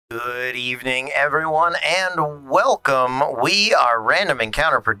Good evening, everyone, and welcome. We are Random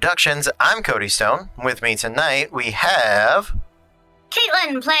Encounter Productions. I'm Cody Stone. With me tonight, we have...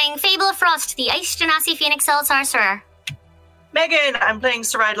 Caitlin, playing Fable of Frost, the Ice Genasi Phoenix Cell Sorcerer. Megan, I'm playing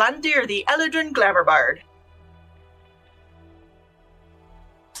Saride Landir, the Eladrin Glamour Bard.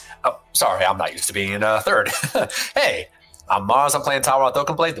 Oh, sorry, I'm not used to being third. Hey, I'm Mars. I'm playing Tower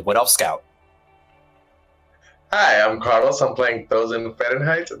Thokenblade, the Wood Elf Scout. Hi, I'm Carlos. I'm playing Thousand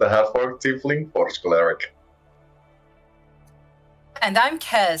Fahrenheit, the Half-Orc Tiefling Force Cleric. And I'm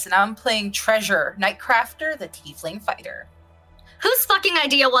Kez, and I'm playing Treasure, Nightcrafter, the Tiefling Fighter. Whose fucking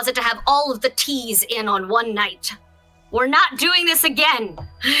idea was it to have all of the T's in on one night? We're not doing this again.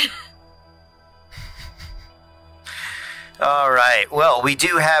 All right. Well, we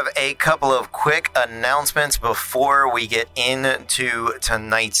do have a couple of quick announcements before we get into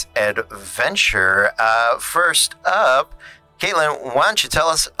tonight's adventure. First up, Caitlin, why don't you tell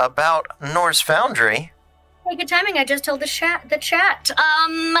us about Norse Foundry? Hey, good timing. I just told the chat.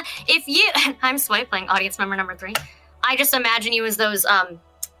 If you... I'm swiping audience member number 3. I just imagine you as those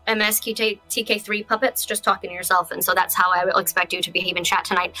MSTK3 puppets just talking to yourself, and so that's how I will expect you to behave in chat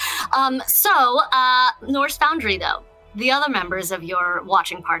tonight. Norse Foundry, though. The other members of your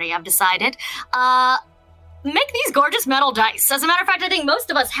watching party have decided, make these gorgeous metal dice. As a matter of fact, I think most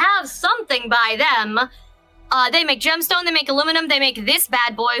of us have something by them. They make gemstone, they make aluminum, they make this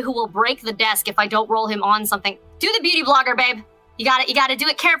bad boy who will break the desk if I don't roll him on something. Do the beauty blogger, babe. You gotta do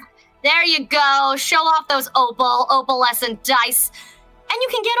it careful. There you go. Show off those opalescent dice. And you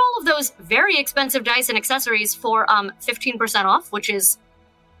can get all of those very expensive dice and accessories for 15% off, which is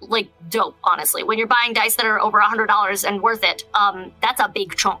like dope, honestly. When you're buying dice that are over $100 and worth it, that's a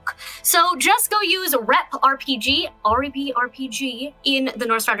big chunk. So just go use Rep RPG, R-E-P-R-P-G, in the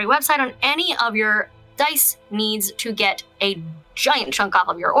Norse Foundry website on any of your dice needs to get a giant chunk off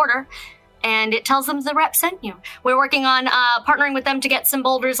of your order, and it tells them the rep sent you. We're working on partnering with them to get some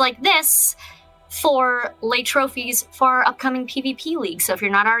boulders like this for late trophies for our upcoming PvP league. So if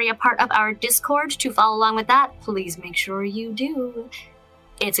you're not already a part of our Discord to follow along with that, please make sure you do.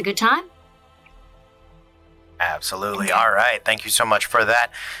 It's a good time. Absolutely. All right. Thank you so much for that.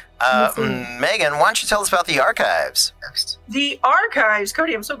 Megan, why don't you tell us about the archives? The archives,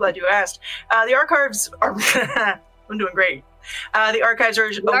 Cody, I'm so glad you asked. The archives are... I'm doing great. The archives are...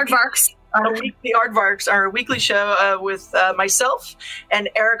 Aardvarks. The Aardvarks are a weekly show with myself and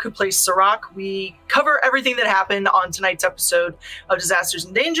Eric, who plays Sirach. We cover everything that happened on tonight's episode of Disasters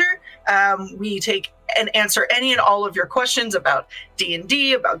in Danger. We take and answer any and all of your questions about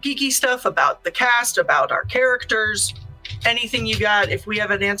D&D, about geeky stuff, about the cast, about our characters, anything you got. If we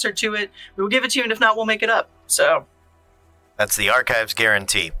have an answer to it, we will give it to you, and if not, we'll make it up. So that's the archives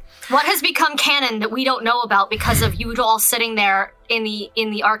guarantee. What has become canon that we don't know about because of you all sitting there in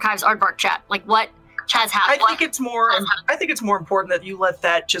the archives Aardvark chat? Like, what has happened? I think it's more important that you let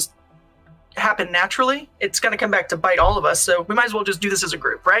that just happen naturally. It's going to come back to bite all of us, so we might as well just do this as a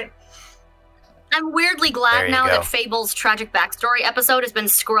group, right? I'm weirdly glad now that Fable's tragic backstory episode has been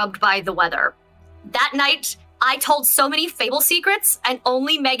scrubbed by the weather. That night, I told so many Fable secrets, and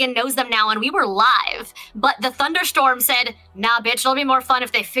only Megan knows them now, and we were live. But the thunderstorm said, nah, bitch, it'll be more fun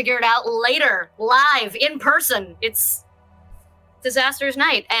if they figure it out later, live, in person. It's Disaster's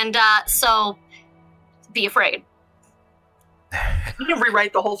night, and so be afraid. You can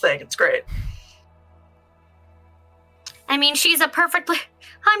rewrite the whole thing. It's great. I mean,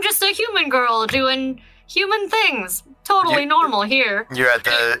 I'm just a human girl doing human things. Totally normal here. You're at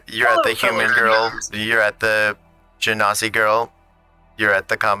the human girl. You're at the Genasi girl. You're at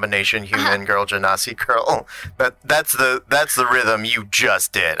the combination human girl Genasi girl. That's the rhythm you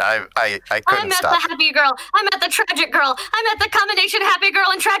just did. I couldn't stop. I'm at the happy girl. I'm at the tragic girl. I'm at the combination happy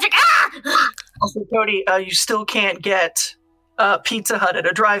girl and tragic. Ah! Also, Cody, you still can't get Pizza Hut at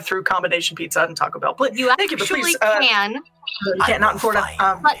a drive-through combination Pizza Hut and Taco Bell. You actually can. You can't, not in Florida.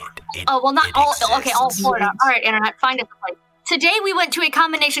 Not all. Okay, all Florida. All right, internet, find us a place. Today we went to a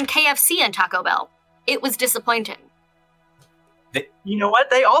combination KFC and Taco Bell. It was disappointing. You know what?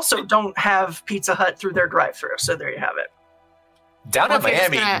 They also don't have Pizza Hut through their drive-through, so there you have it. Down in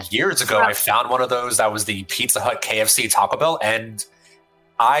Miami years ago, I found one of those that was the Pizza Hut KFC Taco Bell, and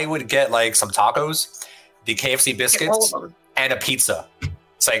I would get like some tacos, the KFC biscuits, and a pizza.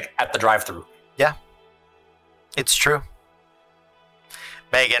 It's like at the drive-through. Yeah, it's true.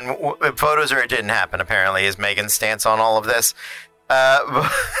 Megan, photos or it didn't happen, apparently, is Megan's stance on all of this.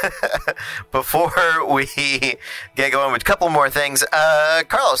 Before we get going with a couple more things,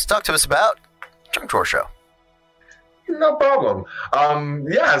 Carlos, talk to us about Junk Drawer Show. No problem.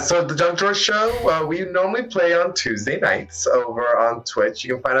 Yeah, so the Junk Drawer Show, we normally play on Tuesday nights over on Twitch.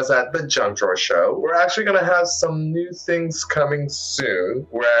 You can find us at the Junk Drawer Show. We're actually going to have some new things coming soon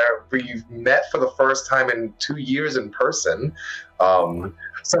where we've met for the first time in 2 years in person.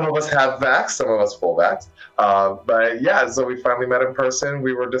 Some of us have vax, some of us full vax. But yeah, so we finally met in person.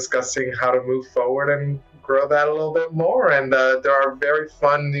 We were discussing how to move forward and grow that a little bit more, and there are very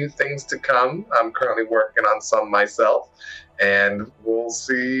fun new things to come. I'm currently working on some myself, and we'll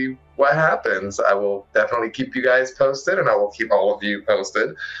see what happens. I will definitely keep you guys posted, and I will keep all of you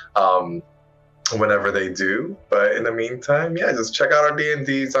posted whenever they do. But in the meantime, yeah, just check out our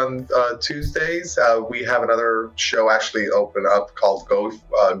D&Ds on Tuesdays. We have another show actually open up called Going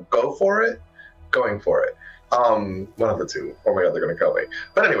For It. One of the two. Oh my god, they're going to kill me.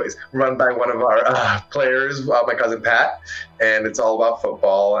 But anyways, run by one of our players, my cousin Pat, and it's all about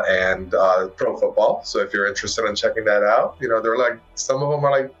football and pro football. So if you're interested in checking that out, you know, they're like, some of them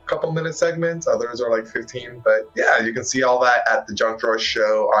are like a couple minute segments, others are like 15. But yeah, you can see all that at the Junk Drawer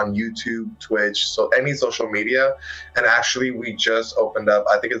Show on YouTube, Twitch, so any social media. And actually, we just opened up,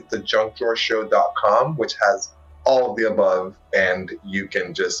 I think it's the junkdrawershow.com, which has all of the above, and you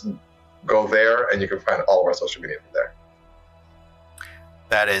can just go there and you can find all of our social media from there.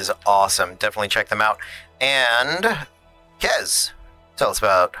 That is awesome. Definitely check them out. And Kez, tell us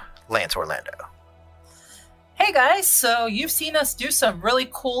about Lance Orlando. Hey guys, so you've seen us do some really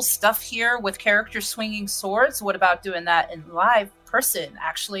cool stuff here with characters swinging swords. What about doing that in live person,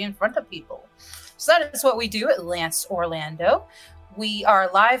 actually in front of people? So that is what we do at Lance Orlando. We are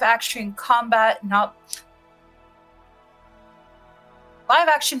live action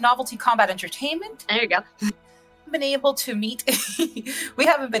novelty combat entertainment. There you go. We haven't been able to meet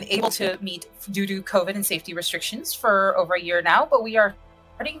due to COVID and safety restrictions for over a year now, but we are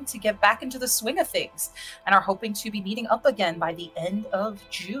starting to get back into the swing of things and are hoping to be meeting up again by the end of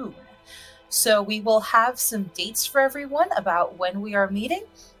June. So we will have some dates for everyone about when we are meeting.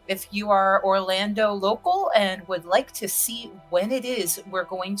 If you are Orlando local and would like to see when it is we're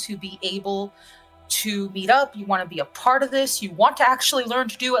going to be able to meet up, you want to be a part of this, you want to actually learn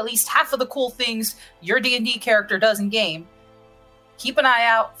to do at least half of the cool things your D&D character does in game, keep an eye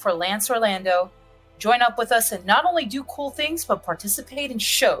out for Lance Orlando. Join up with us and not only do cool things, but participate in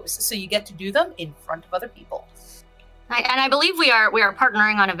shows so you get to do them in front of other people. And I believe we are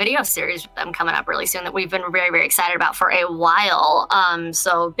partnering on a video series with them coming up really soon that we've been very, very excited about for a while.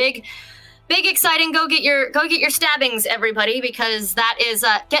 So big, exciting. Go get your stabbings, everybody, because that is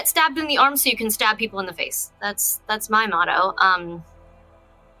get stabbed in the arm so you can stab people in the face. That's my motto.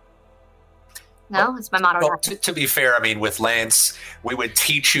 It's my motto. Well, to be fair, I mean, with Lance, we would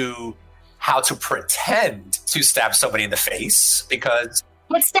teach you how to pretend to stab somebody in the face, because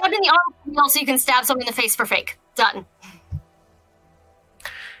get stabbed in the arm so you can stab somebody in the face for fake. Done.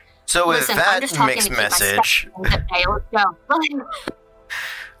 So with that mixed message,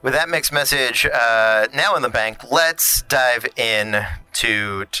 with that mixed message now in the bank, let's dive in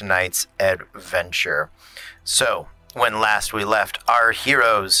to tonight's adventure. So when last we left our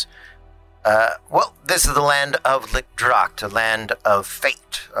heroes, this is the land of Lickdracht, a land of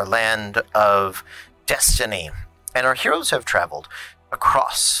fate, a land of destiny, and our heroes have traveled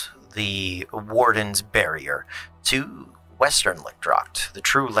across the Warden's Barrier to Western Lickdracht, the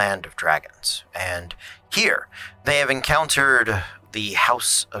true land of dragons. And here they have encountered the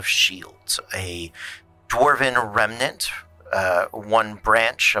House of Shields, a dwarven remnant, one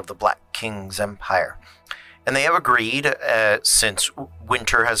branch of the Black King's empire. And they have agreed, since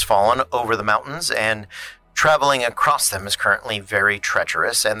winter has fallen over the mountains and traveling across them is currently very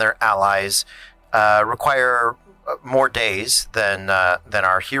treacherous, and their allies require more days than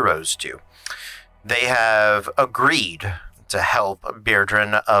our heroes do. They have agreed to help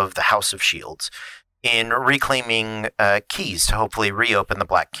Beardran of the House of Shields in reclaiming keys to hopefully reopen the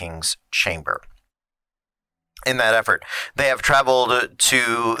Black King's chamber. In that effort, they have traveled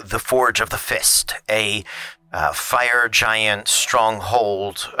to the Forge of the Fist, a fire giant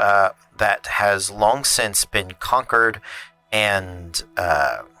stronghold that has long since been conquered and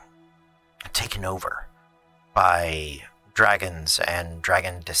taken over by dragons and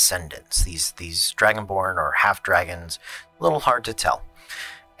dragon descendants. These dragonborn or half dragons, a little hard to tell.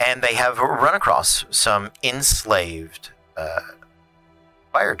 And they have run across some enslaved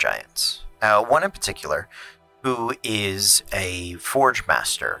fire giants. One in particular, who is a forge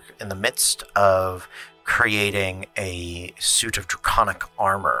master in the midst of creating a suit of draconic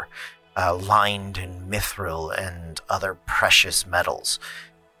armor lined in mithril and other precious metals,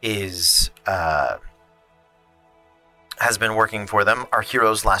 has been working for them. Our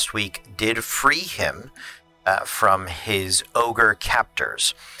heroes last week did free him from his ogre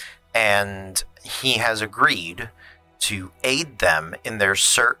captors, and he has agreed to aid them in their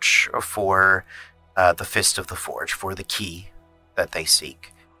search for the Fist of the Forge, for the key that they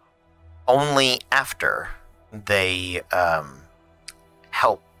seek. Only after they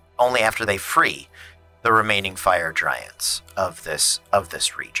free the remaining fire giants of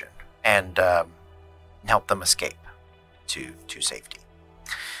this region and help them escape to safety.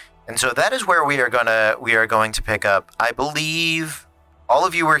 And so that is where we are going to pick up. I believe all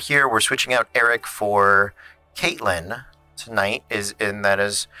of you are here. We're switching out Eric for Caitlin tonight.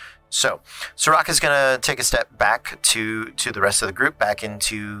 So Sirach is going to take a step back to the rest of the group, back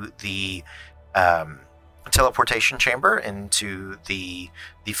into the teleportation chamber, into the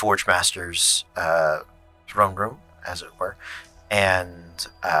Forge Master's throne room, as it were. And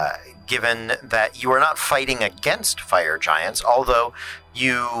given that you are not fighting against fire giants, although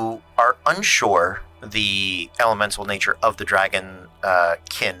you are unsure the elemental nature of the dragon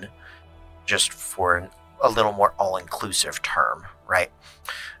kin, just for a little more all-inclusive term, right?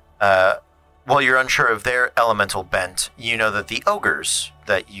 While you're unsure of their elemental bent, you know that the ogres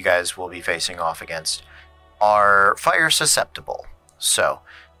that you guys will be facing off against are fire susceptible. So,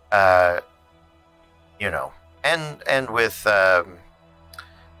 and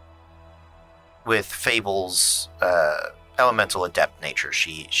with Fable's elemental adept nature,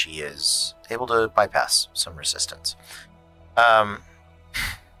 she is able to bypass some resistance.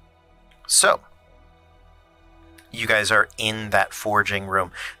 So you guys are in that forging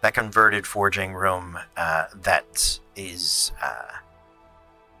room, that converted forging room that is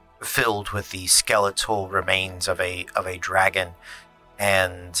filled with the skeletal remains of a dragon,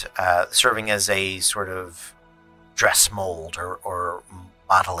 and serving as a sort of dress mold or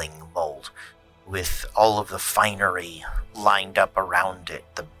modeling mold, with all of the finery lined up around it,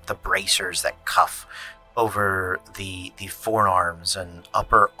 the bracers that cuff over the forearms and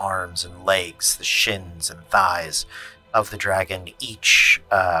upper arms and legs, the shins and thighs of the dragon, each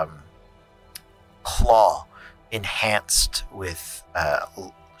claw enhanced with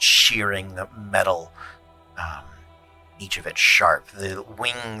shearing metal, each of it sharp, the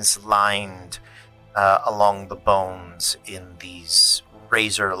wings lined along the bones in these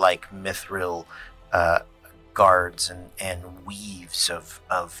razor-like mithril guards and weaves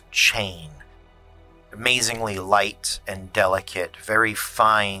of chain. Amazingly light and delicate, very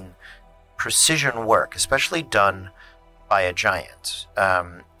fine precision work, especially done by a giant.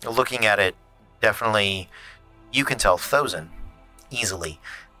 Looking at it, definitely you can tell Thozen easily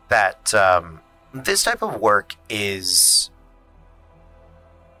that this type of work is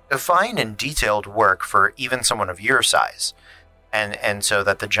a fine and detailed work for even someone of your size. And so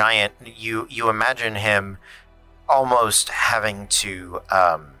that the giant, you imagine him almost having to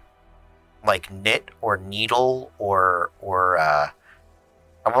like knit or needle or I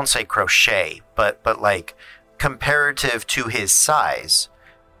won't say crochet, but like comparative to his size,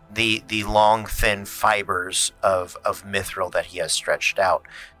 the long thin fibers of mithril that he has stretched out,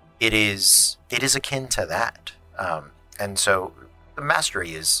 it is akin to that. And so the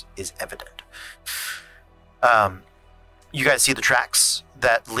mastery is evident. You guys see the tracks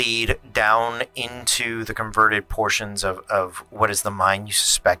that lead down into the converted portions of what is the mine. You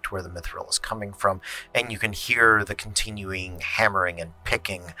suspect where the mithril is coming from, and you can hear the continuing hammering and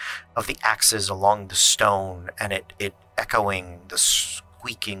picking of the axes along the stone, and it echoing the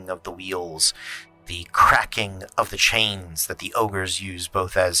squeaking of the wheels, the cracking of the chains that the ogres use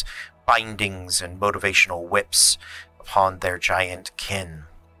both as bindings and motivational whips upon their giant kin.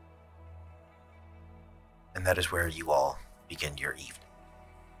 And that is where you all begin your evening.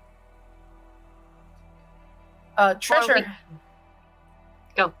 Treasure.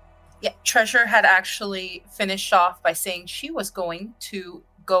 Go. Yeah, Treasure had actually finished off by saying she was going to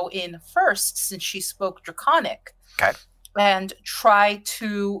go in first since she spoke Draconic. Okay. And try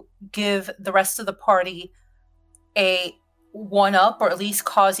to give the rest of the party a one-up, or at least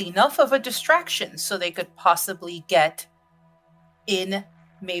cause enough of a distraction so they could possibly get in,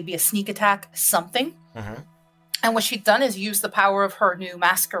 maybe a sneak attack, something. Mm-hmm. And what she'd done is use the power of her new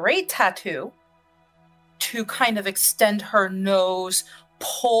masquerade tattoo to kind of extend her nose,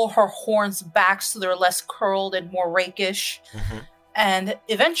 pull her horns back so they're less curled and more rakish, mm-hmm. and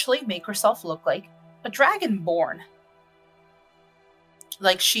eventually make herself look like a dragonborn,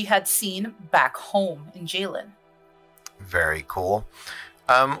 like she had seen back home in Jalen. Very cool.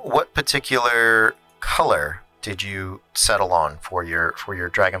 What particular color did you settle on for your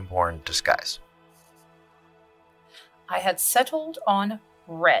dragonborn disguise? I had settled on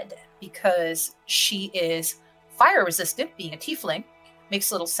red because she is fire resistant, being a tiefling.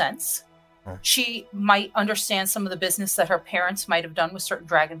 Makes little sense. She might understand some of the business that her parents might have done with certain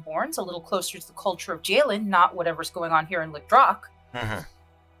Dragonborns, a little closer to the culture of Jalen, not whatever's going on here in Lickdrock.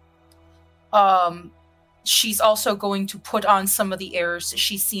 She's also going to put on some of the airs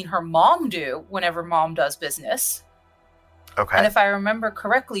she's seen her mom do whenever mom does business. Okay. And if I remember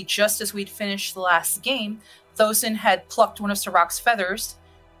correctly, just as we'd finished the last game, Thosin had plucked one of Sirach's feathers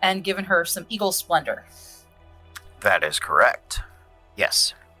and given her some eagle splendor. That is correct.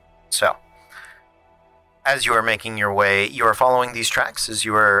 Yes. So, as you are making your way, you are following these tracks as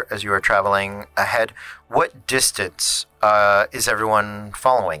you are traveling ahead. What distance is everyone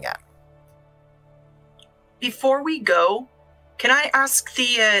following at? Before we go, can I ask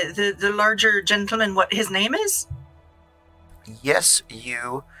the larger gentleman what his name is? Yes,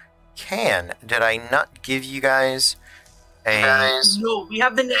 you can. Did I not give you guys a... No, we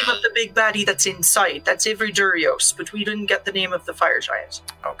have the name of the big baddie that's in sight. That's Ivry Durios, but we didn't get the name of the fire giant.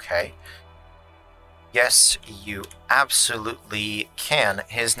 Okay. Yes, you absolutely can.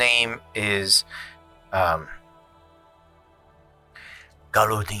 His name is Galodine.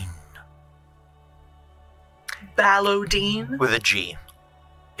 Balodine? With a G.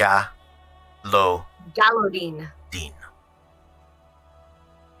 Galodine. Galodine.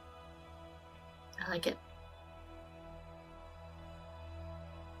 I like it.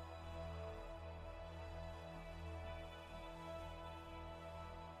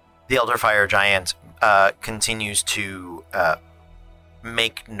 The Elder Fire Giant continues to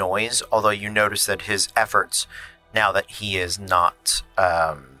make noise, although you notice that his efforts, now that he is not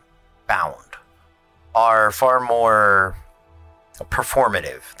bound, are far more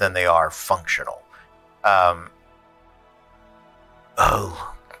performative than they are functional. I'll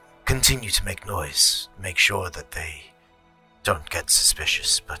continue to make noise, make sure that they don't get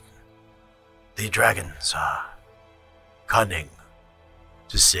suspicious, but the dragons are cunning,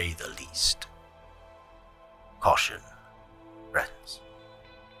 to say the least. Caution, friends.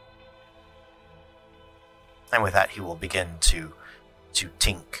 And with that, he will begin to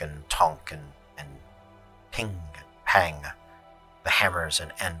tink and tonk and ping and pang the hammers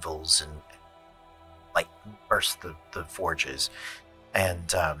and anvils and like burst the forges.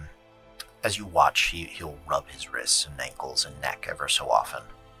 And as you watch, he'll rub his wrists and ankles and neck ever so often.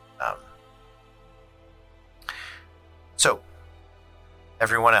 So,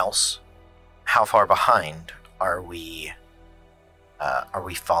 everyone else, how far behind are we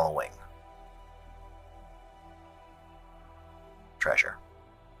following? Treasure.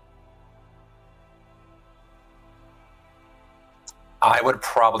 I would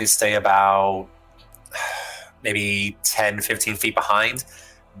probably stay about maybe 10, 15 feet behind,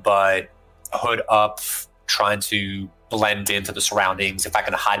 but hood up, trying to blend into the surroundings. If I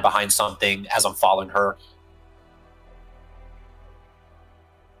can hide behind something as I'm following her.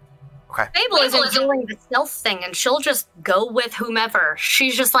 Okay. Fable isn't doing the stealth thing, and she'll just go with whomever.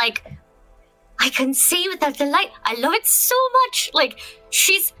 She's just like, I can see without the light. I love it so much. Like,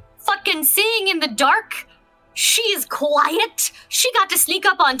 she's fucking seeing in the dark. She is quiet. She got to sneak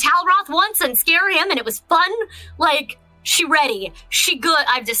up on Talroth once and scare him, and it was fun. Like, she ready. She good.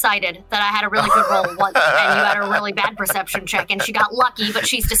 I've decided that I had a really good roll once, and you had a really bad perception check, and she got lucky, but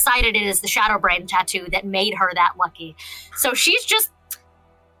she's decided it is the Shadowbrain tattoo that made her that lucky. So she's just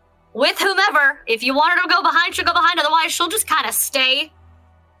with whomever. If you want her to go behind, she'll go behind. Otherwise, she'll just kind of stay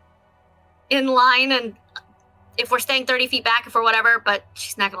in line, and if we're staying 30 feet back, if we're whatever, but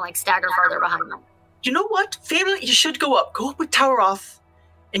she's not gonna, like, stagger farther behind them. You know what? Fable, you should go up. Go up with Talroth,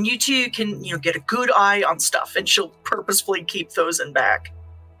 and you two can, get a good eye on stuff, and she'll purposefully keep those in back.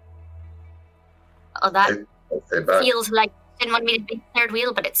 Oh, that feels like you didn't want me to be third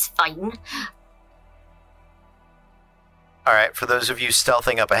wheel, but it's fine. All right, for those of you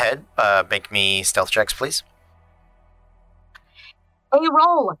stealthing up ahead, make me stealth checks, please. Hey,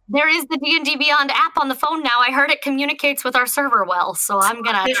 roll. There is the D&D Beyond app on the phone now. I heard it communicates with our server well, so I'm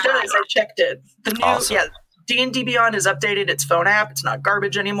gonna... It does. I checked it. The new, awesome. Yeah, D&D Beyond has updated its phone app. It's not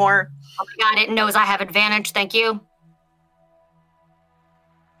garbage anymore. Oh my god, it knows I have advantage. Thank you.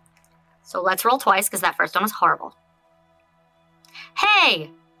 So let's roll twice, because that first one was horrible.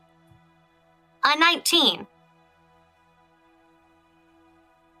 Hey! A 19.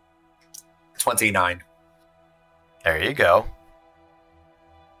 29. There you go.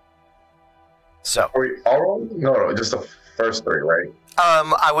 So, Are we all rolling? No, just the first three, right?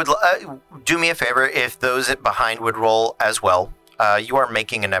 I would do me a favor if those behind would roll as well. You are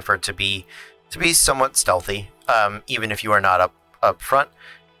making an effort to be somewhat stealthy, even if you are not up front.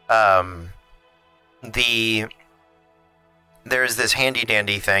 There's this handy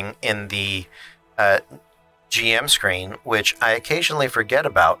dandy thing in the GM screen, which I occasionally forget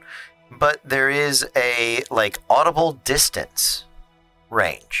about, but there is a audible distance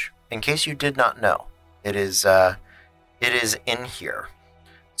range. In case you did not know, it is in here.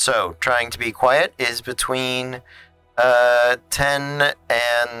 So trying to be quiet is between 10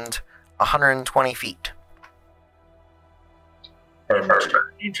 and 120 feet.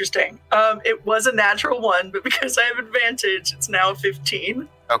 Interesting. It was a natural 1, but because I have advantage, it's now 15.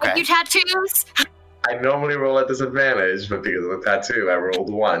 Okay. Have you tattoos? I normally roll at disadvantage, but because of the tattoo, I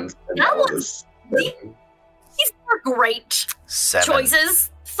rolled 1. These are great 7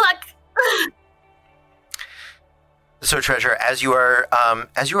 choices. Fuck. So, Treasure, as you are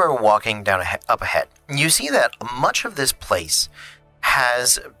walking down up ahead, you see that much of this place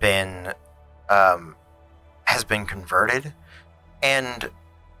has been converted and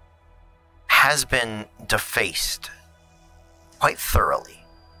has been defaced quite thoroughly.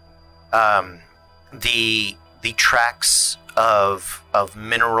 The tracks of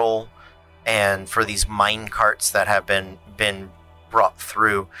mineral and for these mine carts that have been brought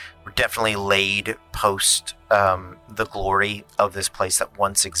through were definitely laid post the glory of this place that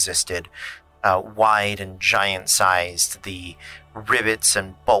once existed. Wide and giant-sized, the rivets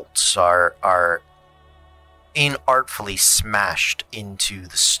and bolts are inartfully smashed into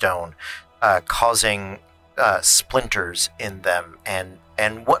the stone, causing splinters in them, and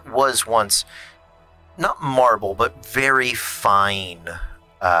what was once not marble but very finely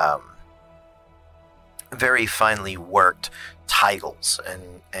worked tiles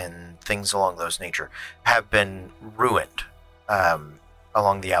and things along those nature have been ruined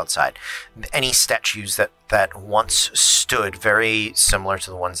along the outside. Any statues that once stood very similar to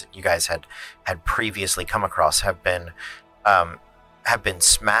the ones that you guys had previously come across have been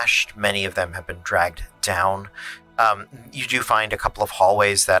smashed. Many of them have been dragged down. You do find a couple of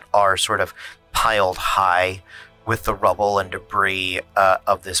hallways that are sort of piled high with the rubble and debris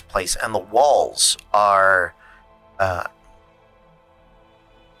of this place, and the walls are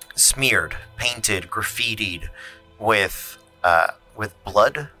smeared, painted, graffitied with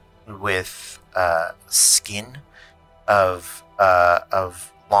blood, with skin of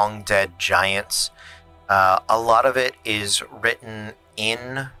long dead giants. A lot of it is written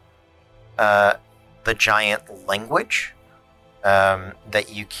in the giant language that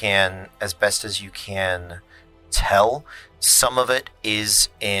you can, as best as you can tell. Some of it is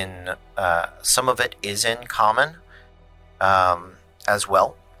in common as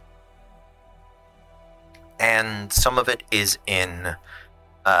well, and some of it is in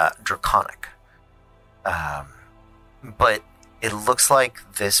Draconic. But it looks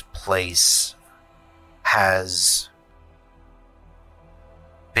like this place has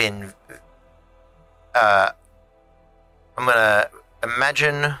been I'm gonna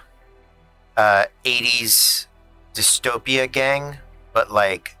imagine 80s dystopia gang, but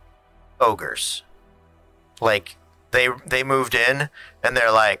like ogres. Like they moved in and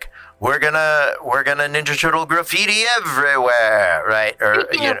they're like, we're gonna Ninja Turtle graffiti everywhere, right? Or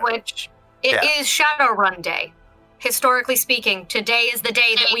Speaking of which, it is Shadowrun Day. Historically speaking, today is the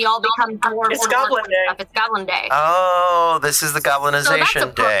day that we all become dwarves. It's Goblin Day. It's Goblin Day. Oh, this is the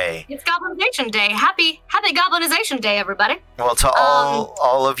Goblinization Day. It's Goblinization Day. Happy Goblinization Day, everybody. Well, to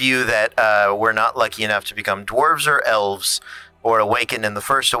all of you that were not lucky enough to become dwarves or elves or awaken in the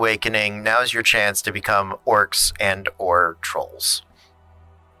first awakening, now's your chance to become orcs and or trolls.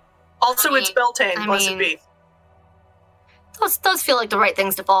 Also, it's Beltane, blessed be. Those feel like the right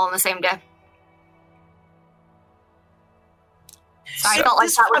things to fall on the same day. Sorry, I felt like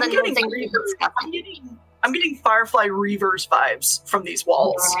that was a new thing to discuss. I'm getting Firefly Reavers vibes from these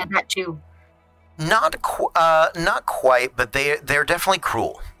walls. Yeah, that too. Not quite, but they're definitely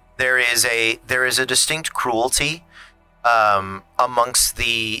cruel. There is a distinct cruelty amongst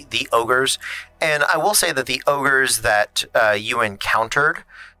the ogres, and I will say that the ogres that you encountered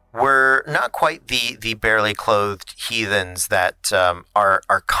were not quite the barely clothed heathens that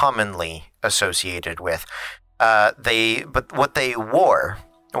are commonly associated with. But what they wore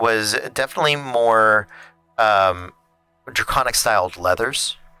was definitely more draconic styled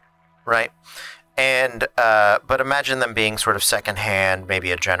leathers, right? And but imagine them being sort of secondhand,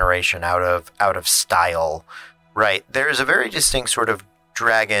 maybe a generation out of style, right? There is a very distinct sort of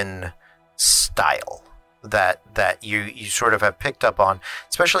dragon style that you sort of have picked up on,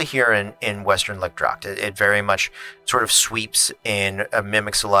 especially here in Western Lickdrocht. It very much sort of sweeps in,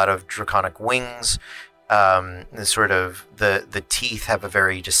 mimics a lot of draconic wings. The teeth have a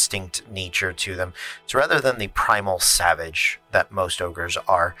very distinct nature to them. So rather than the primal savage that most ogres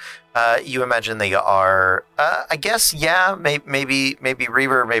are, you imagine they are, I guess, yeah, maybe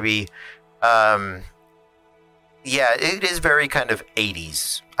Reaver, maybe Yeah, it is very kind of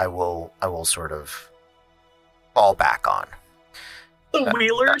 80s. I will sort of fall back on. The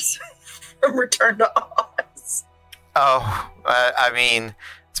Wheelers from Return to Oz. Oh, I mean,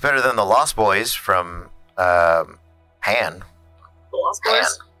 it's better than the Lost Boys from Pan. The Lost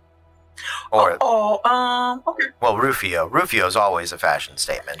Boys? Or, okay. Well, Rufio. Rufio's always a fashion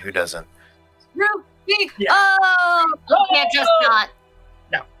statement. Who doesn't? Rufio! Yeah. Oh! Can't just not.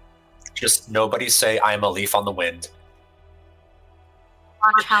 Just nobody say I'm a leaf on the wind.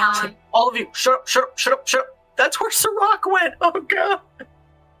 Watch how All of you, shut up, shut up, shut up, shut up. That's where Sirach went. Oh, God.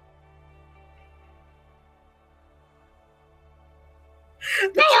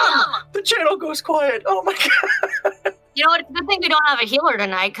 The channel goes quiet. Oh, my God. You know what? It's a good thing we don't have a healer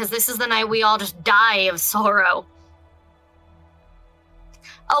tonight, because this is the night we all just die of sorrow.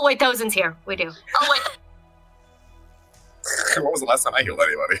 Oh, wait, Thozen's here. We do. Oh, wait. When was the last time I healed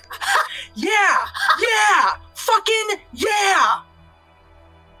anybody? Yeah! Fucking yeah!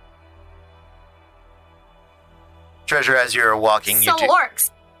 Treasure, as you're walking, So orcs.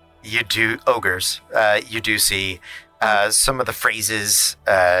 you do ogres. You do see some of the phrases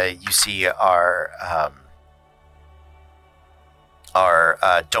you see are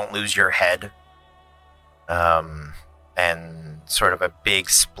 "don't lose your head," and sort of a big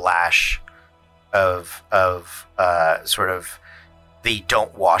splash of sort of the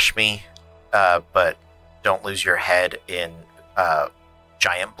 "don't wash me," but don't lose your head in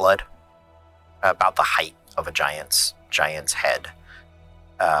giant blood, about the height of a giant's head.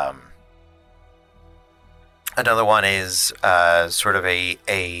 Another one is sort of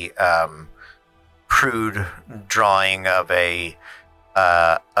a crude drawing of a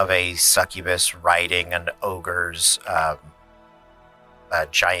succubus riding an ogre's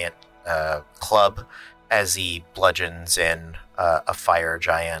giant club as he bludgeons in a fire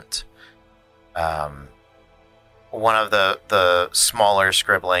giant. One of the smaller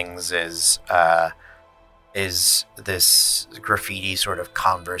scribblings is this graffiti sort of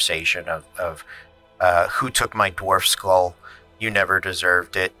conversation of who took my dwarf skull? You never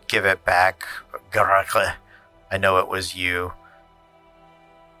deserved it. Give it back. I know it was you.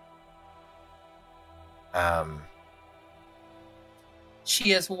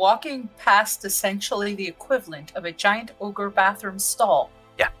 She is walking past essentially the equivalent of a giant ogre bathroom stall.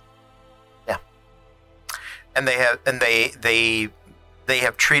 Yeah. And they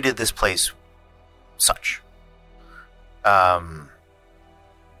have treated this place such.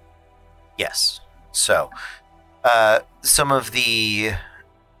 Yes. So, some of the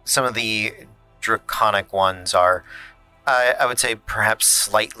draconic ones are, I would say, perhaps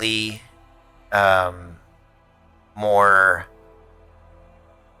slightly more,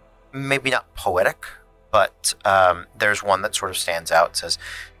 maybe not poetic, but there's one that sort of stands out. It says,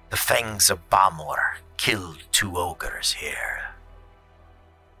 "The fangs of Balmor killed 2 ogres here."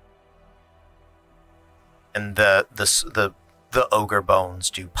 And the ogre bones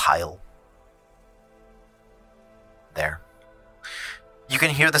do pile there. You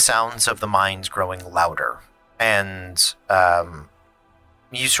can hear the sounds of the mines growing louder, and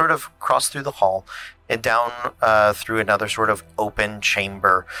you sort of cross through the hall and down through another sort of open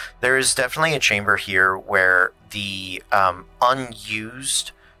chamber. There is definitely a chamber here where the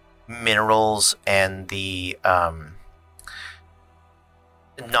unused minerals and the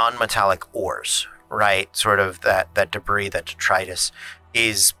non-metallic ores, right, sort of that debris, that detritus,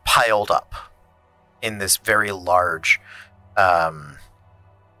 is piled up in this very large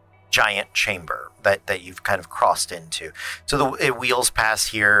giant chamber that you've kind of crossed into. So it wheels past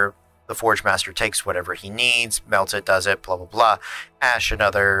here. The Forge Master takes whatever he needs, melts it, does it, blah, blah, blah. Ash and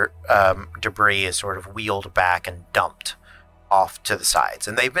other debris is sort of wheeled back and dumped off to the sides.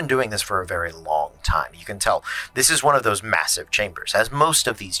 And they've been doing this for a very long time. You can tell this is one of those massive chambers. As most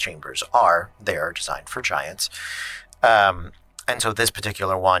of these chambers are, they are designed for giants. And so this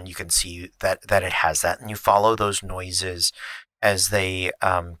particular one, you can see that it has that. And you follow those noises as they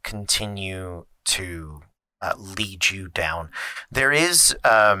continue to lead you down. There is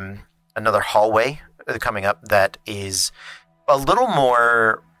another hallway coming up that is a little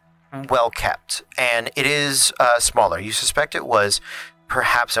more well kept, and it is smaller. You suspect it was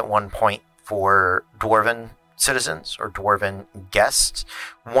perhaps at one point for dwarven citizens or dwarven guests.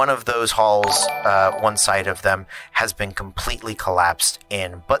 One of those halls, one side of them, has been completely collapsed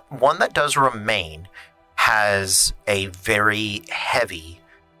in, but one that does remain has a very heavy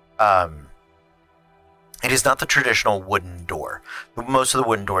it is not the traditional wooden door. Most of the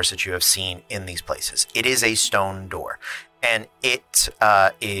wooden doors that you have seen in these places, it is a stone door, and it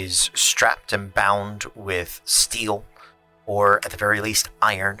is strapped and bound with steel, or at the very least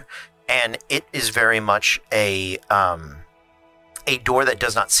iron, and it is very much a door that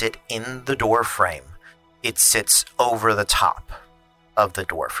does not sit in the door frame. It sits over the top of the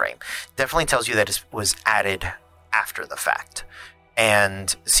door frame. Definitely tells you that it was added after the fact,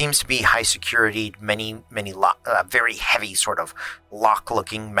 and seems to be high security, many very heavy sort of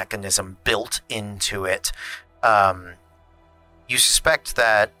lock-looking mechanism built into it. You suspect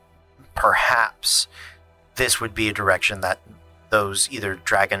that perhaps this would be a direction that those either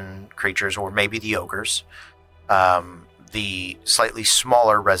dragon creatures or maybe the ogres, the slightly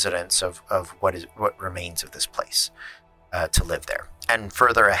smaller residents of what remains of this place, to live there. And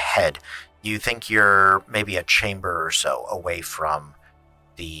further ahead, you think you're maybe a chamber or so away from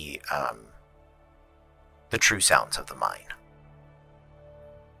the true sounds of the mine.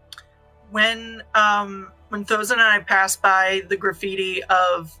 When Thosin and I passed by the graffiti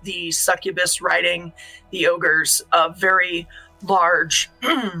of the succubus riding the ogres, a very large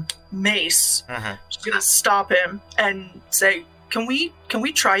mace, she's gonna stop him and say, "Can we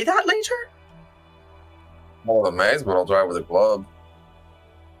try that later?" Well, the mace, but I'll try with a club.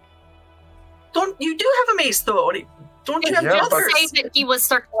 You do have a mace though? Don't you have the others? Say that he was Last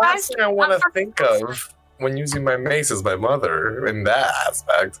circumcised. thing I want to think of when using my mace is my mother in that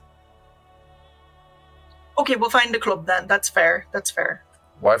aspect. Okay, we'll find a club then. That's fair.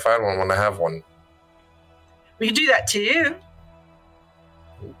 Why find one when I have one? We can do that too.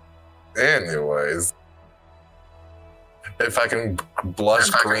 Anyways. If I can blush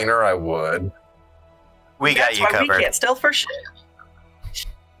greener, I would. We got you covered. We can't stealth for shit.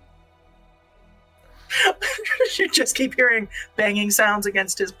 You just keep hearing banging sounds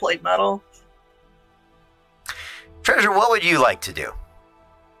against his plate metal. Treasure, what would you like to do?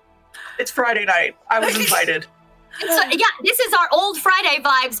 It's Friday night. I was invited. This is our old Friday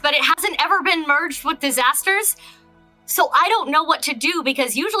vibes, but it hasn't ever been merged with disasters. So I don't know what to do,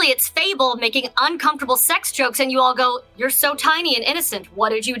 because usually it's Fable making uncomfortable sex jokes and you all go, "You're so tiny and innocent. What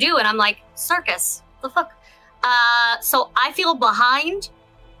did you do?" And I'm like, "Circus. The fuck?" So I feel behind.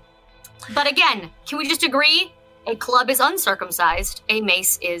 But again, can we just agree? A club is uncircumcised. A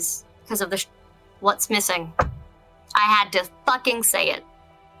mace is, because of what's missing. I had to fucking say it.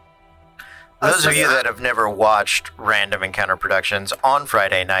 Those of you that have never watched Random Encounter Productions on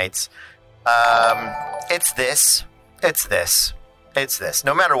Friday nights, it's this.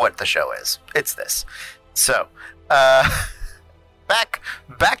 No matter what the show is, it's this. So, back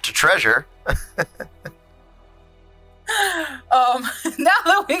to Treasure. Now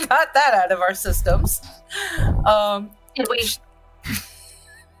that we got that out of our systems,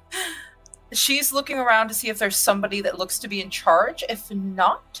 she's looking around to see if there's somebody that looks to be in charge. If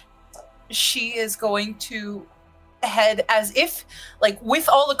not, she is going to head as if, like, with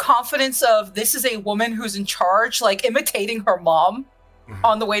all the confidence of this is a woman who's in charge, like imitating her mom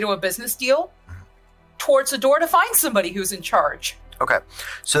on the way to a business deal, towards the door to find somebody who's in charge. Okay,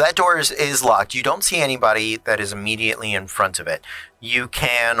 so that door is locked. You don't see anybody that is immediately in front of it. You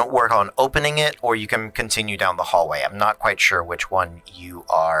can work on opening it, or you can continue down the hallway. I'm not quite sure which one you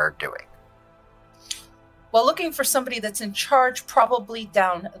are doing. Well, looking for somebody that's in charge, probably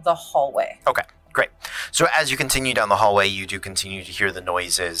down the hallway. Okay, great. So as you continue down the hallway, you do continue to hear the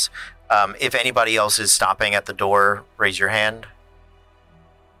noises. If anybody else is stopping at the door, raise your hand.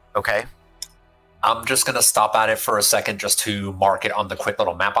 Okay. I'm just going to stop at it for a second just to mark it on the quick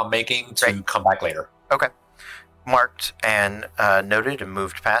little map I'm making to come back later. Okay. Marked and noted and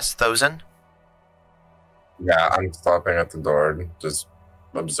moved past. Thosin? Yeah, I'm stopping at the door, just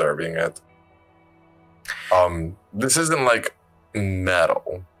observing it. This isn't like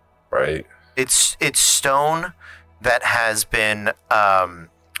metal, right? It's stone that has been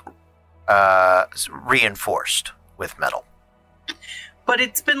reinforced with metal. But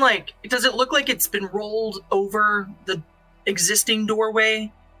it's been like, does it look like it's been rolled over the existing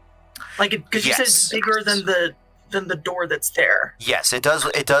doorway? Like, because you said it's bigger than the door that's there. Yes, it does.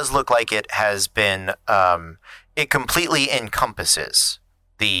 It does look like it has been. It completely encompasses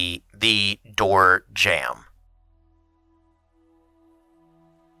the door jamb.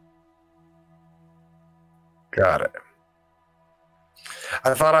 Got it.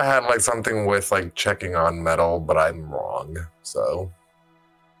 I thought I had like something with like checking on metal, but I'm wrong. So.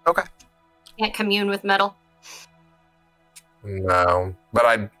 Okay. Can't commune with metal. No,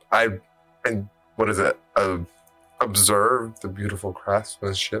 but I what is it? Observe the beautiful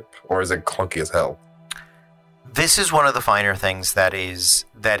craftsmanship, or is it clunky as hell? This is one of the finer things that is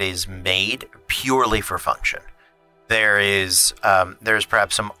made purely for function. There's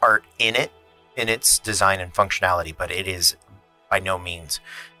perhaps some art in it, in its design and functionality, but it is by no means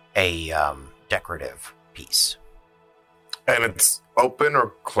a decorative piece. And it's open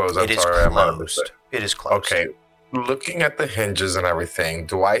or closed? It is closed. It is closed. Okay. Looking at the hinges and everything,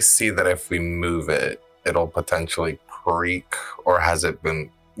 do I see that if we move it, it'll potentially creak? Or has it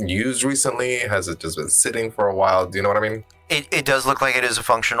been used recently? Has it just been sitting for a while? Do you know what I mean? It does look like it is a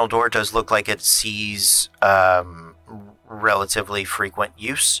functional door. It does look like it sees relatively frequent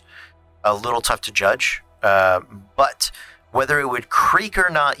use. A little tough to judge. But whether it would creak or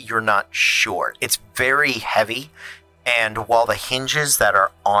not, you're not sure. It's very heavy. And while the hinges that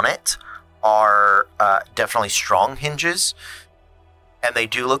are on it are definitely strong hinges, and they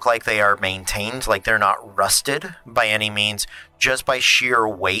do look like they are maintained, like they're not rusted by any means, just by sheer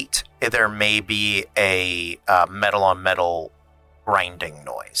weight, there may be a metal-on-metal grinding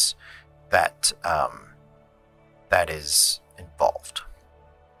noise that is involved.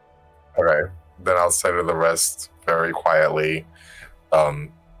 Okay, then I'll say to the rest very quietly,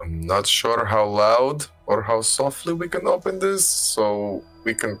 I'm not sure how loud or how softly we can open this, so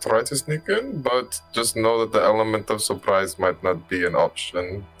we can try to sneak in, but just know that the element of surprise might not be an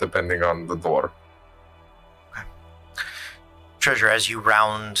option, depending on the door. Okay. Treasure, as you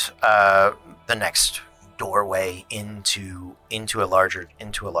round the next doorway into a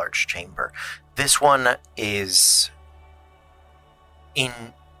large chamber, this one is in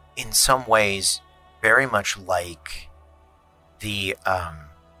some ways very much like the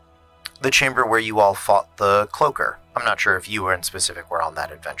chamber where you all fought the cloaker. I'm not sure if you were in specific were on that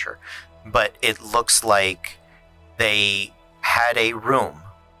adventure, but it looks like they had a room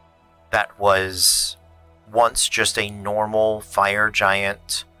that was once just a normal fire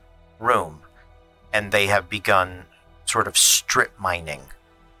giant room, and they have begun sort of strip mining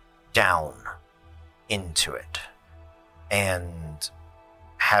down into it, and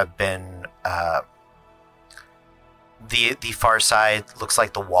have been the far side looks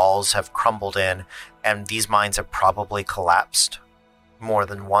like the walls have crumbled in, and these mines have probably collapsed more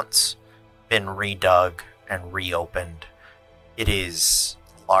than once, been redug and reopened. It is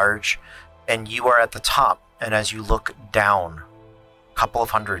large, and you are at the top, and as you look down a couple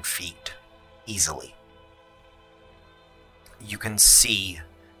of 100 feet easily, you can see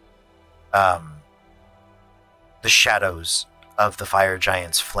the shadows of the fire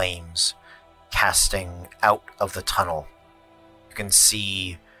giant's flames casting out of the tunnel. You can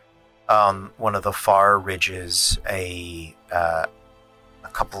see one of the far ridges a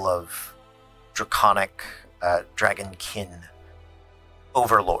couple of draconic dragonkin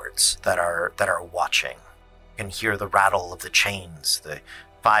overlords that are watching. You can hear the rattle of the chains, the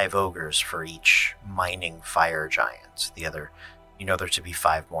 5 ogres for each mining fire giant. The other, you know there to be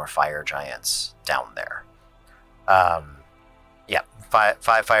 5 more fire giants down there. Yeah,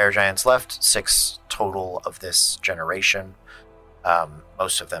 5 fire giants left, 6 total of this generation.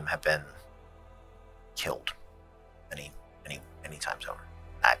 Most of them have been killed many times over.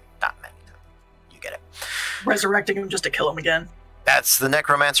 Not many. You get it. Resurrecting him just to kill him again. That's the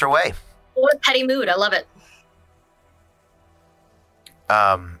necromancer way. What petty mood, I love it.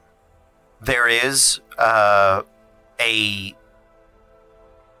 There is 2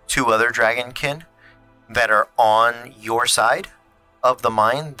 other dragonkin that are on your side of the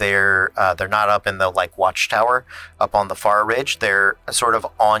mine. They're not up in the watchtower up on the far ridge. They're sort of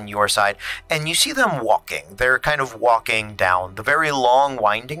on your side, and you see them walking. They're kind of walking down the very long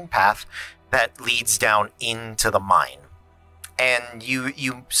winding path that leads down into the mine. And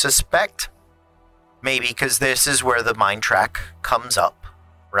you suspect, maybe because this is where the mine track comes up,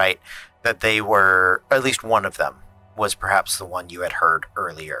 right, that they were, at least one of them was perhaps the one you had heard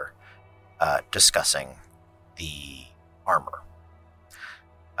earlier discussing the armor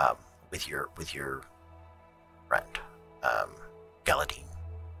with your friend, Galadine.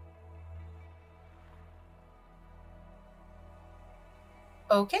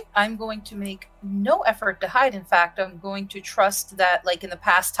 Okay, I'm going to make no effort to hide. In fact, I'm going to trust that, like in the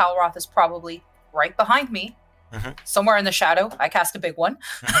past, Talroth is probably right behind me, somewhere in the shadow. I cast a big one.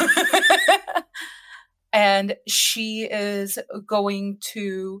 And she is going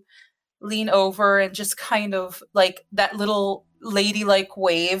to lean over and just kind of like that little ladylike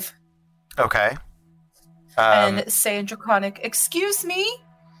wave. Okay. And say in Draconic, "Excuse me?"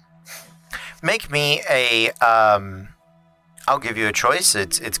 Make me a... I'll give you a choice.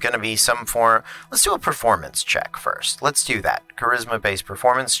 It's going to be some form... Let's do a performance check first. Let's do that. Charisma-based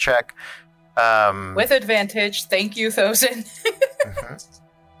performance check. With advantage. Thank you, Thosin.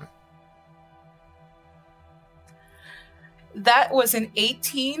 That was an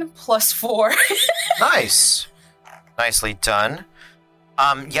 18 plus 4. Nice. Nicely done.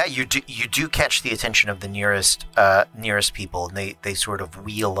 Yeah, you do catch the attention of the nearest people, and they sort of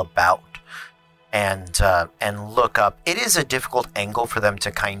wheel about and look up. It is a difficult angle for them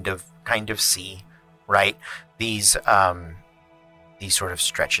to kind of see, right? These sort of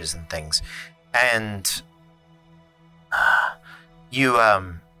stretches and things. And you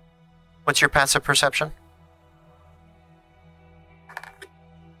what's your passive perception?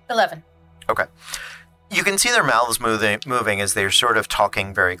 11. Okay. You can see their mouths moving as they're sort of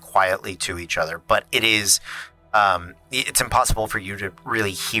talking very quietly to each other, but it is it's impossible for you to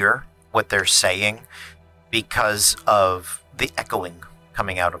really hear what they're saying because of the echoing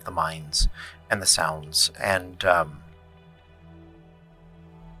coming out of the mines and the sounds. And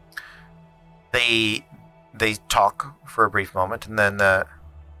they talk for a brief moment, and then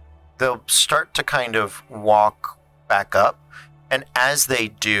they'll start to kind of walk back up. And as they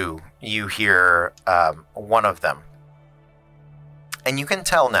do, you hear one of them. And you can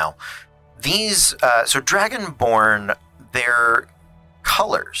tell now, these, so Dragonborn, their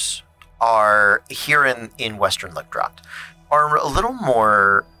colors are, here in Western Lickdrot, are a little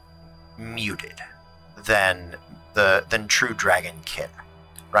more muted than true dragonkin,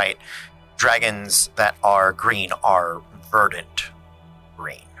 right? Dragons that are green are verdant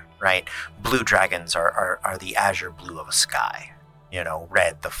green, right? Blue dragons are the azure blue of a sky.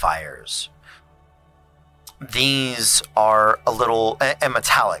 Red, the fires. These are a little, and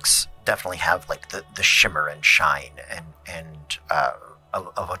metallics definitely have like the shimmer and shine and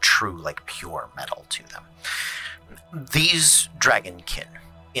of a true like pure metal to them. These dragonkin,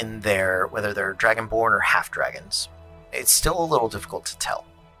 in their, whether they're dragonborn or half dragons, it's still a little difficult to tell.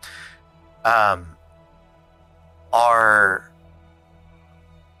 Are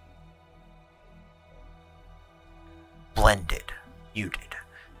blended. Muted.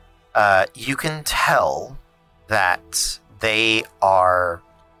 You can tell that they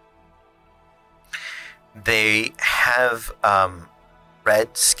have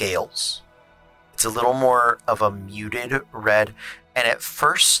red scales. It's a little more of a muted red, and at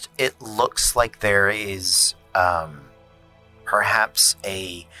first it looks like there is perhaps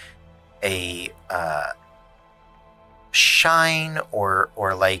a shine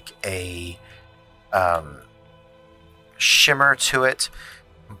or like a shimmer to it,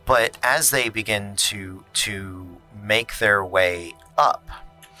 but as they begin to make their way up,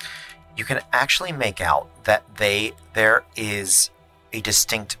 you can actually make out that there is a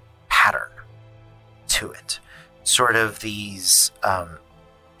distinct pattern to it. Sort of these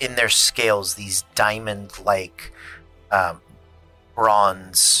in their scales, these diamond-like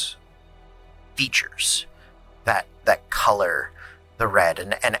bronze features that color the red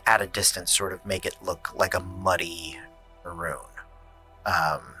and at a distance sort of make it look like a muddy maroon,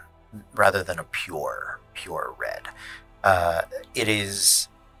 rather than a pure red. It is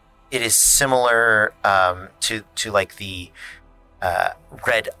similar to like the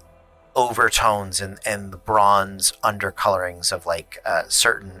red overtones and the bronze undercolorings of like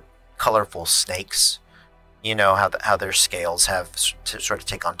certain colorful snakes. How their scales have to sort of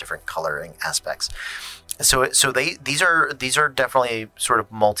take on different coloring aspects. So these are definitely sort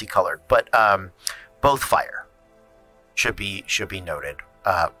of multicolored, but both fire. Should be noted.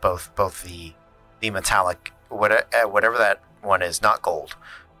 Both the metallic, whatever that one is, not gold,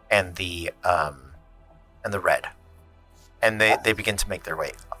 and the red, and they begin to make their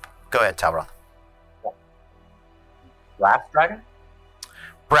way up. Go ahead, Talroth. Brass dragon?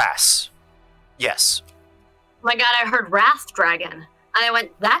 Brass. Yes. Oh my god, I heard Wrath Dragon. I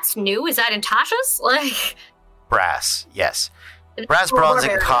went, that's new? Is that in Tasha's? Like, brass, yes. Brass, bronze,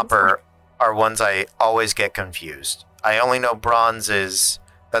 and copper are ones I always get confused. I only know bronze is,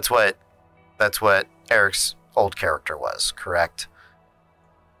 that's what Eric's old character was, correct?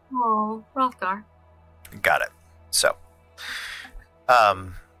 Oh, Hrothgar. Got it. So,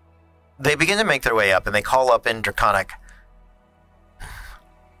 they begin to make their way up, and they call up in Draconic.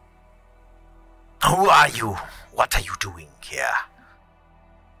 Who are you? What are you doing here?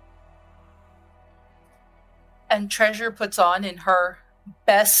 And Treasure puts on in her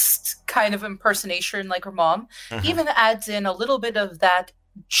best kind of impersonation like her mom. Mm-hmm. Even adds in a little bit of that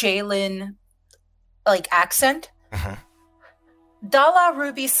Jalen like accent. Mm-hmm. Dala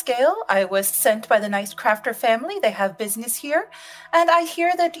Ruby Scale, I was sent by the Nice Crafter family. They have business here. And I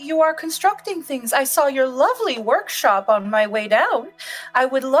hear that you are constructing things. I saw your lovely workshop on my way down. I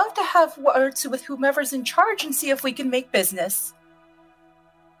would love to have words with whomever's in charge and see if we can make business.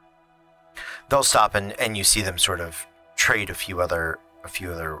 They'll stop and you see them sort of trade a few other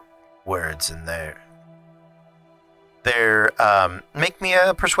words, and they're make me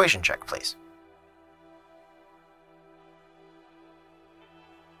a persuasion check, please.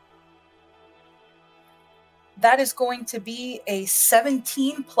 That is going to be a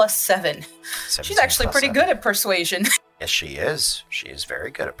 17 plus 7. She's actually pretty good at persuasion. Yes, she is. She is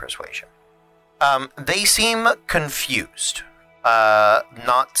very good at persuasion. They seem confused. They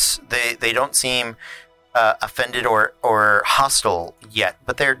don't seem offended or hostile yet,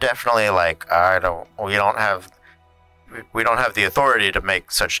 but they're definitely like, we don't have the authority to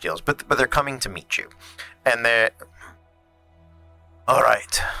make such deals, but they're coming to meet you. And they're, all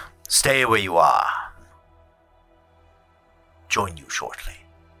right, stay where you are. Join you shortly.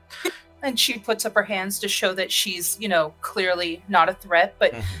 And she puts up her hands to show that she's, clearly not a threat,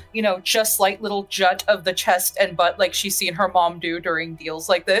 but, just like little jut of the chest and butt like she's seen her mom do during deals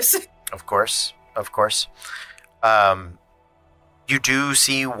like this. Of course. You do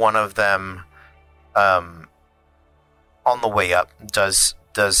see one of them on the way up does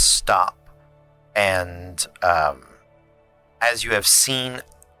stop. And as you have seen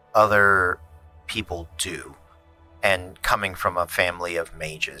other people do, and coming from a family of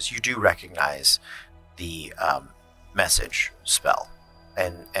mages, you do recognize the message spell,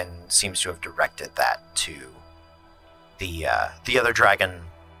 and seems to have directed that to the other dragon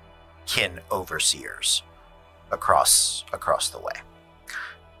kin overseers across the way,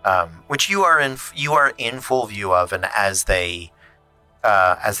 which you are in full view of, and as they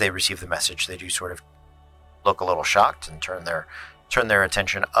receive the message, they do sort of look a little shocked and turn their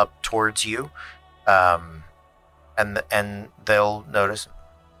attention up towards you. And they'll notice.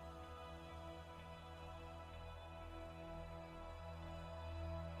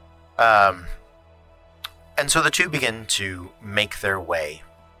 And so the two begin to make their way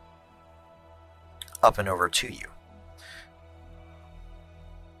up and over to you.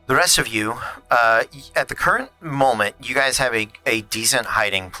 The rest of you, at the current moment, you guys have a decent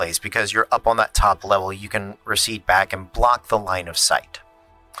hiding place because you're up on that top level. You can recede back and block the line of sight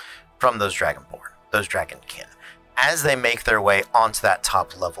from those dragonborn, those dragonkin. As they make their way onto that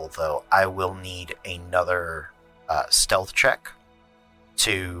top level, though, I will need another stealth check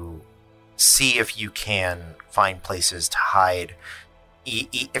to see if you can find places to hide.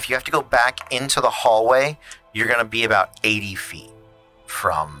 If you have to go back into the hallway, you're going to be about 80 feet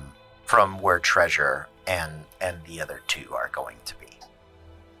from where Treasure and the other two are going to be.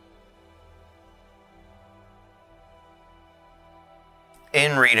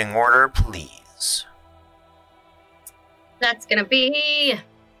 In reading order, please. That's gonna be...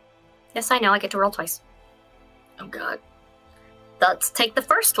 Yes, I know, I get to roll twice. Oh god. Let's take the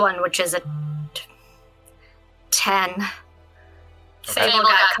first one, which is a 10. Okay. Fable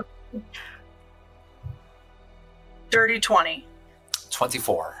got... Dirty 20.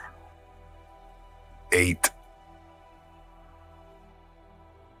 24. 8.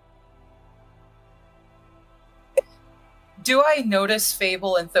 Do I notice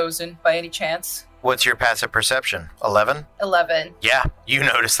Fable and Thozen by any chance? What's your passive perception? 11? 11. Yeah, you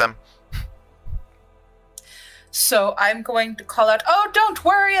notice them. So I'm going to call out, oh, don't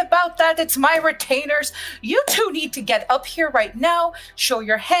worry about that. It's my retainers. You two need to get up here right now. Show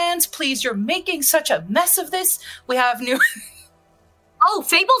your hands, please. You're making such a mess of this. We have new... Oh,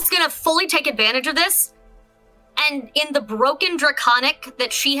 Fable's gonna fully take advantage of this. And in the broken draconic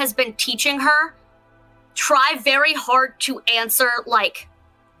that she has been teaching her, try very hard to answer, like,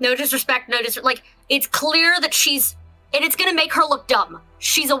 no disrespect, like, it's clear that and it's gonna make her look dumb.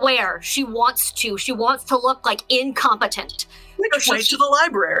 She's aware. She wants to look, like, incompetent. Which way to the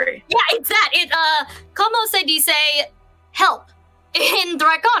library? Yeah, it's that. Como se dice, help, in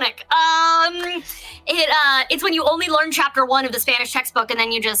Draconic. It's when you only learn chapter 1 of the Spanish textbook, and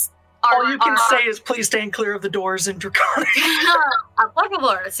then you just all you can say is, please stand clear of the doors in Draconic. Por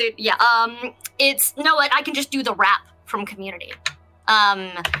favor. So, yeah, I can just do the rap from Community.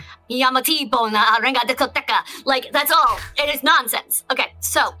 Yamatipo na renga discoteca. Like, that's all. It is nonsense. Okay,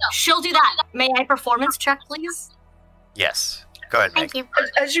 so she'll do that. May I performance check, please? Yes. Go ahead, Thank Meg. you.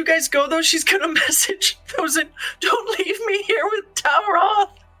 As you guys go, though, she's gonna message Thozen, don't leave me here with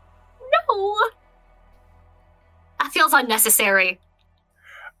Talroth. No. That feels unnecessary.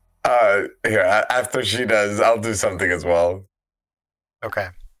 Here, after she does, I'll do something as well. Okay.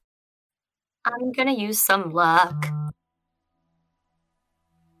 I'm gonna use some luck.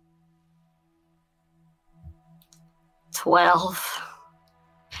 $12.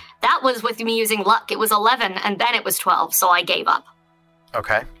 That was with me using luck. It was 11, and then it was 12, so I gave up.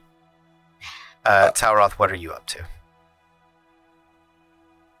 Okay. Talroth, what are you up to?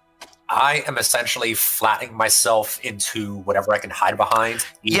 I am essentially flattening myself into whatever I can hide behind.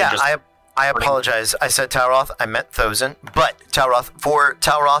 Yeah, I apologize. I said Talroth. I meant Thozen. But for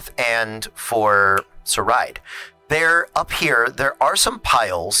Talroth and for Saride, they're up here. There are some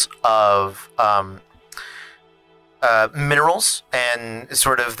piles of minerals and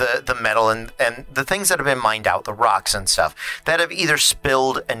sort of the metal and the things that have been mined out, the rocks and stuff that have either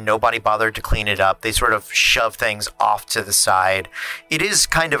spilled and nobody bothered to clean it up. They sort of shove things off to the side. It is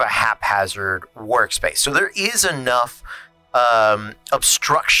kind of a haphazard workspace. So there is enough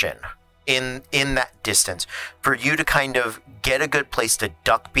obstruction in that distance for you to kind of get a good place to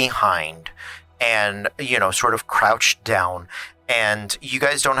duck behind and, sort of crouch down. And you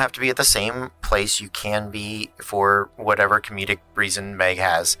guys don't have to be at the same place. You can be for whatever comedic reason Meg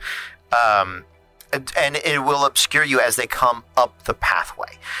has. And it will obscure you as they come up the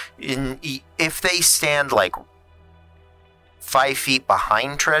pathway. If they stand like 5 feet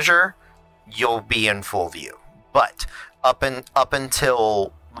behind Treasure, you'll be in full view. But up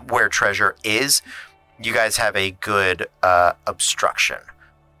until where Treasure is, you guys have a good obstruction.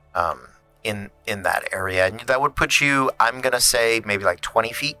 In that area, and that would put you, I'm gonna say, maybe like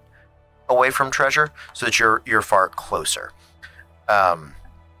 20 feet away from Treasure, so that you're far closer. Talroth,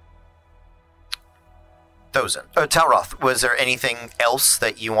 was there anything else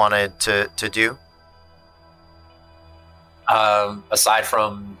that you wanted to do? Aside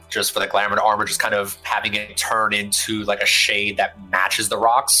from just for the glamour armor, just kind of having it turn into like a shade that matches the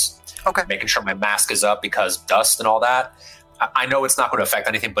rocks. Okay. Making sure my mask is up because dust and all that. I know it's not going to affect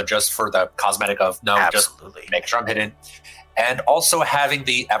anything, but just for the cosmetic of Absolutely. Just make sure I'm hidden. And also having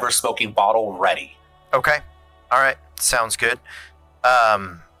the ever-smoking bottle ready. Okay. All right. Sounds good.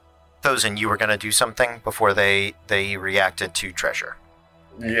 Thozen, you were going to do something before they reacted to Treasure.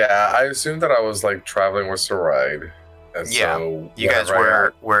 Yeah, I assumed that I was like traveling with Saride. Yeah, so you guys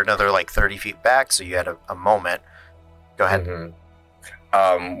were another like 30 feet back, so you had a moment. Go ahead. Mm-hmm.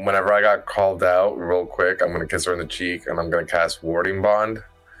 Whenever I got called out, real quick, I'm gonna kiss her in the cheek, and I'm gonna cast Warding Bond,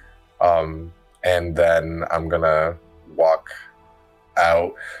 and then I'm gonna walk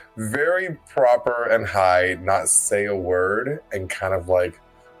out, very proper and high, not say a word, and kind of like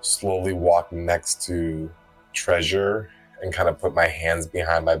slowly walk next to Treasure, and kind of put my hands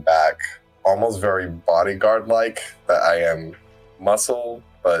behind my back, almost very bodyguard-like. That I am muscle,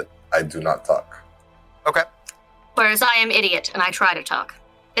 but I do not talk. Okay. Whereas I am idiot and I try to talk.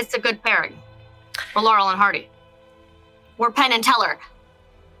 It's a good pairing. We're Laurel and Hardy. We're Penn and Teller.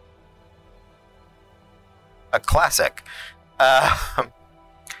 A classic.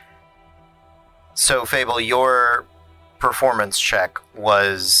 So, Fable, your performance check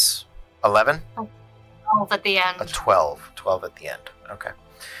was 11? 12 at the end. A 12. 12 at the end. Okay.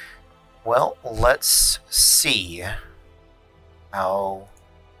 Well, let's see how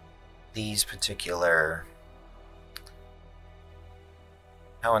these particular...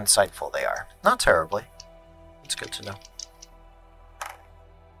 how insightful they are. Not terribly. It's good to know.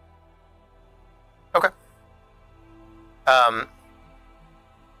 Okay.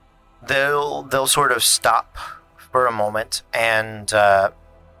 They'll sort of stop for a moment, and the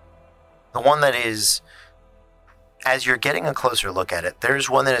one that is, as you're getting a closer look at it, there's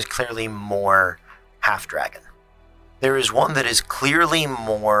one that is clearly more half-dragon. There is one that is clearly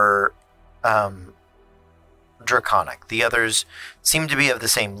more draconic. The others seem to be of the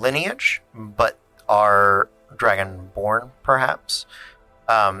same lineage, but are dragonborn, perhaps.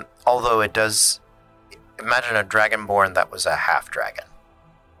 Although it does... imagine a dragonborn that was a half-dragon.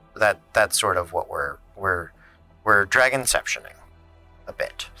 That's sort of what we're dragonceptioning a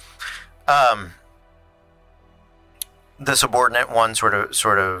bit. The subordinate one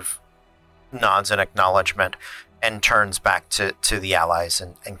sort of nods in acknowledgement and turns back to the allies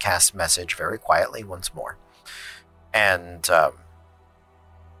and casts message very quietly once more. And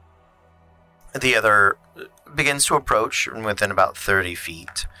the other begins to approach within about 30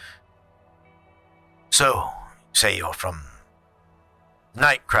 feet. So, say you're from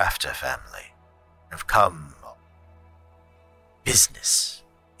Nightcrafter family. Have come business,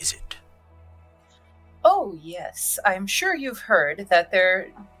 is it? Oh, yes. I'm sure you've heard that their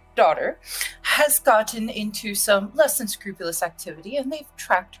daughter has gotten into some less than scrupulous activity, and they've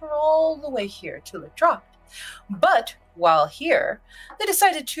tracked her all the way here to Ledropt. But while here, they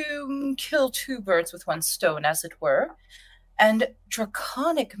decided to kill two birds with one stone, as it were. And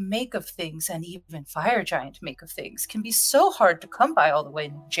draconic make of things and even fire giant make of things can be so hard to come by all the way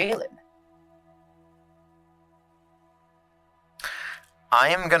in Jalen. I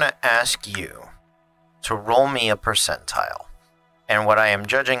am going to ask you to roll me a percentile. And what I am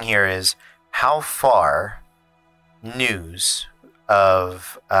judging here is how far news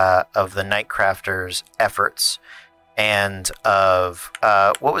of the Nightcrafters' efforts and of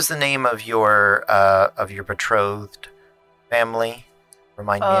what was the name of your betrothed family?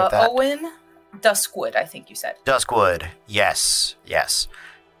 Remind me of that. Owen Duskwood, I think you said. Duskwood, yes.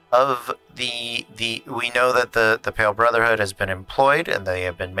 of the we know that the Pale Brotherhood has been employed, and they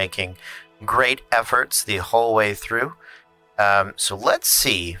have been making great efforts the whole way through. So let's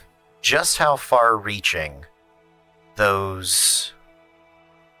see just how far-reaching those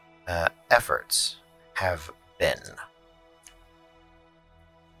efforts have been.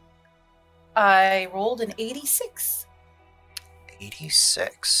 I rolled an 86.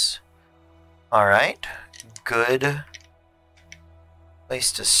 86. All right. Good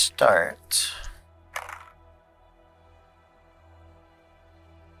place to start.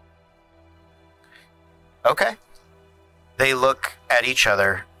 Okay. They look at each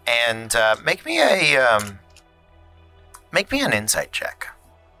other and make me an insight check.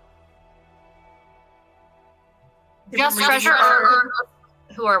 Just Treasure or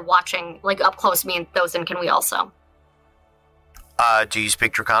who are watching, like up close, me and Thosin, can we also? Do you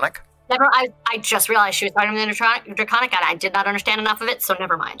speak Draconic? Never. I just realized she was talking in Draconic, and I did not understand enough of it, so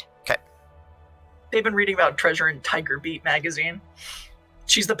never mind. Okay. They've been reading about Treasure in Tiger Beat magazine.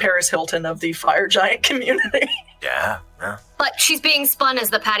 She's the Paris Hilton of the fire giant community. Yeah. But she's being spun as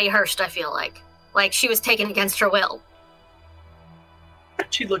the Patty Hearst, I feel like. Like she was taken against her will.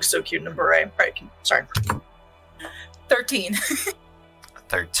 She looks so cute in a beret. Right, sorry. 13.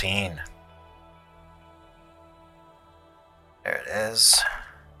 13. There it is.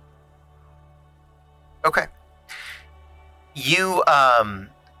 Okay. You,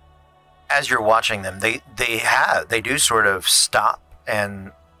 as you're watching them, they do sort of stop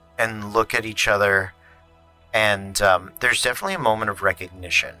and look at each other, and there's definitely a moment of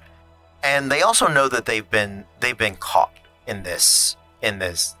recognition, and they also know that they've been caught in this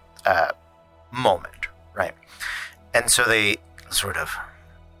moment, right? And so they sort of,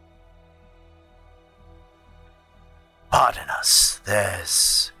 pardon us,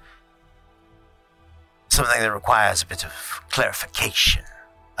 there's something that requires a bit of clarification,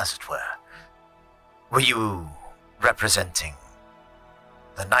 as it were. Were you representing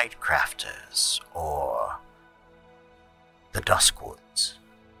the Nightcrafters or the Duskwoods?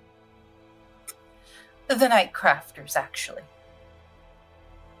 The Nightcrafters, actually.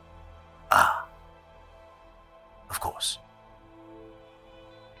 Ah. Of course.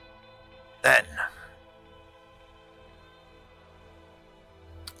 Then,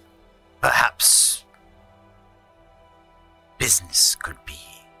 perhaps business could be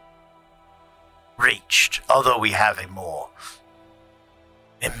reached, although we have a more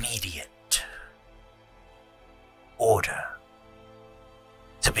immediate order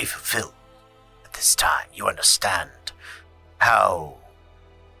to be fulfilled at this time. You understand how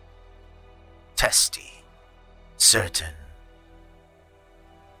testy certain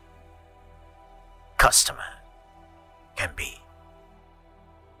customer can be.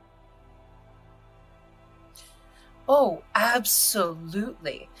 Oh,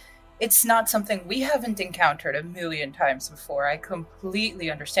 absolutely. It's not something we haven't encountered a million times before. I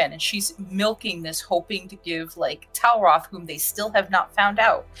completely understand. And she's milking this, hoping to give, like, Talroth, whom they still have not found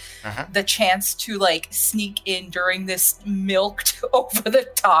out, the chance to, like, sneak in during this milked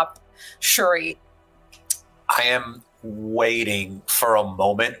over-the-top charade. I am waiting for a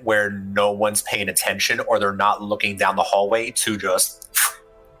moment where no one's paying attention or they're not looking down the hallway to just...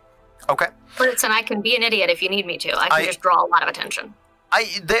 Okay. Listen, I can be an idiot if you need me to. I can just draw a lot of attention.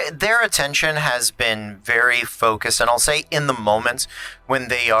 Their attention has been very focused, and I'll say in the moments when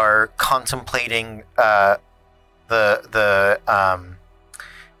they are contemplating the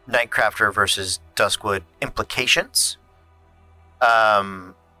Nightcrafter versus Duskwood implications,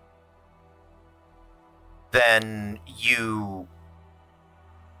 then you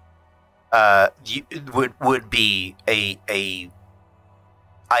would be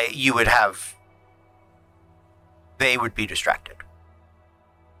you would have, they would be distracted.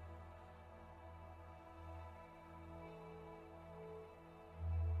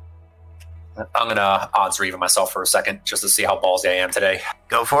 I'm going to odds read myself for a second just to see how ballsy I am today.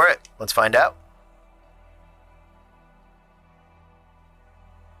 Go for it. Let's find out.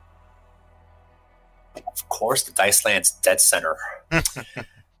 Of course, the dice lands dead center. I'm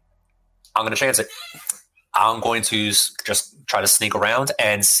going to chance it. I'm going to just try to sneak around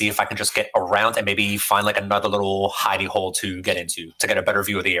and see if I can just get around and maybe find like another little hidey hole to get into to get a better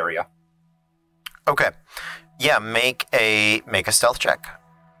view of the area. Okay. Yeah, make a stealth check.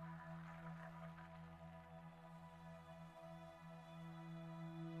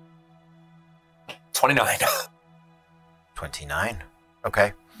 29. 29.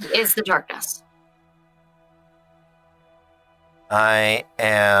 Okay. Is the darkness. I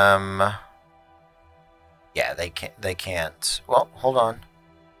am... Yeah, they can't. Well, hold on.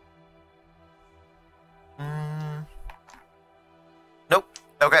 Nope.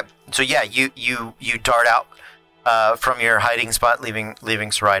 Okay, so yeah, you dart out from your hiding spot, leaving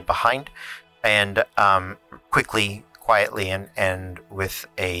Saride behind, and quickly, quietly, and with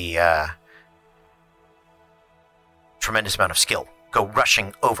a tremendous amount of skill, go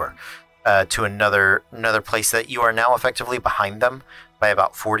rushing over to another place that you are now effectively behind them by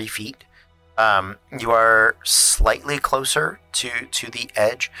about 40 feet. You are slightly closer to the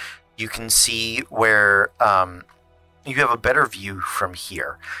edge. You can see where you have a better view from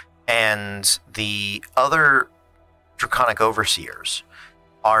here, and the other Draconic Overseers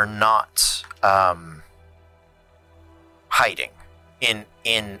are not hiding in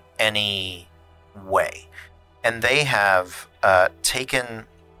any way, and they have taken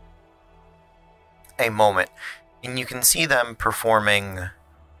a moment, and you can see them performing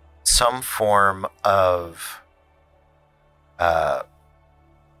some form of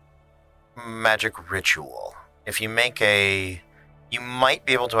magic ritual. If you you might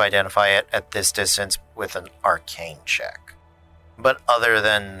be able to identify it at this distance with an arcane check. But other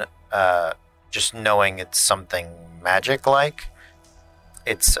than just knowing it's something magic-like,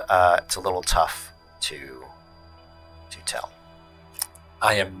 it's a little tough to tell.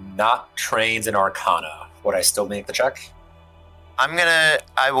 I am not trained in Arcana. Would I still make the check?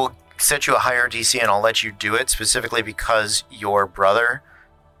 I will set you a higher DC, and I'll let you do it specifically because your brother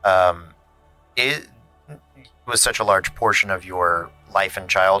was such a large portion of your life and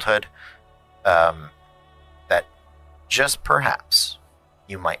childhood that just perhaps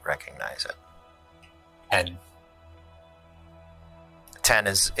you might recognize it. 10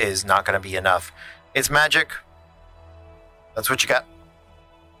 is not going to be enough. It's magic. That's what you got.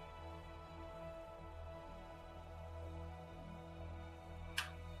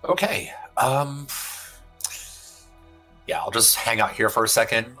 Okay. Yeah, I'll just hang out here for a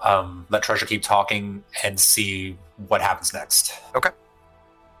second, let Treasure keep talking, and see what happens next. Okay.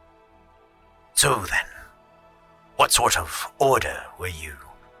 So then, what sort of order were you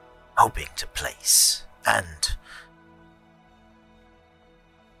hoping to place? And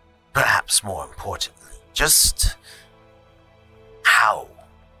perhaps more importantly, just how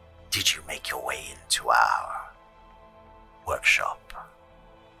did you make your way into our workshop?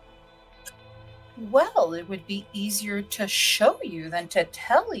 Well, it would be easier to show you than to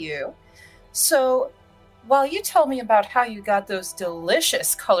tell you. So, while you tell me about how you got those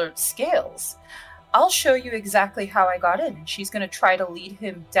delicious colored scales, I'll show you exactly how I got in. And she's going to try to lead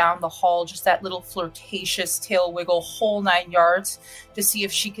him down the hall, just that little flirtatious tail wiggle, whole 9 yards, to see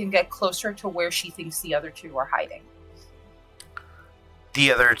if she can get closer to where she thinks the other two are hiding.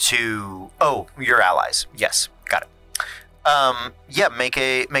 The other two... Oh, your allies. Yes, got it. Yeah, make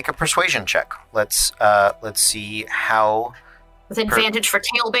a persuasion check. Let's see how... With advantage for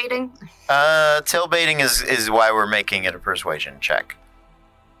tail baiting? Tail baiting is why we're making it a persuasion check.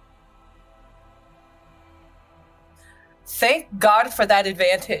 Thank God for that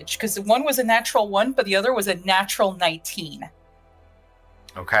advantage, because one was a natural 1, but the other was a natural 19.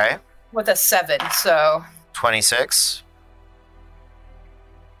 Okay. With a 7, so... 26.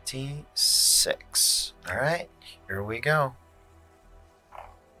 26. All right, here we go.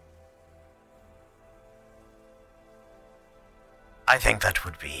 I think that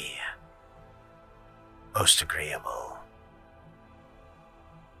would be most agreeable.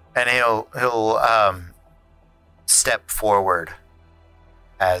 And he'll step forward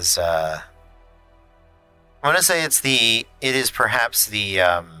as I'm going to say it is perhaps the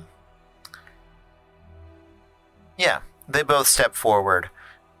they both step forward.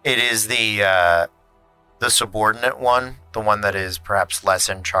 It is the subordinate one, the one that is perhaps less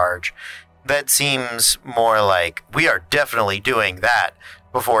in charge. That seems more like, we are definitely doing that,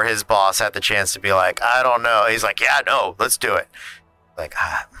 before his boss had the chance to be like, I don't know. He's like, yeah, no, let's do it. Like,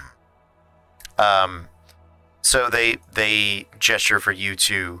 so they gesture for you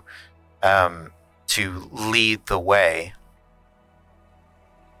to lead the way.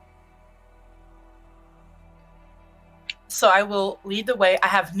 So I will lead the way. I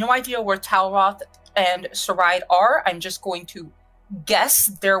have no idea where Talroth and Saride are. I'm just going to guess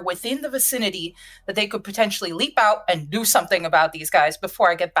they're within the vicinity that they could potentially leap out and do something about these guys before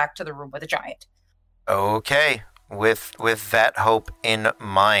I get back to the room with the giant. Okay, with that hope in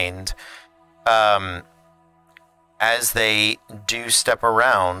mind, as they do step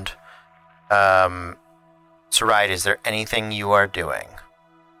around, Saride, is there anything you are doing?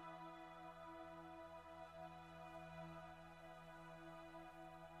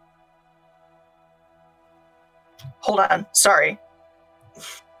 Hold on, sorry.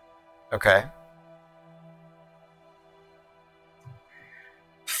 Okay.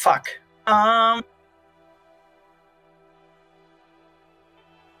 Fuck.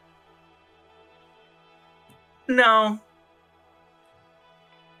 No.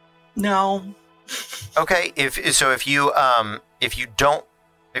 Okay, if you don't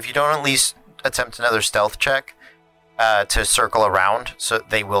at least attempt another stealth check to circle around, so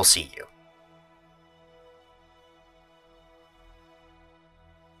they will see you.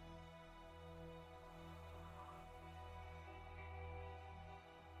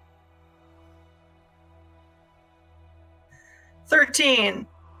 $13.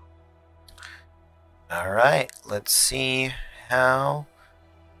 All right, let's see how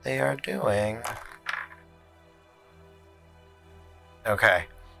they are doing. Okay.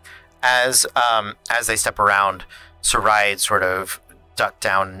 As they step around, Saride sort of ducked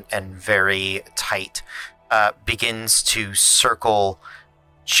down and very tight begins to circle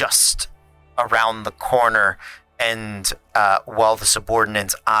just around the corner, and while the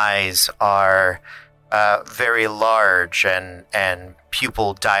subordinate's eyes are very large and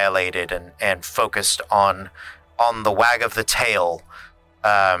pupil dilated and focused on the wag of the tail,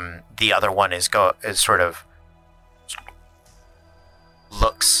 the other one is sort of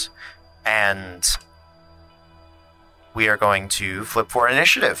looks, and we are going to flip for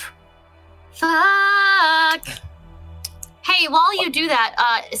initiative. Fuck. Hey, while you do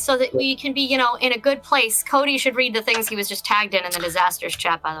that, so that we can be, in a good place, Cody should read the things he was just tagged in the disasters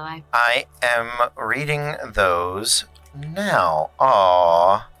chat, by the way. I am reading those now.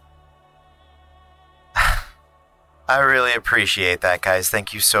 Aww. I really appreciate that, guys.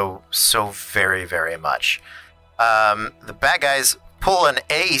 Thank you so very, very much. The bad guys pull an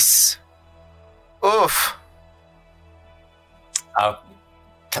ace. Oof.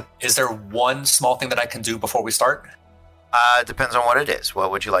 Is there one small thing that I can do before we start? Depends on what it is.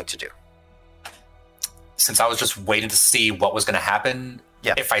 What would you like to do? Since I was just waiting to see what was going to happen,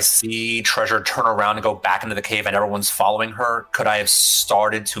 yeah. If I see Treasure turn around and go back into the cave and everyone's following her, could I have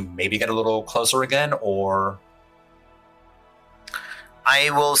started to maybe get a little closer again, or... I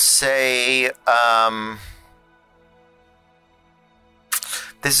will say,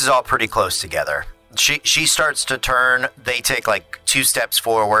 this is all pretty close together. She starts to turn, they take like 2 steps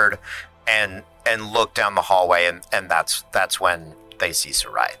forward and look down the hallway, and that's when they see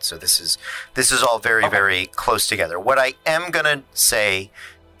Saride. So this is all very, okay. Very close together. What I am gonna say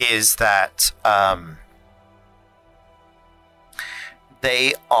is that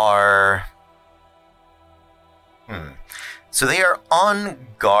they are so they are on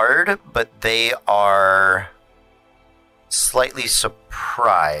guard, but they are slightly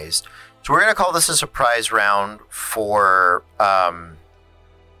surprised. So we're gonna call this a surprise round for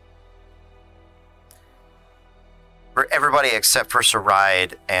everybody except for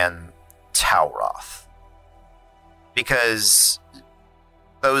Saride and Talroth. Because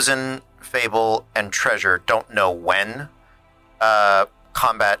Thozen, Fable, and Treasure don't know when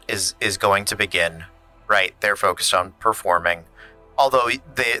combat is going to begin, right? They're focused on performing, although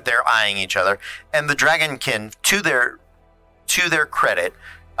they're eyeing each other. And the Dragonkin, to their credit,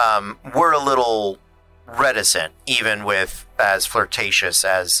 were a little reticent, even with as flirtatious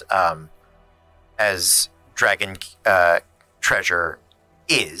as Dragon Treasure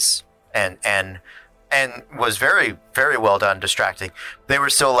is, and was very, very well done distracting. They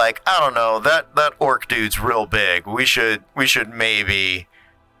were still like, I don't know, that orc dude's real big. We should maybe,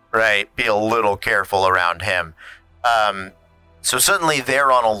 right, be a little careful around him. So suddenly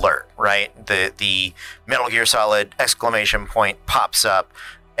they're on alert, right? The Metal Gear Solid exclamation point pops up,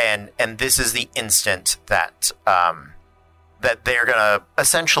 and this is the instant that that they're gonna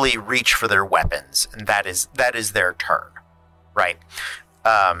essentially reach for their weapons, and that is their turn, right?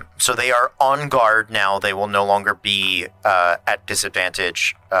 So they are on guard now. They will no longer be at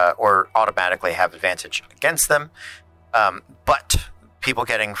disadvantage or automatically have advantage against them. But people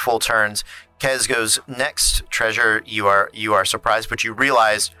getting full turns. Kez goes next. Treasure, you are surprised, but you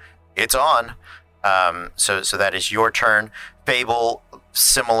realize it's on. So that is your turn. Fable,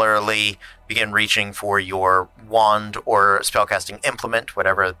 similarly, begin reaching for your wand or spellcasting implement,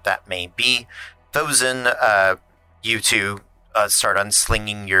 whatever that may be. Thozen, you two start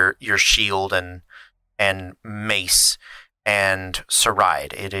unslinging your shield and mace. And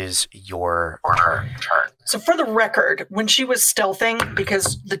Saride, it is your turn. So for the record, when she was stealthing,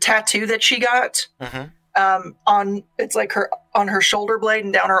 because the tattoo that she got on it's like on her shoulder blade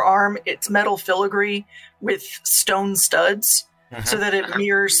and down her arm, it's metal filigree with stone studs, so that it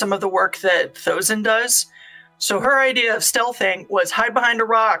mirrors some of the work that Thozen does. So her idea of stealthing was hide behind a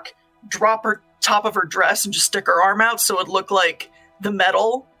rock, drop her top of her dress, and just stick her arm out so it looked like the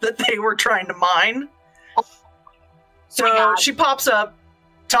metal that they were trying to mine. So she pops up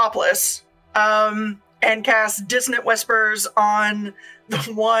topless and casts Dissonant Whispers on the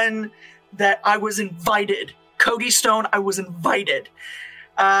one that I was invited Cody Stone, I was invited.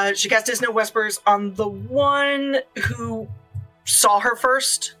 She cast Dissonant Whispers on the one who saw her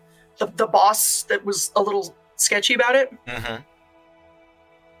first, the boss that was a little sketchy about it. Mm-hmm.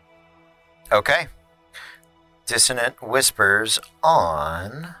 Okay. Dissonant Whispers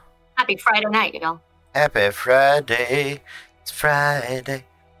on... Happy Friday night, y'all. Happy Friday. It's Friday.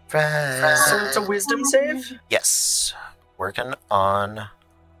 Friday. So it's a wisdom save? Yes. Working on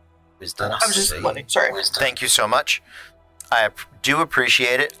wisdom I'm just save. letting, sorry. Thank you so much. I do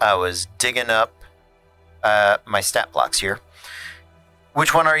appreciate it. I was digging up my stat blocks here.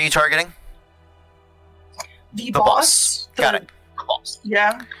 Which one are you targeting? The boss. Got it.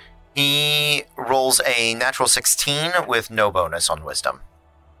 Yeah. He rolls a natural 16 with no bonus on wisdom.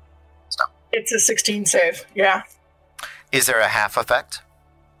 It's a 16 save, yeah. Is there a half effect?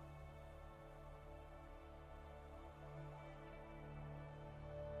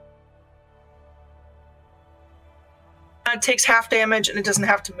 It takes half damage and it doesn't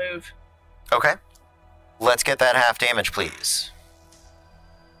have to move. Okay. Let's get that half damage, please.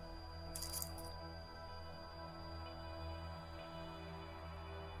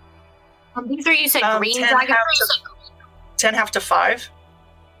 These are, you said green 10 dragons? 10 half to 5.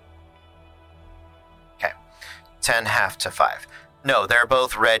 10 half to 5. No, they're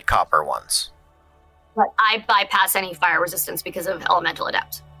both red copper ones. But I bypass any fire resistance because of Elemental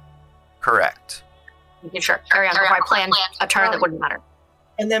Adept. Correct. Sure, carry on before I plan a turn that wouldn't matter.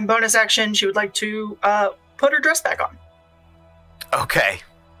 And then bonus action, she would like to put her dress back on. Okay.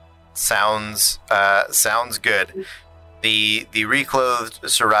 Sounds good. The reclothed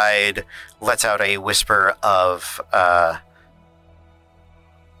Saride lets out a whisper of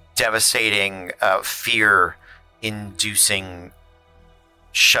devastating fear-inducing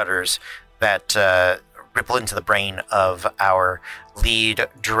shudders that ripple into the brain of our lead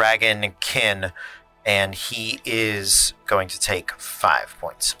dragon kin, and he is going to take 5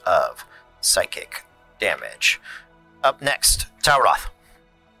 points of psychic damage. Up next, Tauroth.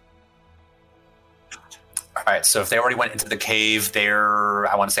 All right, so if they already went into the cave,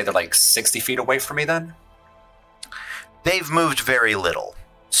 I want to say they're like 60 feet away from me then? They've moved very little.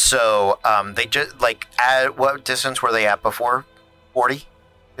 So they just, at what distance were they at before? 40?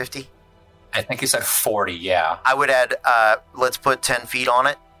 50? I think you said 40, yeah. I would add, let's put 10 feet on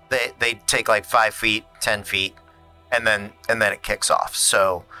it. They take 5 feet, 10 feet, and then it kicks off.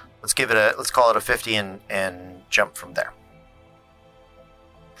 So let's call it a 50 and jump from there.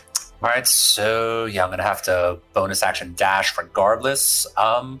 All right, so yeah, I'm gonna have to bonus action dash regardless.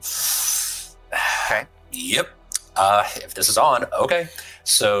 Okay. Yep. If this is on, okay.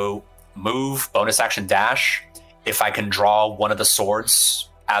 So move, bonus action dash. If I can draw one of the swords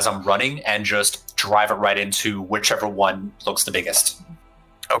as I'm running and just drive it right into whichever one looks the biggest.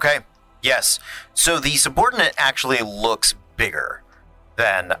 Okay. Yes. So the subordinate actually looks bigger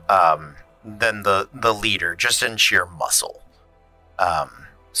than the leader, just in sheer muscle.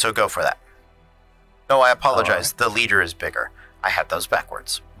 So go for that. No, I apologize. The leader is bigger. I had those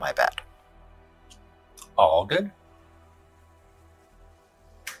backwards. My bad. All good.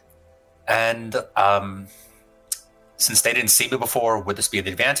 And since they didn't see me before, would this be an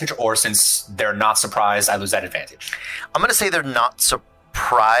advantage? Or since they're not surprised, I lose that advantage? I'm going to say they're not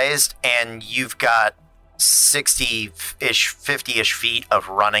surprised, and you've got 60-ish, 50-ish feet of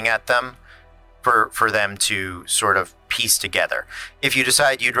running at them for them to sort of piece together. If you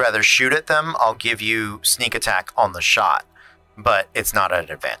decide you'd rather shoot at them, I'll give you sneak attack on the shot, but it's not an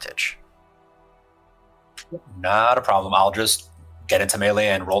advantage. Not a problem. I'll just get into melee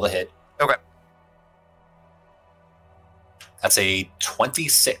and roll the hit. Okay. That's a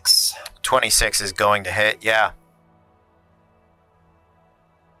 26. 26 is going to hit, yeah.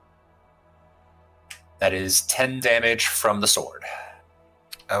 That is 10 damage from the sword.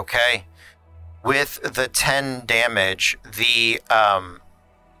 Okay. With the 10 damage, the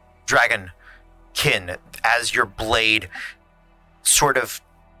dragon kin, as your blade sort of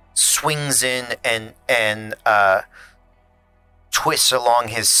swings in and twists along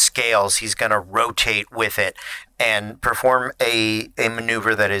his scales, he's going to rotate with it and perform a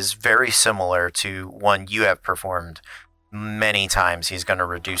maneuver that is very similar to one you have performed many times. He's going to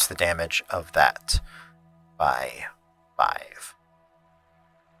reduce the damage of that by 5.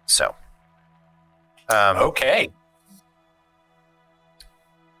 So. Okay.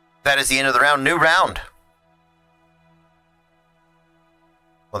 That is the end of the round. New round.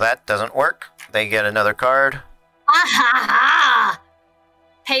 Well, that doesn't work. They get another card. Ah ha ha!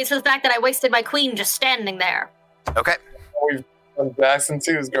 Pays for the fact that I wasted my queen just standing there. Okay. We've done backs and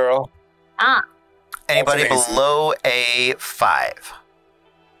twos, girl. Ah. Anybody below a 5?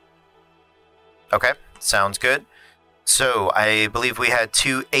 Okay. Sounds good. So I believe we had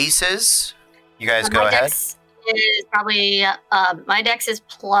 2 aces. You guys go ahead. Dex is probably my dex is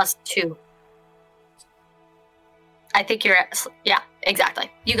 +2. I think you're at, yeah, exactly.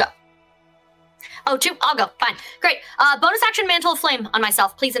 You go. Oh, 2. I'll go. Fine. Great. Bonus action Mantle of Flame on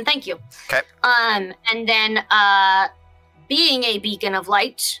myself, please and thank you. Okay. And then being a beacon of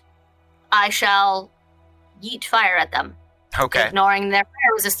light, I shall yeet fire at them. Okay. Ignoring their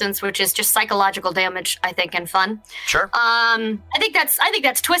fire resistance, which is just psychological damage, I think, and fun. Sure. I think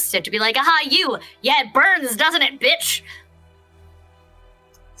that's twisted to be like, aha, you. Yeah, it burns, doesn't it, bitch?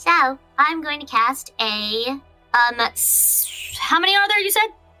 So, I'm going to cast a how many are there, you said?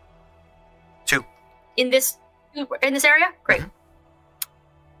 2. In this area? Great.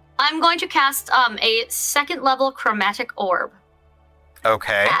 I'm going to cast a 2nd level chromatic orb.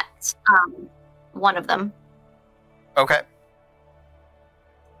 Okay. At one of them. Okay.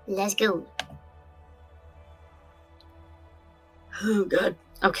 Let's go. Oh, God.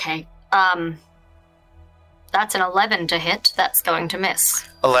 Okay. That's an 11 to hit. That's going to miss.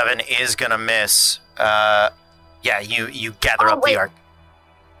 11 is going to miss. Yeah, you gather up the arc.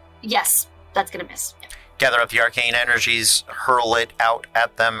 Yes, that's going to miss. Yeah. Gather up the arcane energies, hurl it out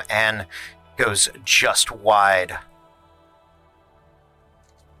at them, and goes just wide.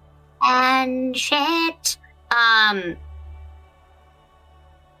 And shit.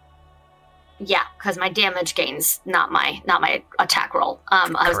 Yeah, because my damage gains, not my attack roll. I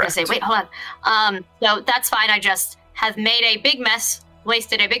was going to say, wait, hold on. So that's fine. I just have made a big mess,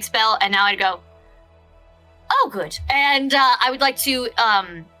 wasted a big spell, and now I'd go, oh, good. And I would like to,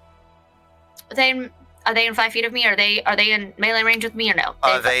 are they in 5 feet of me? Are they in melee range with me or no?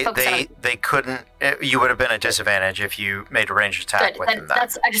 They couldn't. You would have been at disadvantage if you made a ranged attack with them.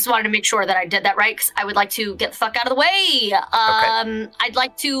 I just wanted to make sure that I did that right because I would like to get the fuck out of the way. Okay. I'd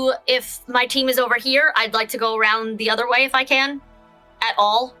like to, if my team is over here, I'd like to go around the other way if I can, at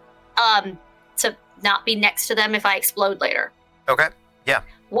all, to not be next to them if I explode later. Okay. Yeah.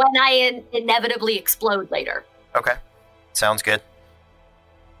 When I inevitably explode later. Okay. Sounds good.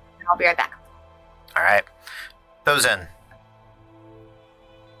 I'll be right back. All right. Those in.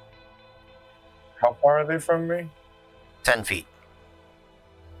 How far are they from me? 10 feet.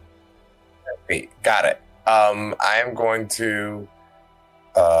 10 feet. Got it. I am going to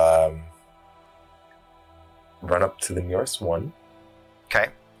run up to the nearest one. Okay.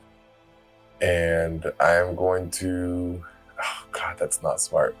 And I am going to... Oh, God, that's not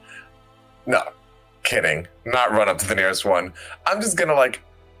smart. No, kidding. Not run up to the nearest one. I'm just going to,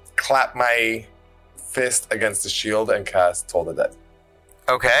 clap my fist against the shield and cast Toll the Dead.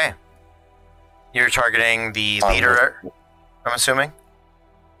 Okay. You're targeting the leader, I'm assuming?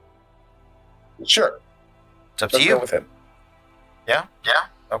 Sure. It's up to you. Go with him. Yeah? Yeah?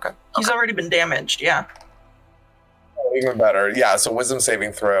 Okay. He's already been damaged, yeah. Oh, even better. Yeah, so wisdom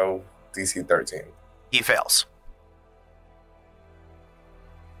saving throw, DC 13. He fails.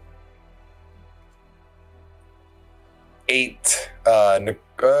 Eight,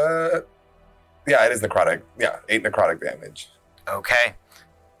 yeah, it is necrotic. Yeah, 8 necrotic damage. Okay.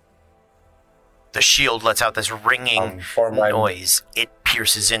 The shield lets out this ringing noise. It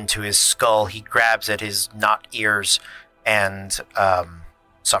pierces into his skull. He grabs at his not ears and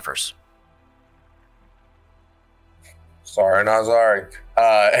suffers. Sorry, not sorry.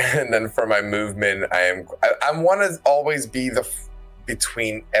 And then for my movement, I want to always be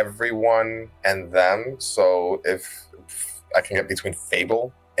between everyone and them. So if I can get between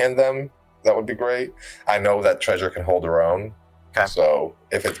Fable and them, that would be great. I know that Treasure can hold her own. Okay. So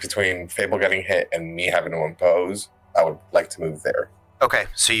if it's between Fable getting hit and me having to impose, I would like to move there. Okay,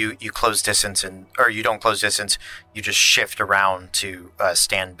 so you close distance, or you don't close distance, you just shift around to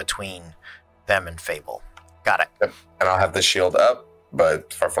stand between them and Fable. Got it. Yep. And I'll have the shield up,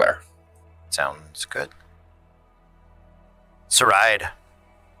 but for flare. Sounds good. Saride.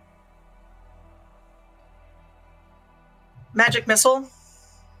 Magic missile.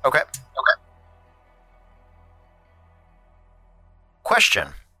 Okay. Question.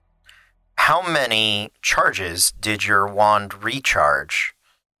 How many charges did your wand recharge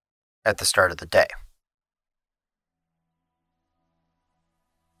at the start of the day?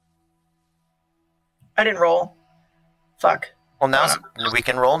 I didn't roll. Fuck. Well, now we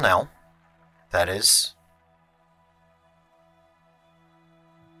can roll now. That is...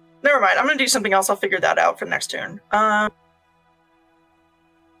 Never mind. I'm going to do something else. I'll figure that out for next turn. I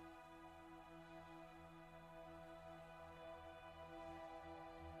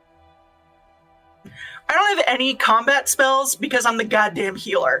don't have any combat spells because I'm the goddamn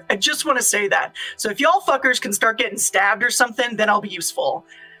healer. I just want to say that. So if y'all fuckers can start getting stabbed or something, then I'll be useful.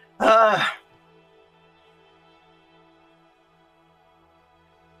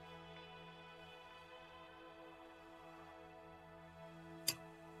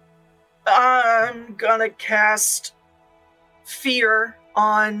 then gonna cast Fear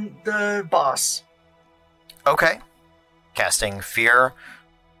on the boss. Okay. Casting Fear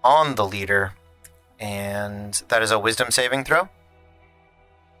on the leader. And that is a wisdom saving throw?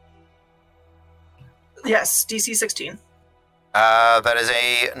 Yes, DC 16. That is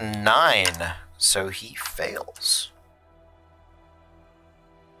a 9. So he fails.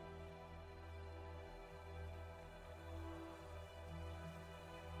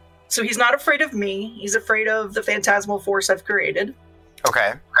 So he's not afraid of me. He's afraid of the phantasmal force I've created.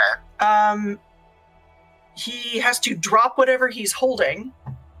 Okay. He has to drop whatever he's holding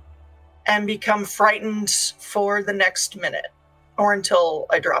and become frightened for the next minute or until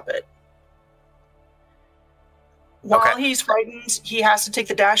I drop it. While he's frightened, he has to take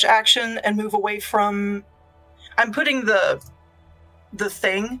the dash action and move away from... I'm putting the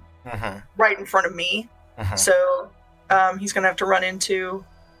thing right in front of me. So he's going to have to run into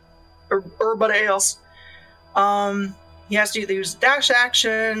everybody else. He has to either use dash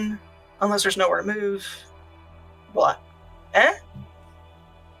action, unless there's nowhere to move. What? And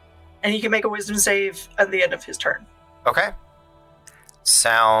he can make a wisdom save at the end of his turn. Okay.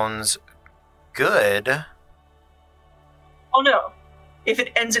 Sounds good. Oh no. If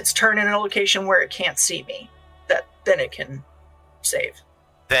it ends its turn in a location where it can't see me, then it can save.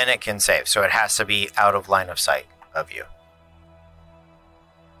 Then it can save, so it has to be out of line of sight of you.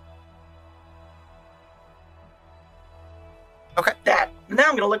 Okay. Now I'm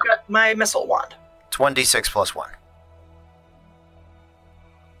going to look at my missile wand. It's 1d6 plus 1.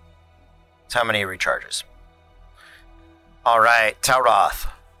 That's how many recharges. All right, Tauroth.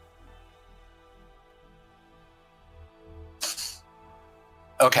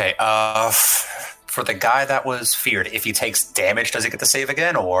 Okay, for the guy that was feared, if he takes damage, does he get to save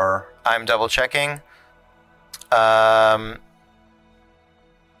again, or...? I'm double checking.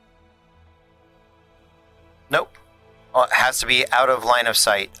 Nope. Well, it has to be out of line of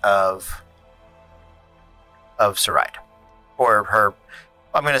sight of Saride. Or her...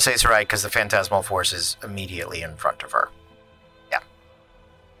 I'm going to say Saride because the Phantasmal Force is immediately in front of her. Yeah.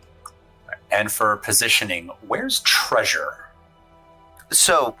 And for positioning, where's Treasure?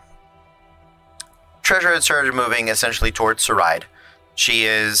 So, Treasure had started moving essentially towards Saride. She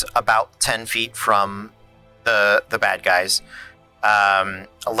is about 10 feet from the bad guys.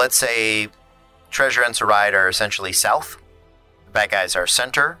 Let's say Treasure and Saride are essentially south. The bad guys are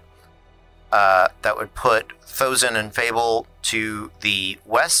center. That would put Thozen and Fable to the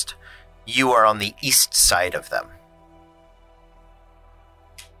west. You are on the east side of them.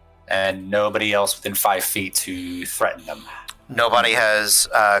 And nobody else within 5 feet to threaten them. Nobody has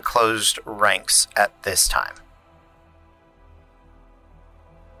closed ranks at this time.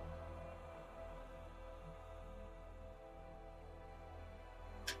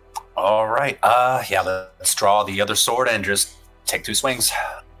 All right. Yeah, let's draw the other sword and just take 2 swings.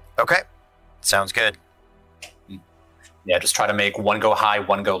 Okay. Sounds good. Yeah, just try to make one go high,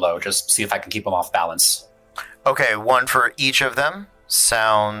 one go low. Just see if I can keep them off balance. Okay, one for each of them.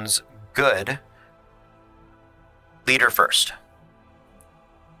 Sounds good. Leader first.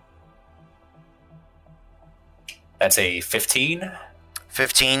 That's a 15.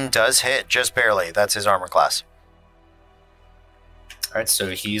 15 does hit, just barely. That's his armor class. All right, so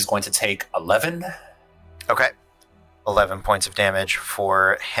he's going to take 11. Okay. 11 points of damage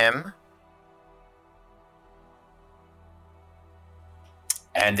for him.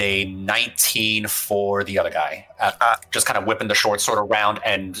 And a 19 for the other guy. Just kind of whipping the short sword around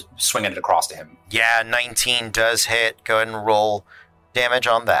and swinging it across to him. Yeah, 19 does hit. Go ahead and roll damage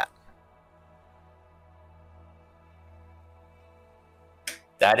on that.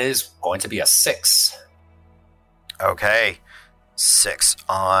 That is going to be a 6. Okay. 6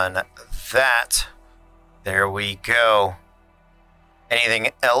 on that. There we go.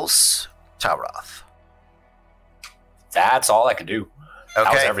 Anything else, Tauroth? That's all I can do. Okay.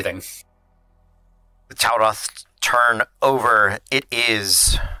 That was everything. The Tauroth turn over. It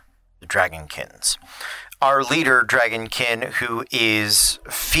is the Dragonkins. Our leader, Dragonkin, who is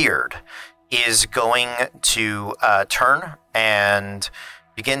feared, is going to turn and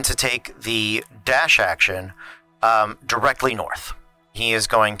begin to take the dash action directly north. He is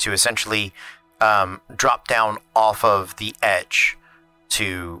going to essentially drop down off of the edge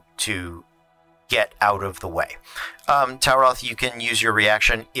to get out of the way. Tauroth, you can use your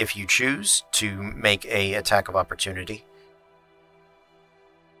reaction if you choose to make a attack of opportunity.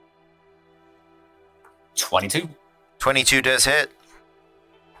 22. 22 does hit.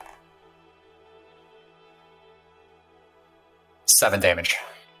 7 damage.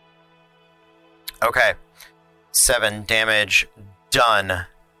 Okay. 7 damage done.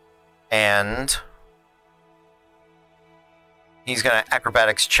 And He's going to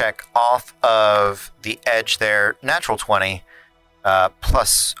acrobatics check off of the edge there. Natural 20,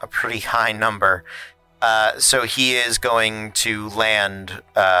 plus a pretty high number. So he is going to land,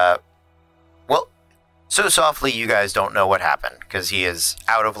 so softly you guys don't know what happened because he is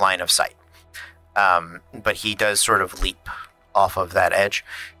out of line of sight. But he does sort of leap off of that edge.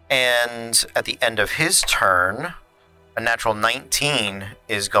 And at the end of his turn, a natural 19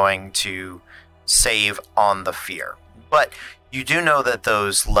 is going to save on the fear. But you do know that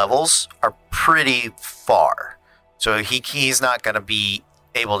those levels are pretty far. So he's not going to be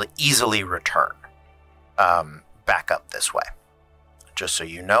able to easily return back up this way. Just so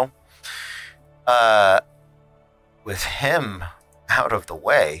you know. With him out of the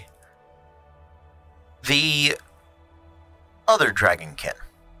way, the other dragonkin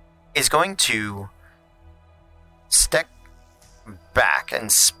is going to step back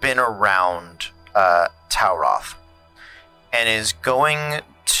and spin around Tauroth and is going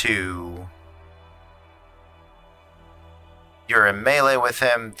to... You're in melee with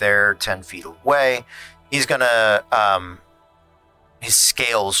him. They're 10 feet away. He's going to... his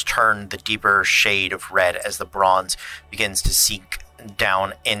scales turn the deeper shade of red as the bronze begins to sink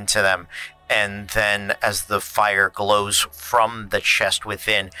down into them. And then as the fire glows from the chest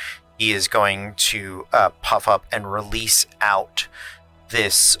within, he is going to puff up and release out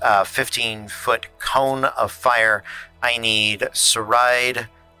this 15-foot cone of fire. I need Saride,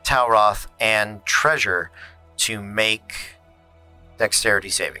 Tauroth, and Treasure to make dexterity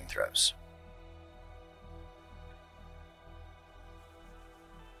saving throws.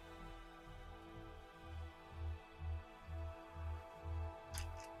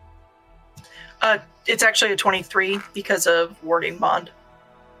 It's actually a 23 because of warding bond.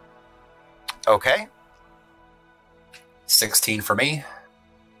 Okay. 16 for me.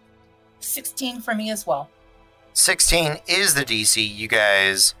 16 for me as well. 16 is the DC. You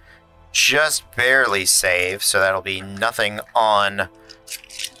guys just barely save, so that'll be nothing on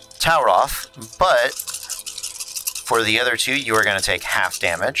Tauroth. But for the other two, you are going to take half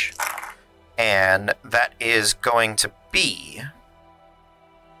damage. And that is going to be...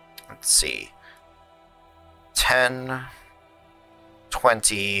 Let's see. 10,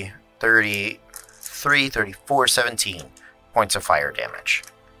 20, 33, 34, 17 points of fire damage.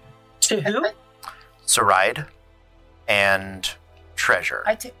 To who? Saride and Treasure.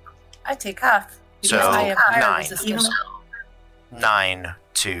 I take half. So I have fire 9. resistance. 9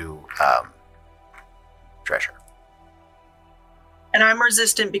 to Treasure. And I'm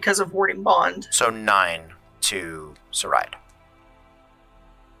resistant because of warding bond. So 9 to Saride.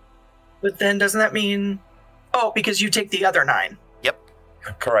 But then doesn't that mean... Oh, because you take the other 9. Yep.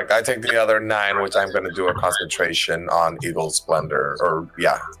 Correct. I take the other 9, which I'm going to do a concentration on Eagle Splendor.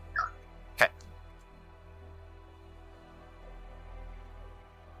 Okay.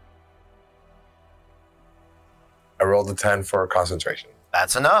 I rolled a 10 for concentration.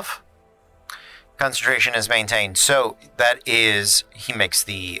 That's enough. Concentration is maintained. So that is... He makes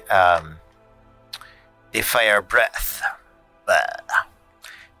the fire breath.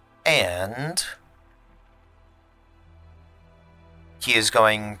 And... he is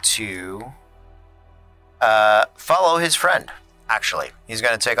going to follow his friend, actually. He's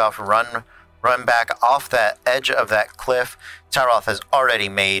going to take off and run back off that edge of that cliff. Tauroth has already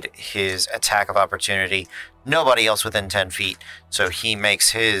made his attack of opportunity. Nobody else within 10 feet. So he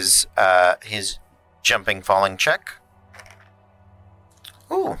makes his jumping falling check.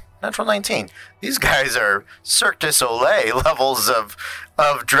 Ooh, natural 19. These guys are Cirque du Soleil levels of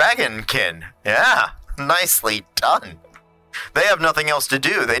dragonkin. Yeah, nicely done. They have nothing else to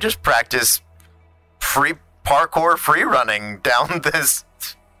do. They just practice free running down this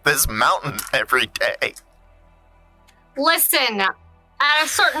mountain every day. Listen, at a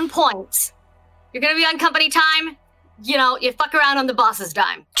certain point, you're gonna be on company time. You know, you fuck around on the boss's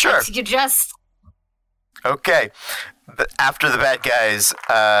dime. Sure. You just... Okay. After the bad guys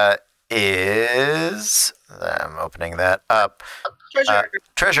is... I'm opening that up.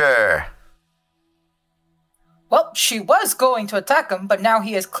 Treasure. Well, she was going to attack him, but now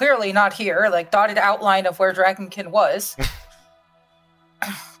he is clearly not here, like dotted outline of where Dragonkin was.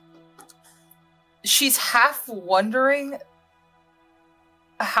 She's half wondering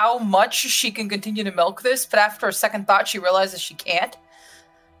how much she can continue to milk this, but after a second thought, she realizes she can't.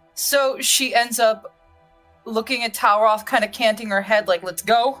 So she ends up looking at Tauroth, kind of canting her head like, let's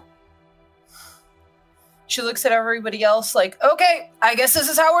go. She looks at everybody else like, okay, I guess this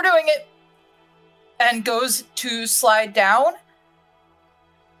is how we're doing it. And goes to slide down.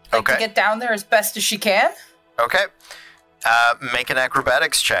 To get down there as best as she can. Okay. Make an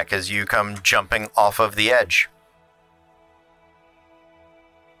acrobatics check as you come jumping off of the edge.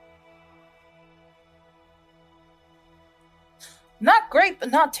 Not great,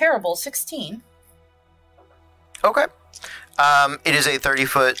 but not terrible. 16. Okay. It is a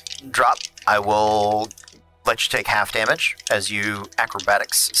 30-foot drop. I will let you take half damage as you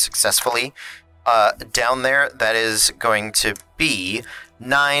acrobatics successfully down there. That is going to be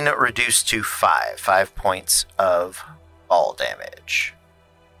 9 reduced to 5. 5 points of fall damage.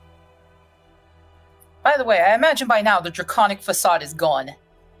 By the way, I imagine by now the draconic facade is gone.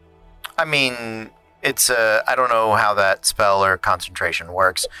 I mean, it's I don't know how that spell or concentration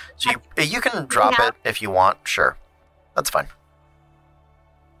works. So you can drop it if you want. Sure. That's fine.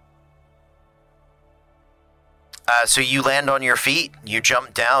 So you land on your feet. You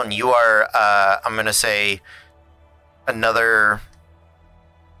jump down. You are, I'm going to say, another...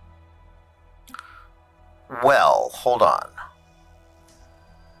 Well, hold on.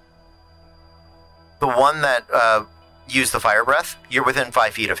 The one that used the fire breath, you're within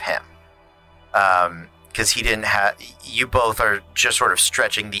 5 feet of him. Because he didn't have... You both are just sort of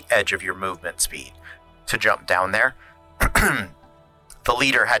stretching the edge of your movement speed to jump down there. The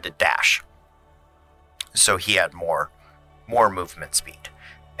leader had to dash. So he had more movement speed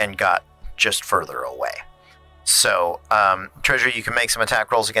and got just further away. So, Treasure, you can make some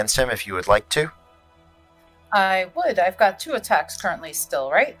attack rolls against him if you would like to. I would. I've got 2 attacks currently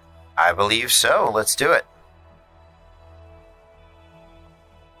still, right? I believe so. Let's do it.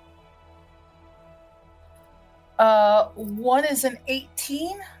 One is an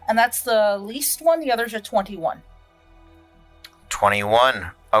 18, and that's the least one. The other's a 21.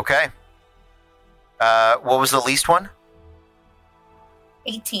 21. Okay. What was the least one?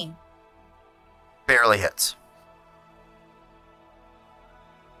 18. Barely hits.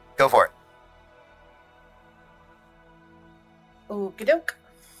 Go for it. Okie doke.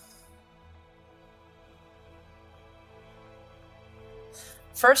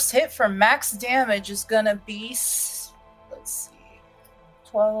 First hit for max damage is gonna be, let's see,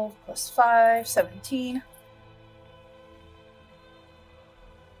 12 plus 5, 17.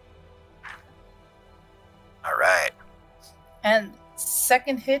 All right. And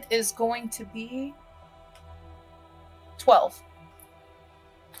second hit is going to be 12.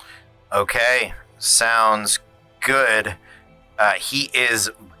 Okay. Sounds good. He is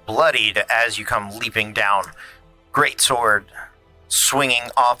bloodied as you come leaping down. Great sword swinging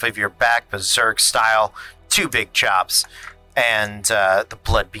off of your back, berserk style. 2 big chops. And the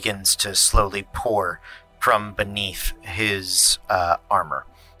blood begins to slowly pour from beneath his armor.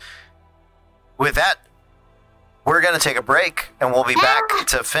 With that, we're going to take a break, and we'll be back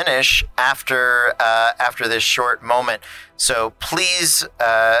to finish after this short moment. So please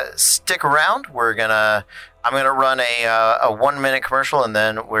stick around. I'm gonna run a 1-minute commercial, and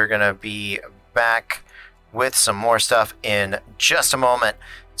then we're gonna be back with some more stuff in just a moment.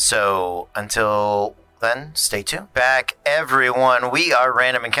 So until then, stay tuned. Back, everyone. We are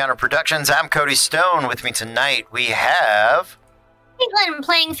Random Encounter Productions. I'm Cody Stone. With me tonight, we have Caitlin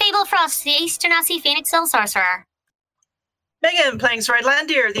playing Fable Frost, the Ace Genasi Phoenix Soul Sorcerer. Megan playing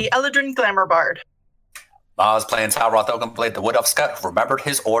Sridlandir, the Eladrin Glamour Bard. Maz playing Talroth Oakenblade, the Wood Elf Scott, who remembered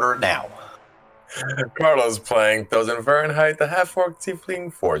his order now. Carlos playing Thousand Fahrenheit, the half-orc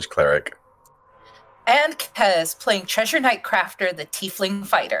tiefling Forge Cleric. And Kez playing Treasure Knight Crafter, the Tiefling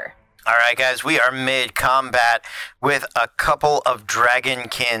Fighter. All right, guys, we are mid-combat with a couple of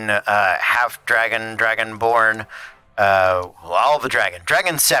dragonkin, half-dragon, dragonborn, all the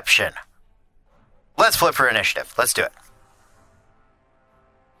Dragonception. Let's flip for initiative. Let's do it.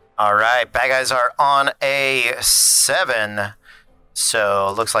 All right, bad guys are on a 7. So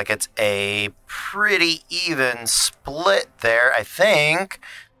it looks like it's a pretty even split there, I think.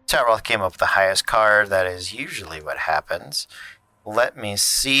 Talroth came up with the highest card. That is usually what happens. Let me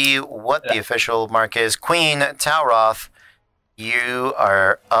see what the official mark is. Queen Talroth, you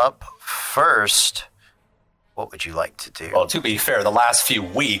are up first. What would you like to do? Well, to be fair, the last few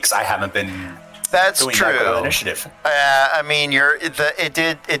weeks I haven't been That's doing true. that initiative. I mean,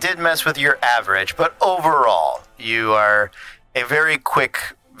 it did mess with your average, but overall, you are a very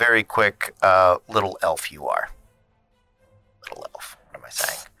quick little elf. You are little elf. What am I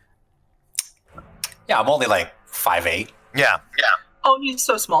saying? Yeah, I'm only like 5'8". Yeah. Oh, he's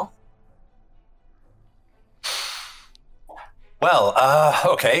so small. Well,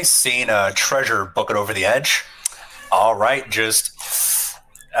 okay, seeing a treasure booking over the edge. All right, just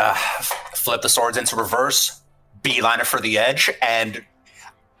flip the swords into reverse, beeline it for the edge, and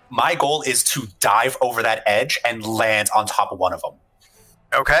my goal is to dive over that edge and land on top of one of them.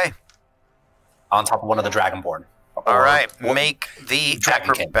 Okay. On top of one of the Dragonborn. All right, make the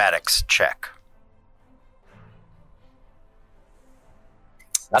acrobatics check.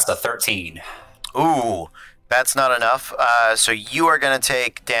 That's a 13. Ooh, That's not enough. So you are going to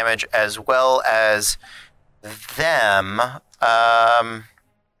take damage as well as them.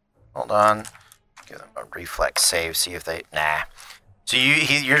 Hold on. Give them a reflex save. See if they... Nah. So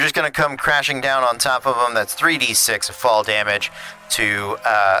you're just going to come crashing down on top of them. That's 3d6 of fall damage to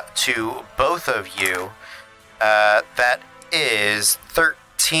both of you. That is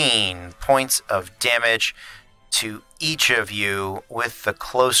 13 points of damage to each of you with the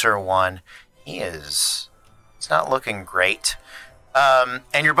closer one. It's not looking great. And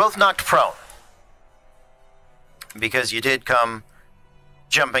you're both knocked prone. Because you did come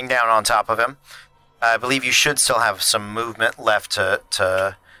jumping down on top of him. I believe you should still have some movement left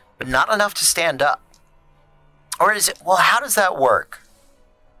to but not enough to stand up. Or is it, well, how does that work?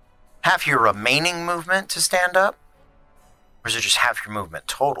 Half your remaining movement to stand up? Or is it just half your movement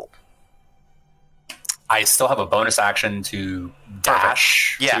total? I still have a bonus action to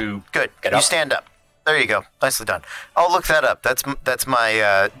dash. Yeah, to good. Get you up. Stand up. There you go. Nicely done. I'll look that up. That's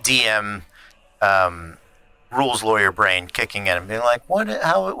my DM rules lawyer brain kicking in and being like, what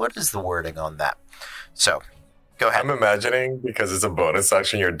is the wording on that? So, go ahead. I'm imagining, because it's a bonus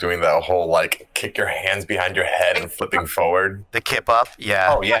action, you're doing that whole, like, kick your hands behind your head and flipping forward. The kip up,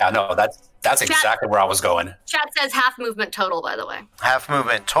 yeah. Oh, yeah, no, that's exactly where I was going. Chat says half movement total, by the way. Half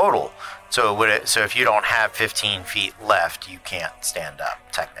movement total. So if you don't have 15 feet left, you can't stand up,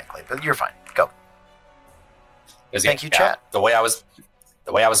 technically. But you're fine. Go. Thank you, chat. The way I was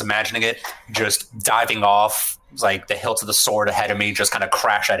imagining it, just diving off, like the hilt of the sword ahead of me, just kind of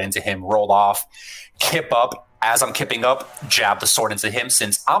crash that into him, roll off, kip up. As I'm kipping up, jab the sword into him,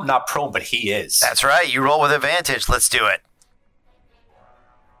 since I'm not prone, but he is. That's right. You roll with advantage. Let's do it.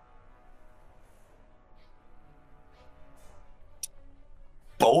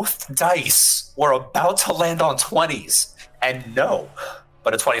 Both dice were about to land on 20s, and no,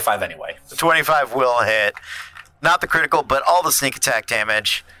 but a 25 anyway. The 25 will hit. Not the critical, but all the sneak attack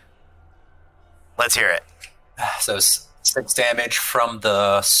damage. Let's hear it. So 6 damage from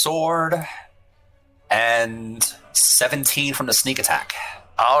the sword, and 17 from the sneak attack.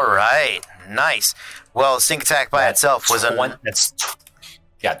 All right. Nice. Well, sneak attack by itself was That's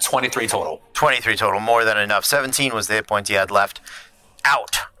 23 total. 23 total, more than enough. 17 was the hit points he had left.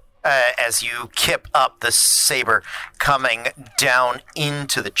 Out as you kip up the saber, coming down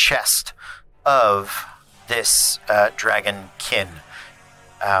into the chest of this dragonkin.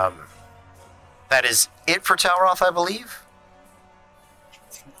 That is it for Talroth, I believe.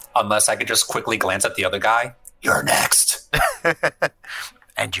 Unless I could just quickly glance at the other guy. You're next.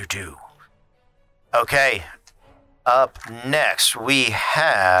 And you do. Okay. Up next, we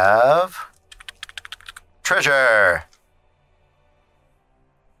have Treasure.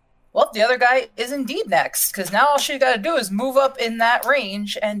 Well, the other guy is indeed next, because now all she got to do is move up in that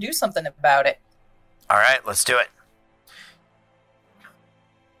range and do something about it. All right, let's do it.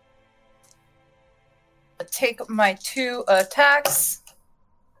 I take my 2 attacks.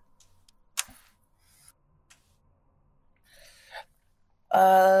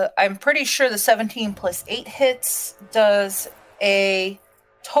 I'm pretty sure the 17 plus 8 hits does a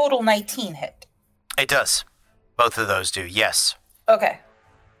total 19 hit. It does. Both of those do, yes. Okay.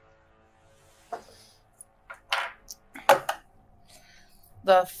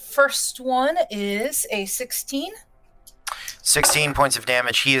 The first one is a 16. 16 points of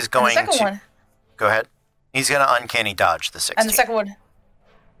damage. He is going and the second one. Go ahead. He's going to uncanny dodge the 16. And the second one.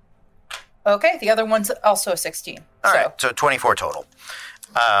 Okay, the other one's also a 16. All right, so 24 total.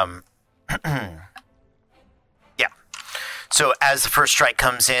 Yeah. So as the first strike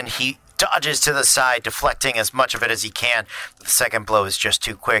comes in, he dodges to the side, deflecting as much of it as he can. But the second blow is just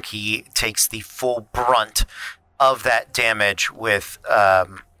too quick. He takes the full brunt of that damage with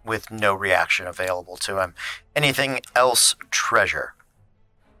no reaction available to him. Anything else, Treasure?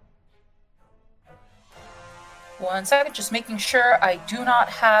 One second, just making sure I do not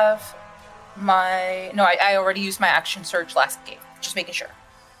have my... No, I already used my action surge last game. Just making sure.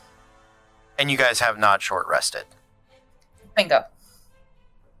 And you guys have not short rested. Bingo.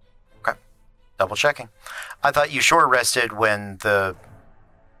 Okay. Double checking. I thought you short rested when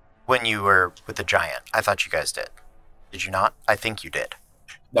you were with the giant. I thought you guys did. Did you not? I think you did.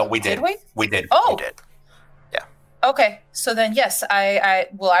 No, we did. Did we? We did. Oh. You did. Yeah. Okay. So then, yes, I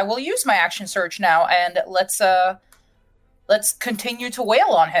will use my action surge now, and let's continue to wail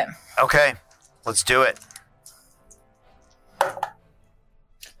on him. Okay. Let's do it.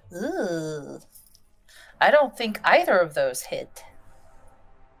 Ooh. I don't think either of those hit.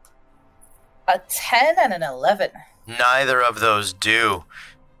 A 10 and an 11. Neither of those do.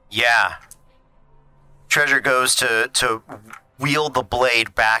 Yeah. Treasure goes to wheel the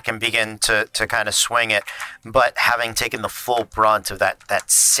blade back and begin to kind of swing it, but having taken the full brunt of that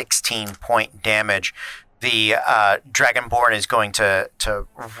 16-point damage, the Dragonborn is going to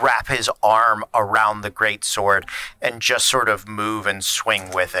wrap his arm around the greatsword and just sort of move and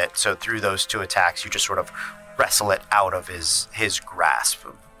swing with it. So through those 2 attacks, you just sort of wrestle it out of his grasp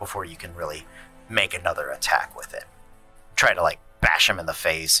before you can really make another attack with it. Try to bash him in the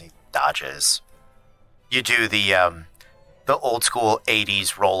face. He dodges. You do the old school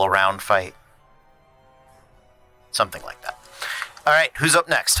 80s roll around fight. Something like that. All right, who's up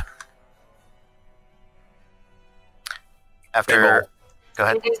next? After, go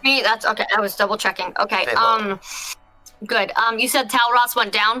ahead. It's me. That's okay. I was double checking. Okay. Good. You said Talroth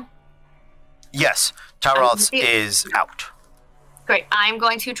went down? Yes. Talroth is out. Great. I'm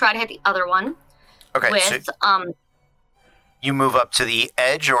going to try to hit the other one. Okay. So you move up to the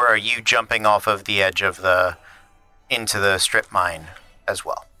edge, or are you jumping off of the edge of into the strip mine as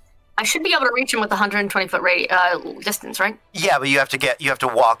well? I should be able to reach him with 120-foot distance, right? Yeah, but you have to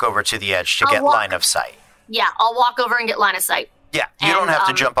walk over to the edge to get line of sight. Yeah, I'll walk over and get line of sight. Yeah, you don't have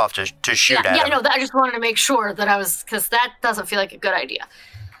to jump off to shoot at him. Yeah, no, I just wanted to make sure that because that doesn't feel like a good idea.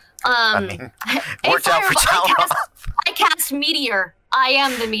 Worked out for Talroth. I cast Meteor. I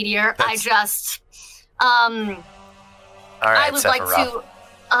am the Meteor. I just, all right, I would like Sephiroth. to,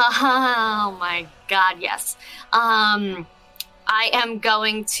 oh my god, yes. I am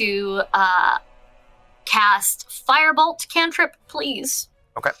going to cast Firebolt cantrip, please.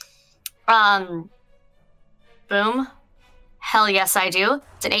 Okay. Boom. Hell yes, I do.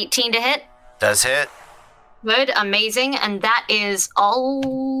 It's an 18 to hit. Does hit. Good, amazing, and that is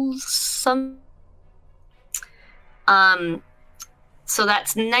awesome. So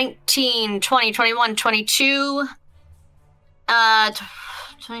that's 19, 20, 21, 22.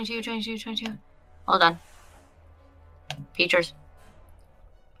 22. Hold on. Features.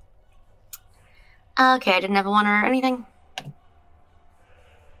 Okay, I didn't have a 1 or anything.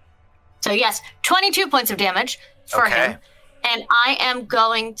 So yes, 22 points of damage for him. And I am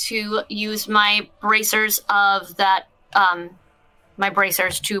going to use my bracers of that, my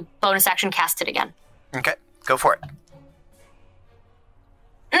bracers to bonus action cast it again. Okay, go for it.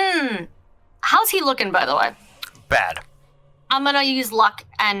 How's he looking, by the way? Bad. I'm going to use luck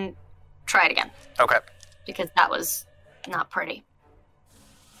and try it again. Okay. Because that was not pretty.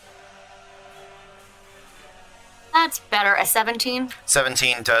 That's better. A 17.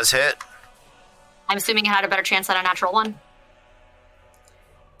 17 does hit. I'm assuming it had a better chance than a natural 1.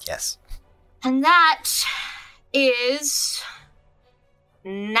 Yes. And that is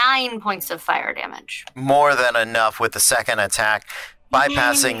 9 points of fire damage. More than enough with the second attack,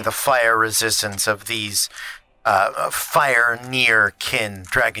 bypassing the fire resistance of these fire near kin,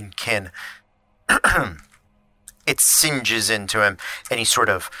 dragon kin. It singes into him, and he's sort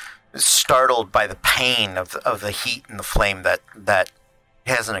of startled by the pain of the heat and the flame that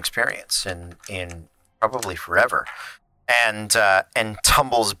he hasn't experienced in probably forever, and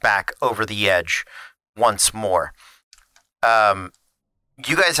tumbles back over the edge once more.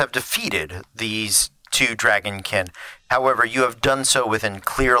 You guys have defeated these 2 dragonkin. However, you have done so within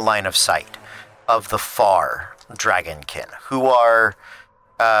clear line of sight of the far dragonkin, who are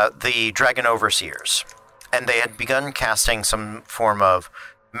the dragon overseers, and they had begun casting some form of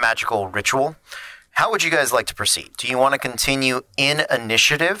magical ritual. How would you guys like to proceed? Do you want to continue in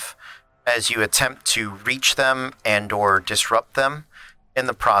initiative as you attempt to reach them and or disrupt them in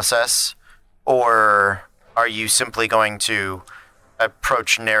the process, or are you simply going to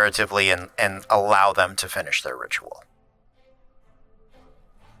approach narratively and allow them to finish their ritual?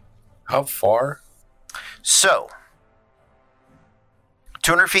 How far? So,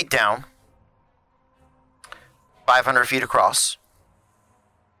 200 feet down, 500 feet across.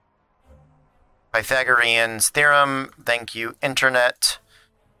 Pythagorean's theorem, thank you, internet,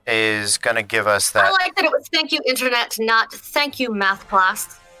 is going to give us that. I like that it was thank you, internet, not thank you, math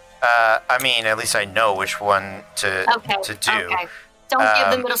class. I mean, at least I know which one to do. Okay. Don't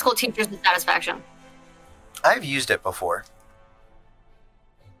give the middle school teachers the satisfaction. I've used it before.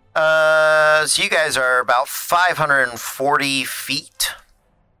 So you guys are about 540 feet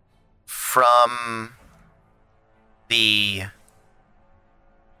from the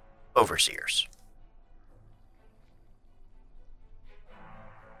overseers.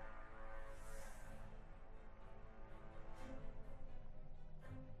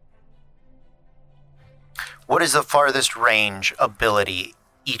 What is the farthest range ability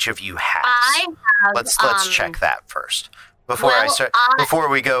each of you has? I have. Let's check that first before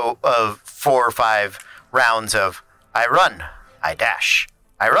we go 4 or 5 rounds of I run, I dash,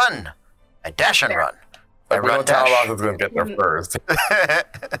 I run, I dash and run. Like, we know Talroth is going to get there first.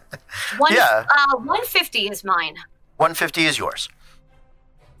 150 is mine. 150 is yours.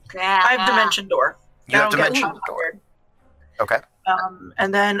 Yeah. I have Dimension Door. You have Dimension Door. Okay.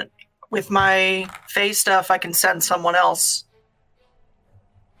 And then with my phase stuff, I can send someone else.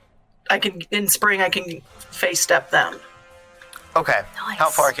 In spring, I can phase step them. Okay. Nice. How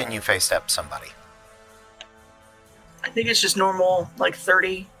far can you phase step somebody? I think it's just normal, like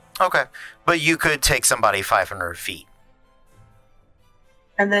 30. Okay. But you could take somebody 500 feet.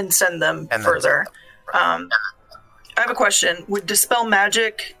 And then send them further. I have a question. Would Dispel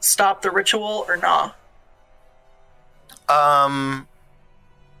Magic stop the ritual or not?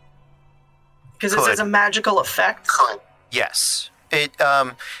 Because it says a magical effect. Yes. It's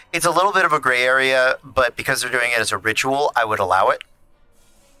a little bit of a gray area, but because they're doing it as a ritual, I would allow it.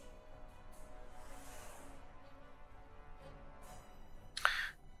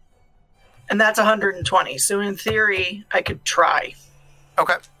 And that's 120. So in theory, I could try.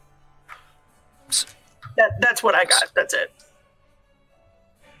 Okay. That's what I got. That's it.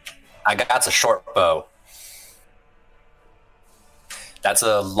 I got a short bow. That's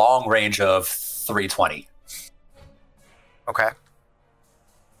a long range of 320. Okay.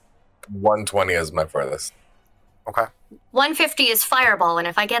 120 is my furthest. Okay. 150 is fireball, and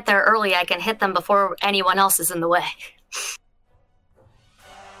if I get there early, I can hit them before anyone else is in the way.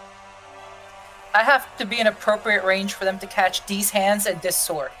 I have to be in appropriate range for them to catch these hands and this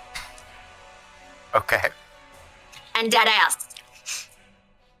sword. Okay. And dead ass.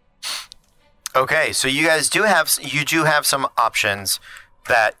 Okay, so you guys do have some options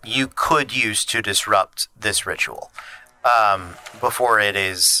that you could use to disrupt this ritual before it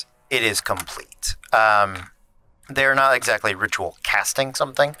is complete. They're not exactly ritual casting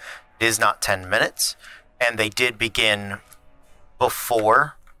something. It is not 10 minutes, and they did begin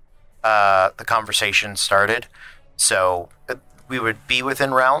before the conversation started. So we would be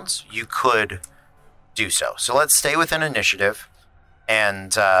within rounds. You could do so. So let's stay within initiative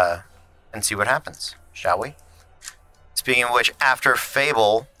and see what happens, shall we? Speaking of which, after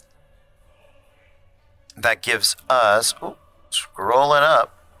Fable, that gives us scrolling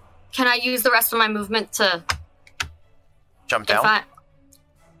up. Can I use the rest of my movement to jump down?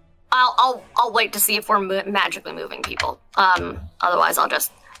 I'll wait to see if we're magically moving people. Otherwise, I'll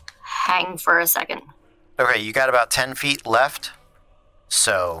just hang for a second. Okay, you got about 10 feet left.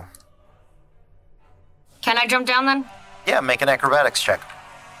 So, can I jump down then? Yeah, make an acrobatics check.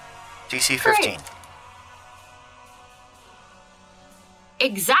 DC 15. Great.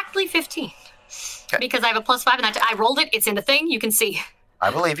 Exactly 15. Okay. Because I have a +5 and I rolled it. It's in the thing. You can see.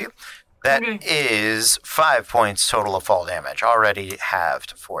 I believe you. That is 5 points total of fall damage, already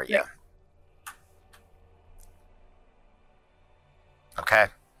halved for you. Yeah. Okay.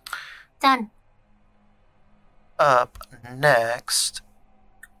 Done. Up next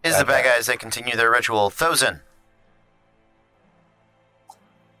is the bad guys that continue their ritual. Thozen.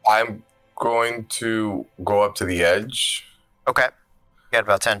 I'm going to go up to the edge. Okay. You got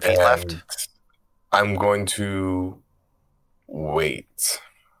about 10 feet left. I'm going to wait.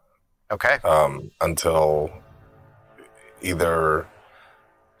 Okay. Until either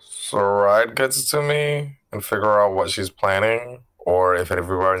Saride gets to me and figure out what she's planning, or if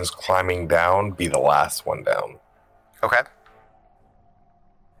everyone's climbing down, be the last one down. Okay.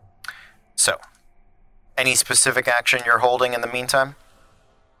 So, any specific action you're holding in the meantime?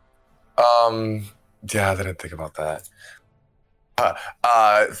 Yeah, I didn't think about that.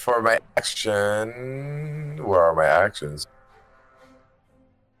 For my action, where are my actions?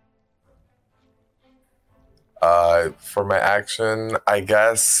 For my action, I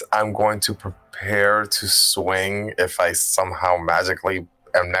guess I'm going to prepare to swing if I somehow magically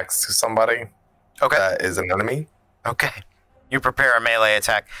am next to somebody that is an enemy. Okay. You prepare a melee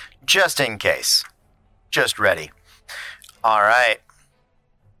attack just in case. Just ready. All right.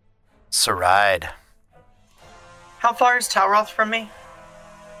 Saride. How far is Talroth from me?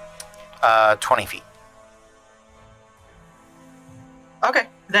 20 feet. Okay.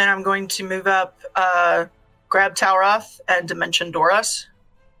 Then I'm going to move up, grab Talroth, and Dimension Door us.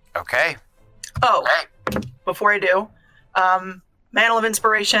 Okay. Oh, before I do, Mantle of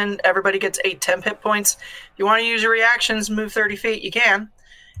Inspiration, everybody gets 8 temp hit points. If you want to use your reactions, move 30 feet, you can.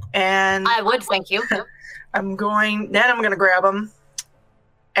 And I would, thank you. I'm going to grab him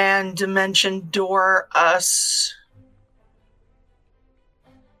and Dimension Door us.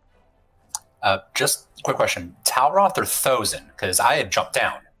 Just a quick question. Talroth or Thozen? Because I had jumped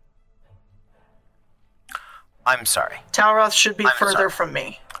down. I'm sorry. Talroth should be further from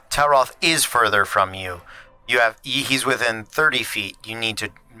me. Talroth is further from you. He's within 30 feet. You need to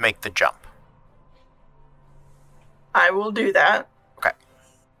make the jump. I will do that. Okay.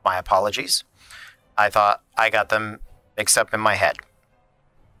 My apologies. I thought I got them mixed up in my head.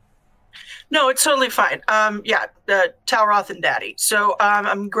 No, it's totally fine. Talroth and Daddy. So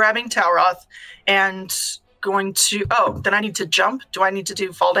I'm grabbing Talroth and going to... Oh, then I need to jump? Do I need to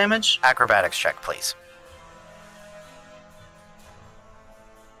do fall damage? Acrobatics check, please.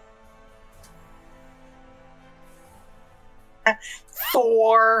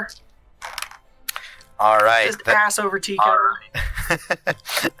 Four. All right. Just ass over teacup.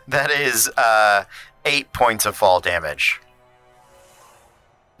 That is 8 points of fall damage.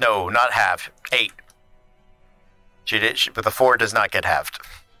 No, not half. 8. But the 4 does not get halved.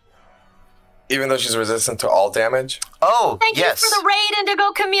 Even though she's resistant to all damage? Oh, Thank yes. you for the raid,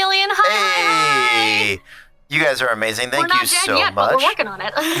 Indigo Chameleon. Hi. Hey. You guys are amazing. Thank we're you not dead so yet, much. But we're working on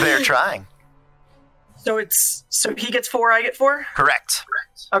it. They're trying. So he gets 4, I get 4? Correct.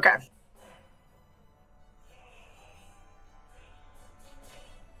 Okay.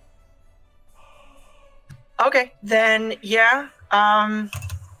 Okay, then yeah. And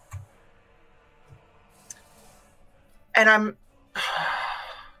I'm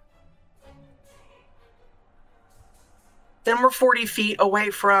then we're 40 feet away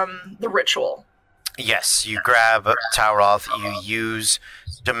from the ritual. Yes, you grab Talroth, you use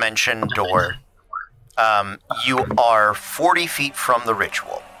Dimension Door. You are 40 feet from the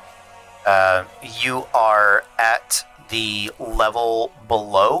ritual. You are at the level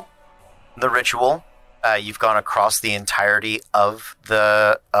below the ritual. You've gone across the entirety of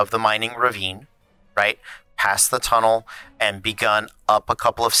the mining ravine, right? Past the tunnel and begun up a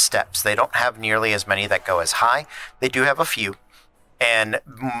couple of steps. They don't have nearly as many that go as high. They do have a few, and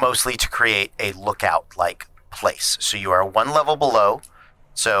mostly to create a lookout-like place. So you are one level below,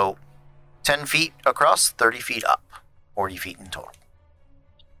 so 10 feet across, 30 feet up, 40 feet in total.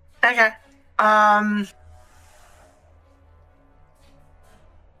 Okay. And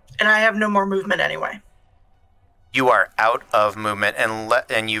I have no more movement anyway. You are out of movement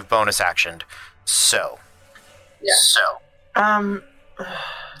and you've bonus actioned. So. Yeah. I'm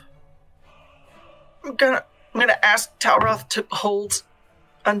gonna ask Talroth to hold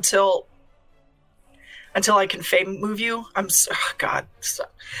until I can fame move you. God.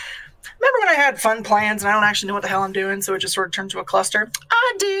 Remember when I had fun plans and I don't actually know what the hell I'm doing, so it just sort of turned to a cluster?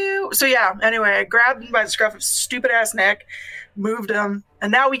 I do. So yeah, anyway, I grabbed him by the scruff of his stupid ass neck, moved him,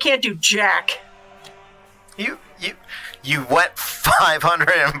 and now we can't do jack. You went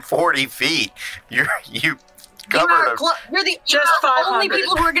 540 feet. You covered you're the just only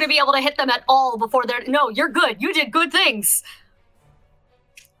people who are going to be able to hit them at all before they're... No, you're good. You did good things.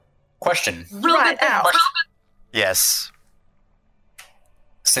 Question. Real good things. Yes.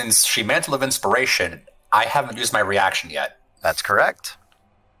 Since she Mantle of Inspiration, I haven't used my reaction yet. That's correct.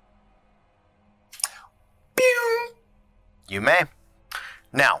 Pew! You may.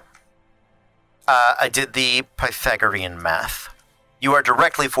 Now, I did the Pythagorean math. You are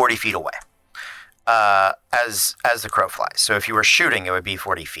directly 40 feet away as the crow flies. So if you were shooting, it would be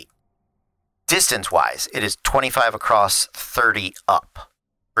 40 feet. Distance-wise, it is 25 across, 30 up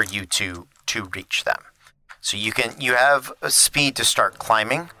for you to reach them. So you have a speed to start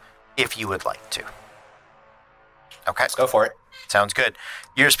climbing if you would like to. Okay. Let's go for it. Sounds good.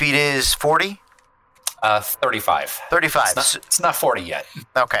 Your speed is 40? 35. 35. It's not 40 yet.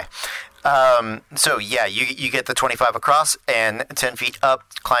 Okay. So yeah, you get the 25 across and 10 feet up.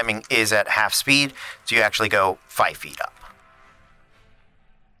 Climbing is at half speed, so you actually go 5 feet up.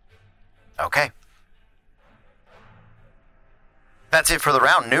 Okay. That's it for the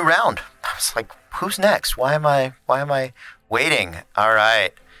round. New round. I was like, who's next? Why am I waiting? All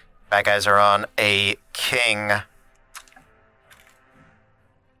right. Bad guys are on a king.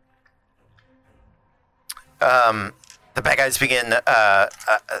 The bad guys begin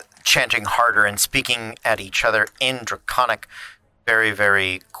chanting harder and speaking at each other in Draconic very,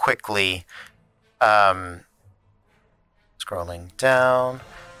 very quickly. Scrolling down.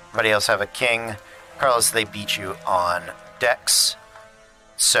 Everybody else have a king. Carlos, they beat you on Dex.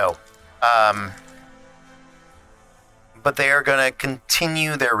 So, but they are going to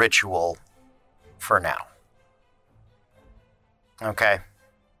continue their ritual for now. Okay.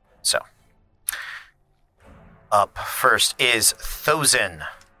 So. Up first is Thozen.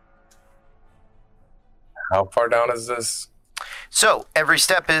 How far down is this? So, every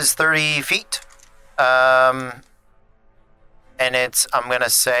step is 30 feet. And I'm going to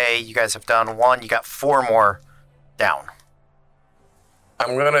say you guys have done 1. You got 4 more down.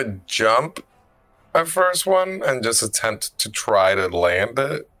 I'm going to jump my first one and just attempt to try to land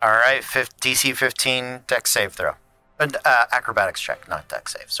it. All right, DC 15 Dex save throw. Acrobatics check, not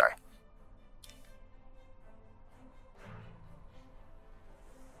Dex save, sorry.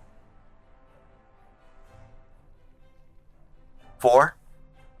 4?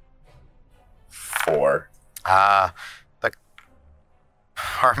 4.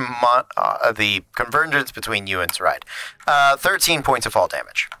 The convergence between you and Zoraide. 13 points of fall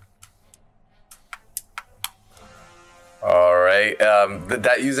damage. All right. Did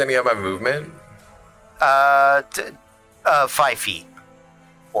that use any of my movement? 5 feet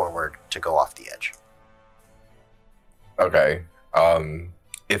forward to go off the edge. Okay.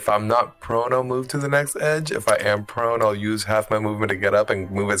 If I'm not prone, I'll move to the next edge. If I am prone, I'll use half my movement to get up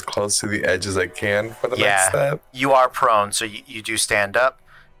and move as close to the edge as I can for the next step. You are prone, so you do stand up.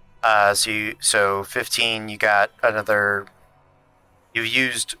 So 15, you got another... You've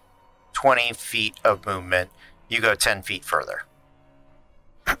used 20 feet of movement. You go 10 feet further.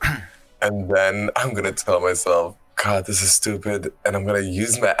 And then I'm going to tell myself, God, this is stupid. And I'm going to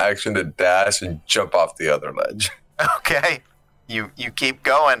use my action to dash and jump off the other ledge. Okay. You keep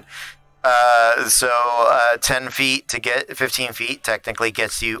going. So 10 feet to get 15 feet technically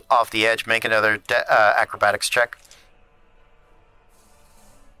gets you off the edge. Make another acrobatics check.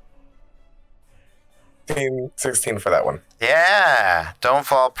 16 for that one. Yeah. Don't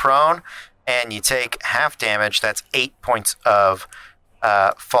fall prone. And you take half damage. That's 8 points of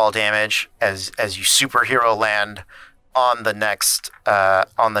fall damage as you superhero land on the next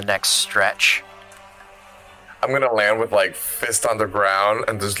stretch. I'm going to land with, like, fist on the ground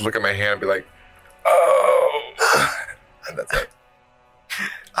and just look at my hand and be like, oh. And that's it.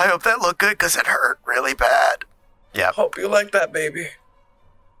 I hope that looked good because it hurt really bad. Yeah. Hope you like that, baby.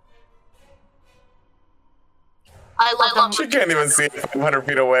 I love them. She can't even see it 500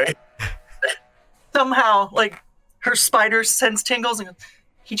 feet away. Somehow, like, her spider sense tingles and goes,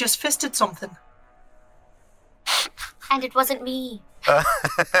 he just fisted something. And it wasn't me. She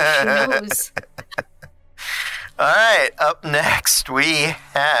knows. All right, up next we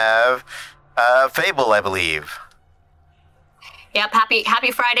have Fable, I believe. Yep,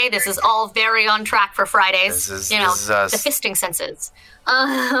 happy Friday. This is all very on track for Fridays. This is us. The fisting senses.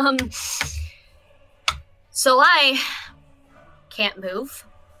 So I can't move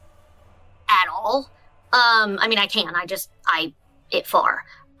at all. I mean, I can. It far.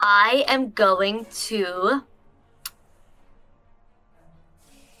 I am going to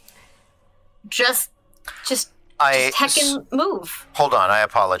just heckin' move. Hold on, I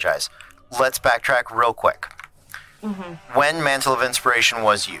apologize. Let's backtrack real quick. Mm-hmm. When Mantle of Inspiration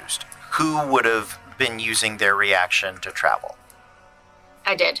was used, who would have been using their reaction to travel?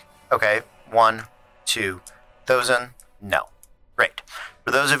 I did. Okay, 1, 2. Thosen? No. Great.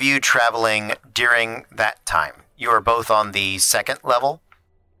 For those of you traveling during that time, you are both on the second level,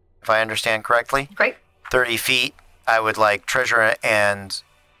 if I understand correctly. Great. 30 feet. I would like Treasure and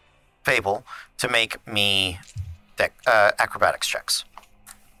Fable to make me acrobatics checks.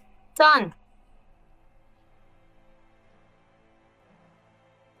 Done.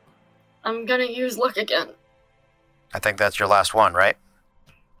 I'm gonna use luck again. I think that's your last one, right?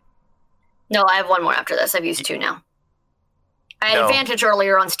 No, I have one more after this. I've used 2 now. I had advantage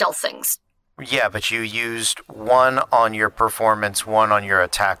earlier on stealth things. Yeah, but you used 1 on your performance, 1 on your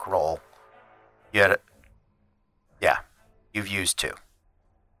attack roll. Yeah, you've used 2.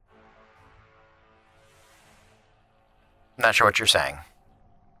 Not sure what you're saying.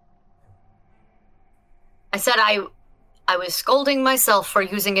 I said I was scolding myself for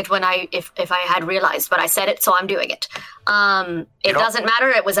using it when if I had realized, but I said it, so I'm doing it. It doesn't matter.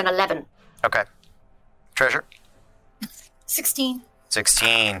 It was an 11. Okay. Treasure? 16.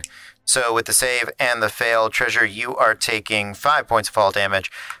 16. So with the save and the fail, Treasure, you are taking 5 points of fall damage.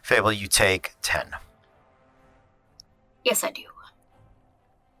 Fable, you take 10. Yes, I do.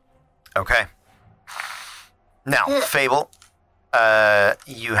 Okay. Now, Fable,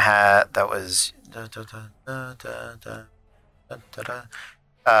 you had, that was,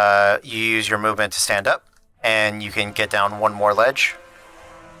 you use your movement to stand up, and you can get down 1 more ledge.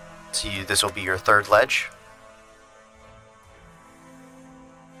 So this will be your 3rd ledge.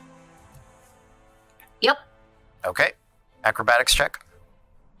 Yep. Okay. Acrobatics check.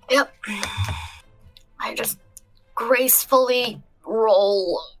 Yep. I just gracefully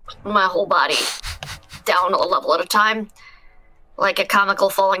roll my whole body down a level at a time, like a comical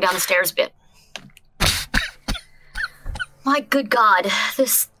falling down the stairs bit. My good God,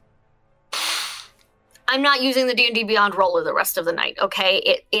 this... I'm not using the D&D Beyond roller the rest of the night,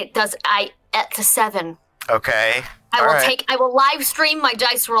 okay? It does... It's a 7. Okay. I will live stream my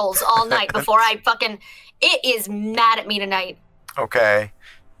dice rolls all night before I fucking... It is mad at me tonight. Okay.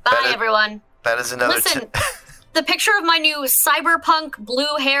 Bye, everyone. That is another... Listen, the picture of my new cyberpunk,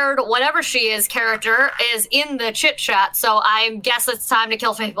 blue-haired, whatever she is character is in the chit chat, so I guess it's time to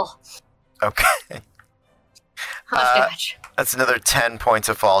kill Fable. Okay. How much damage? That's another 10 points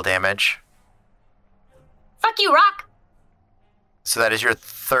of fall damage. Fuck you, Rock. So that is your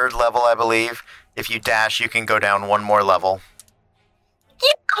 3rd level, I believe. If you dash, you can go down 1 more level. Yeah,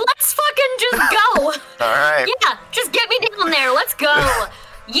 let's fucking just go. All right. Yeah, just get me down there. Let's go.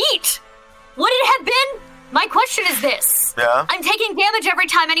 Yeet. Would it have been? My question is this. Yeah? I'm taking damage every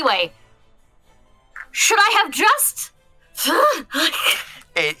time anyway. Should I have just...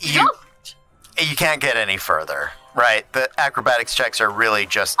 You can't get any further, right? The acrobatics checks are really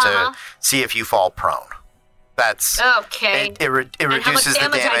just to see if you fall prone. That's okay. It reduces the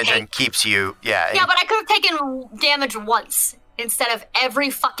damage and keeps you. Yeah. Yeah, but I could have taken damage once instead of every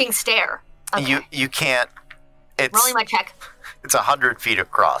fucking stair. Okay. You can't. It's rolling my check. It's 100 feet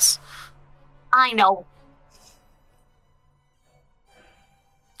across. I know.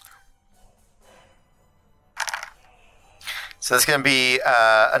 So that's going to be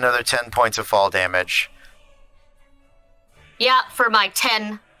another 10 points of fall damage. Yeah, for my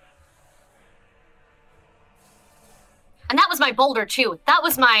 10. And that was my boulder too. That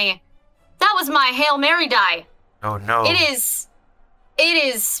was my Hail Mary die. Oh no. It is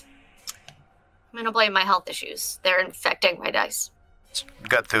I'm gonna blame my health issues. They're infecting my dice.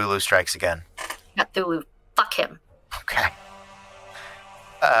 Cthulhu strikes again. Cthulhu. Fuck him. Okay.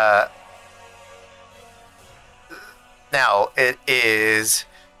 Now it is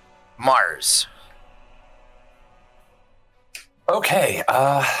Mars. Okay,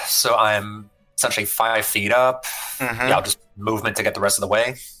 so I'm essentially 5 feet up. Mm-hmm. Yeah, I'll just movement to get the rest of the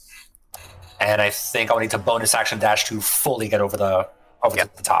way. And I think I'll need to bonus action dash to fully get over the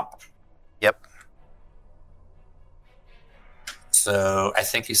top. Yep. So I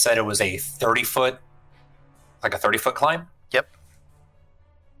think you said it was a 30-foot climb? Yep.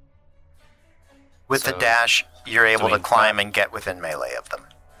 With the dash, you're able to climb and get within melee of them.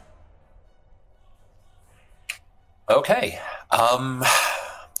 Okay.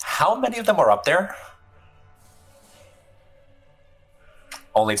 How many of them are up there?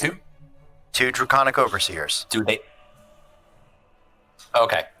 Only 2? 2 Draconic Overseers. Do they?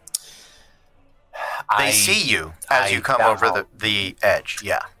 Okay. They see you as you come over the edge,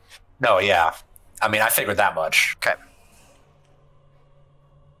 yeah. No, yeah. I mean, I figured that much. Okay.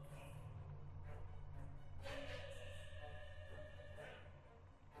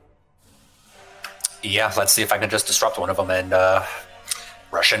 Yeah, let's see if I can just disrupt one of them and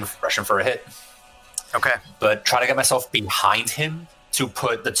rush in for a hit. Okay. But try to get myself behind him to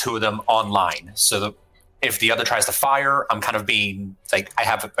put the 2 of them online. So that if the other tries to fire, I'm kind of being like I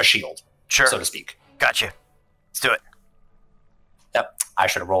have a shield, sure, so to speak. Gotcha. Let's do it. Yep. I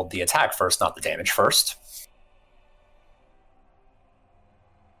should have rolled the attack first, not the damage first.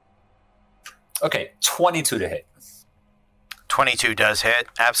 Okay, 22 to hit. 22 does hit.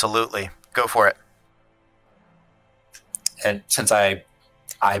 Absolutely. Go for it. And since I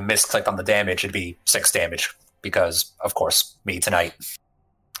misclicked on the damage, it'd be 6 damage because, of course, me tonight.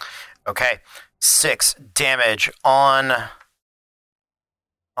 Okay. 6 damage on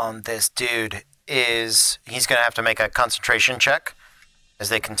this dude is... He's going to have to make a concentration check as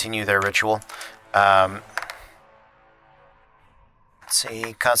they continue their ritual. Let's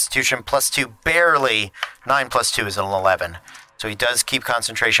see. Constitution +2, barely. 9 + 2 is an 11. So he does keep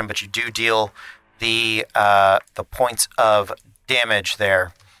concentration, but you do deal the points of damage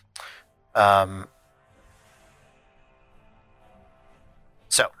there.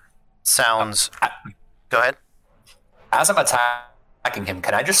 So, sounds... Go ahead. As I'm attacking him,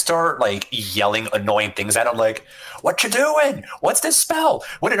 can I just start, like, yelling annoying things at him? Like, what you doing? What's this spell?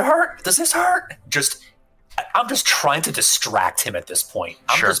 Would it hurt? Does this hurt? I'm just trying to distract him at this point.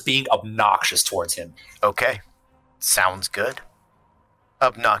 I'm just being obnoxious towards him. Okay. Sounds good.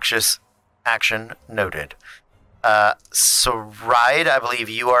 Obnoxious action noted. So, Ride, I believe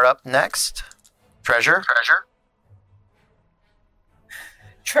you are up next. Treasure?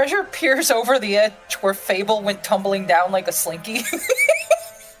 Treasure peers over the edge where Fable went tumbling down like a slinky.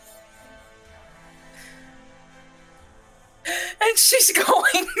 And she's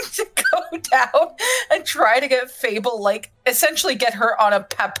going to go down and try to get Fable, like, essentially get her on a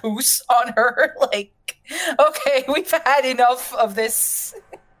papoose on her. Like, okay, we've had enough of this.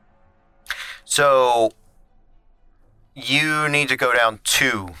 So, you need to go down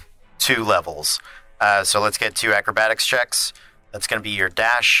two levels. So let's get 2 acrobatics checks. That's going to be your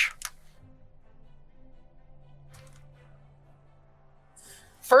dash.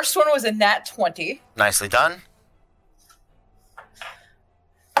 First one was a nat 20. Nicely done.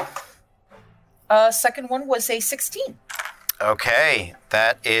 Second one was a 16. Okay,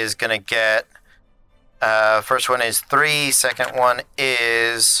 that is going to get... first one is 3, second one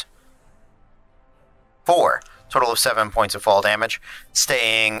is 4. Total of 7 points of fall damage.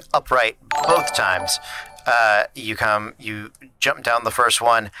 Staying upright both times. You jump down the first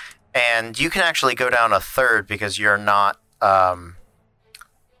one, and you can actually go down a third because you're not.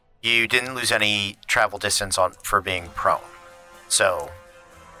 You didn't lose any travel distance for being prone. So,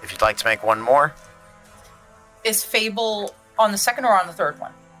 if you'd like to make one more. Is Fable on the second or on the third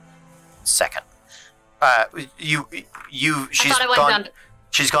one? Second.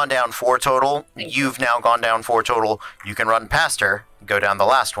 She's gone down 4 total. You've now gone down 4 total. You can run past her, go down the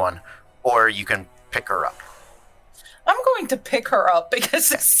last one, or you can pick her up. I'm going to pick her up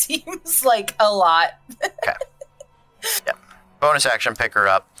because it seems like a lot. Okay. Yeah. Bonus action, pick her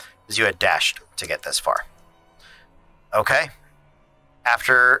up, because you had dashed to get this far. Okay.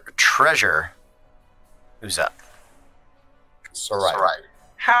 After Treasure, who's up? Sarai.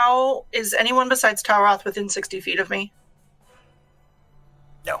 How is anyone besides Talroth within 60 feet of me?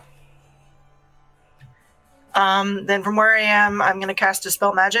 No. Then from where I am, I'm going to cast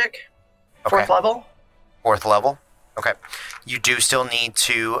Dispel Magic. Okay. 4th level. 4th level? Okay. You do still need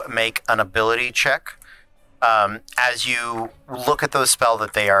to make an ability check. As you look at those spell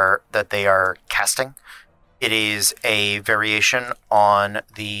that they are casting, it is a variation on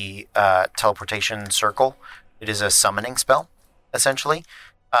the teleportation circle. It is a summoning spell, essentially.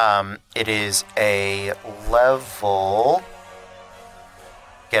 It is a level.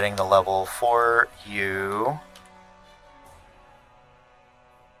 Getting the level for you.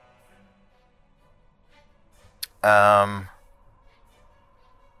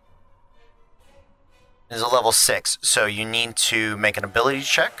 Is a level 6, so you need to make an ability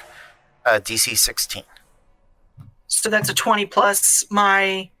check, DC 16. So that's a 20 plus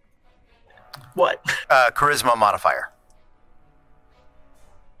my what? Charisma modifier.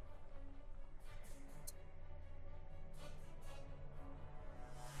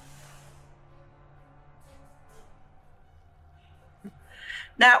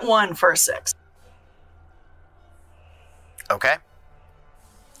 Nat 1 for a 6. Okay.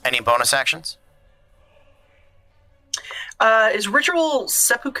 Any bonus actions? Is Ritual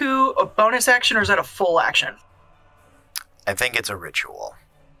Seppuku a bonus action or is that a full action? I think it's a ritual.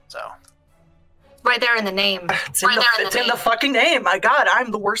 So. Right there in the name. It's in the fucking name. My God,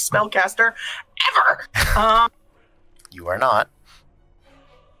 I'm the worst spellcaster ever. You are not.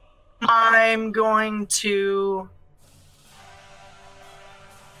 I'm going to.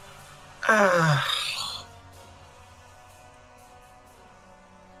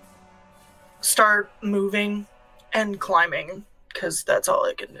 Start moving and climbing because that's all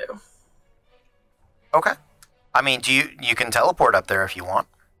I can do. Okay. I mean, you can teleport up there if you want.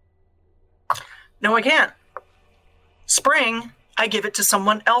 No, I can't. Spring, I give it to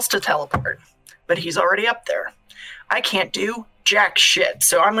someone else to teleport, but he's already up there. I can't do jack shit,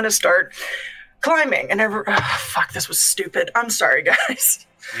 so I'm gonna start climbing. And fuck, this was stupid. I'm sorry, guys.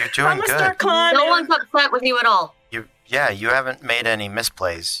 You're doing good. Start climbing. No one's upset with you at all. You haven't made any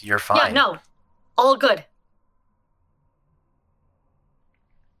misplays. You're fine. Yeah, no. All good.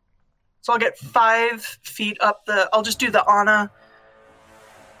 So I'll get 5 feet up I'll just do the Anna.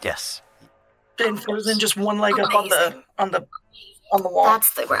 Yes. And frozen, just one leg up on the wall.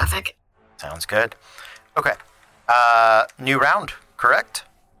 That's the graphic. Sounds good. Okay. New round, correct?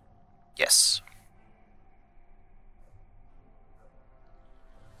 Yes.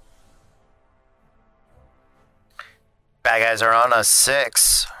 Bad guys are on a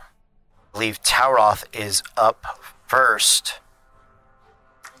 6. I believe Talroth is up first.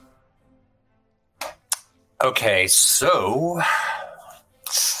 Okay, so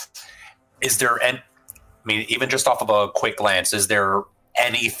is there even just off of a quick glance, is there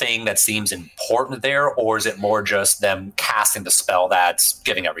anything that seems important there, or is it more just them casting the spell that's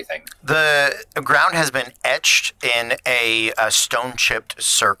giving everything? The ground has been etched in a stone-chipped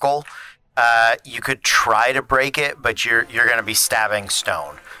circle. You could try to break it, but you're going to be stabbing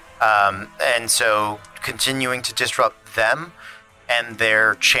stone. And so continuing to disrupt them and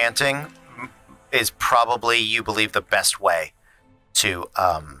their chanting is probably, you believe, the best way to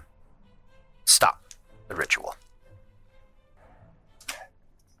stop the ritual.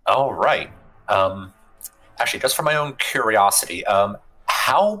 All right. Actually, just for my own curiosity,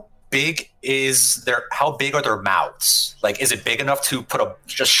 how big are their mouths? Like, is it big enough to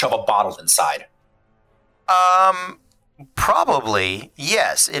just shove a bottle inside? Probably,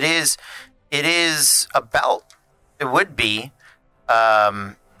 yes. It is about, it would be,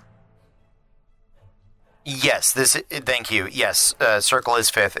 yes, thank you. Yes, circle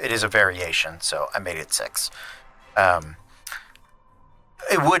is 5th. It is a variation, so I made it 6.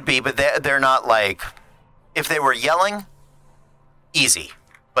 It would be, but they're not like, if they were yelling, easy,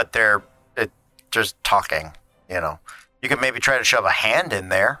 but they're just talking. You could maybe try to shove a hand in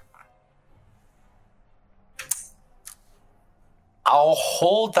there. I'll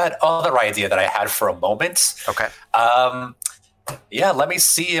hold that other idea that I had for a moment. Okay. Yeah, let me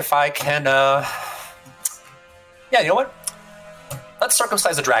see if I can... Yeah, you know what? Let's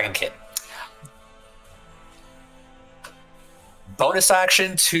circumcise the Dragon Kid. Bonus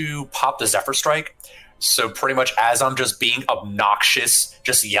action to pop the Zephyr Strike. So pretty much as I'm just being obnoxious,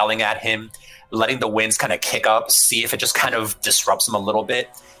 just yelling at him, letting the winds kind of kick up, see if it just kind of disrupts him a little bit,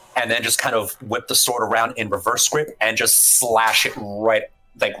 and then just kind of whip the sword around in reverse grip and just slash it right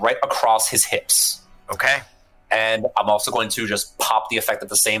across his hips. Okay. And I'm also going to just pop the effect at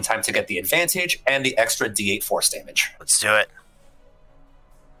the same time to get the advantage and the extra D8 force damage. Let's do it.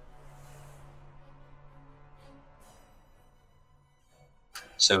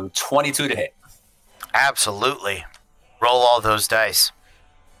 So 22 to hit. Absolutely. Roll all those dice.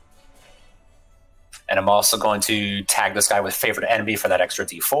 And I'm also going to tag this guy with favorite enemy for that extra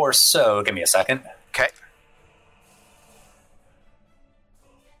D4, so give me a second. Okay.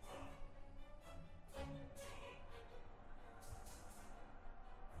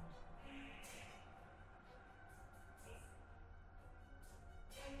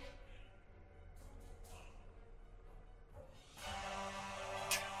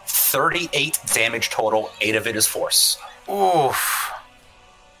 $38 damage total, 8 of it is force. Oof.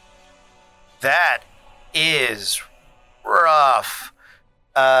 That is rough.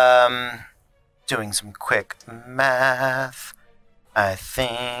 Doing some quick math, I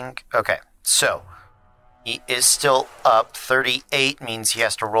think. Okay, so he is still up. 38 means he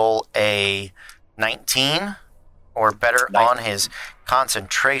has to roll a 19 or better 19. on his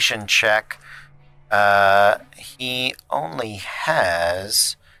concentration check. He only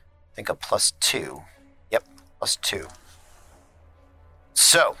has, I think, a +2. Yep, +2.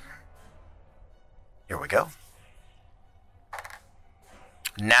 So, here we go.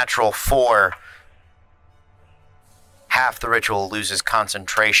 Natural 4. Half the ritual loses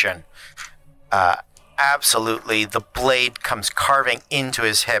concentration. Absolutely. The blade comes carving into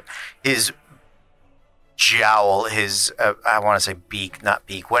his hip. His jowl, his, I want to say beak, not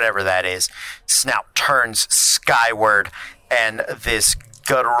beak, whatever that is, snout turns skyward, and this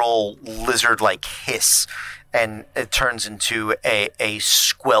guttural lizard-like hiss, and it turns into a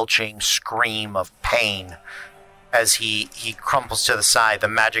squelching scream of pain as he crumples to the side, the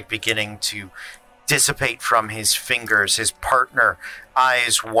magic beginning to dissipate from his fingers. His partner,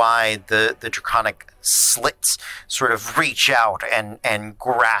 eyes wide, the draconic slits sort of reach out and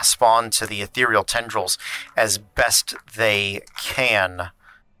grasp onto the ethereal tendrils as best they can.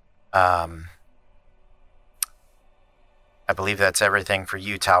 I believe that's everything for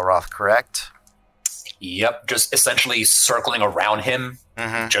you, Talroth, correct? Yep, just essentially circling around him,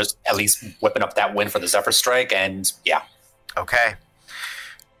 just at least whipping up that wind for the Zephyr Strike, and yeah. Okay.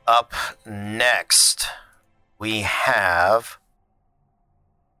 Up next, we have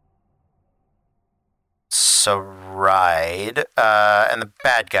Saride, and the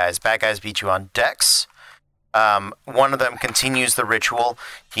bad guys. Bad guys beat you on Dex. One of them continues the ritual.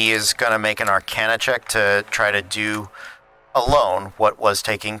 He is going to make an Arcana check to try to do alone what was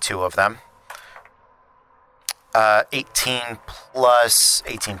taking 2 of them. 18 plus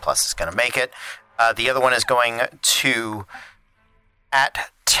is going to make it. The other one is going to,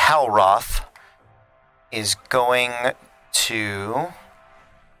 at Talroth, is going to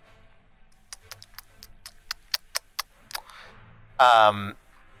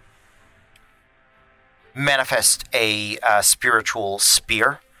manifest a spiritual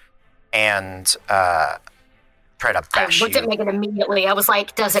spear and try to bash you. I looked at Megan immediately. I was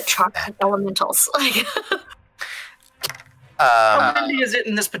like, does it charge elementals? Like, how windy is it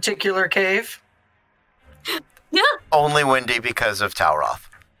in this particular cave? yeah. Only windy because of Talroth.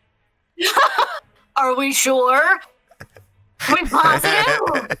 Are we sure? Are we positive?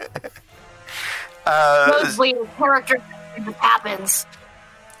 Mostly the character just happens.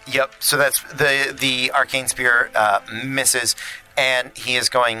 Yep, so that's the arcane spear misses, and he is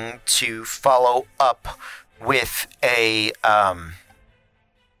going to follow up with a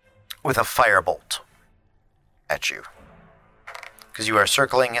firebolt at you, because you are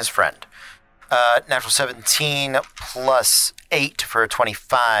circling his friend. Natural 17 plus 8 for a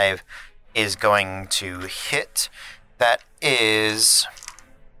 25 is going to hit. That is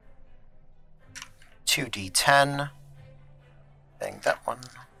 2d10. I think that one.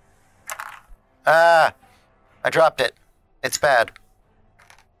 I dropped it. It's bad.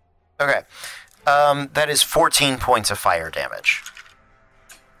 Okay. That is 14 points of fire damage.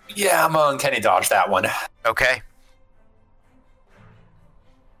 Yeah, I'm on Kenny dodge that one. Okay.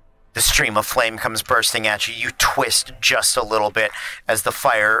 The stream of flame comes bursting at you. You twist just a little bit as the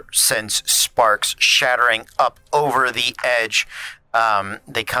fire sends sparks shattering up over the edge.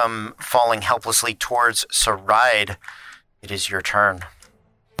 They come falling helplessly towards Saride. It is your turn.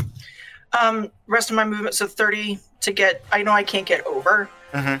 Rest of my movement, so 30 to get... I know I can't get over,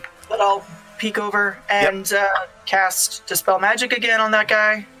 but I'll peek over and cast Dispel Magic again on that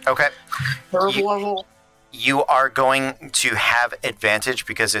guy. Okay. Third level. You are going to have advantage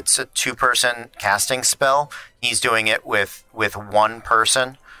because it's a 2-person casting spell. He's doing it with 1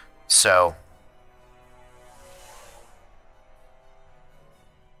 person, so...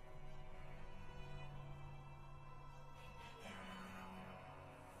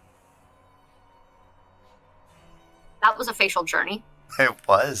 That was a facial journey. It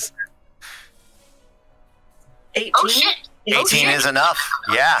was. 18. Oh, shit. 18 is enough.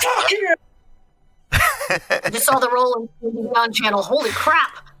 Yeah. I just saw the roll in the down channel. Holy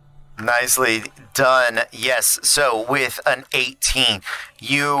crap. Nicely done. Yes. So with an 18,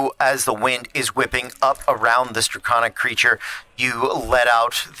 you, as the wind is whipping up around this draconic creature, you let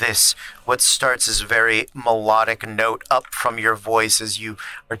out this, what starts as a very melodic note up from your voice as you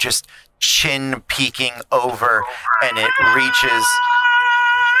are just chin peeking over, and it reaches...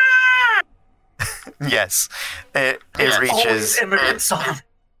 Yes. It reaches... Immigrant song.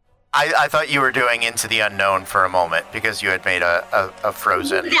 I thought you were doing Into the Unknown for a moment because you had made a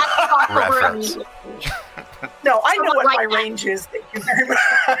Frozen reference. No, I know what my range is. Thank you very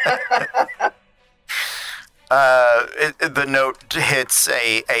much. The note hits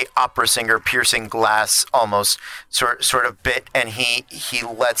a opera singer piercing glass almost sort of bit, and he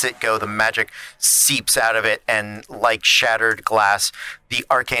lets it go. The magic seeps out of it, and like shattered glass, the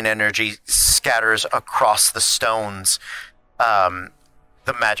arcane energy scatters across the stones.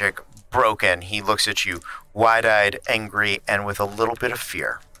 The magic broken. He looks at you, wide-eyed, angry, and with a little bit of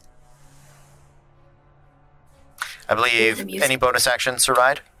fear. I believe any bonus action,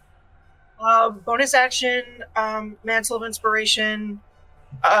 Saride? Bonus action, Mantle of Inspiration,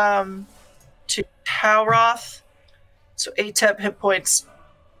 to Talroth. So 8 temp hit points.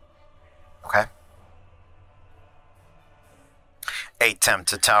 Okay. 8 temp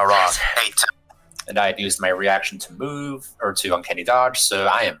to Talroth. 8 temp. And I had used my reaction to move, or to uncanny dodge, so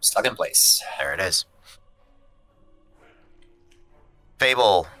I am stuck in place. There it is.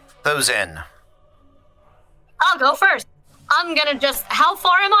 Fable, those in. I'll go first. I'm gonna just... How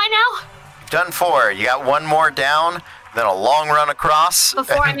far am I now? You've done 4. You got 1 more down, then a long run across.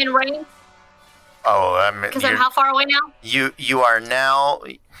 Before I'm in range? Oh, because I'm how far away now? You are now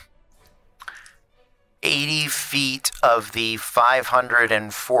 80 feet of the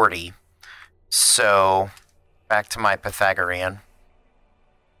 540. So, back to my Pythagorean.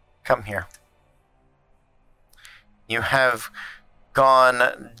 Come here. You have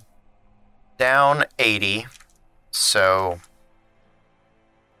gone down 80, so...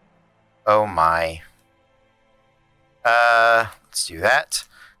 Oh my. Let's do that.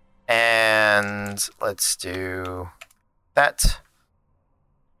 And let's do that.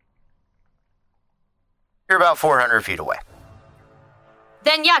 You're about 400 feet away.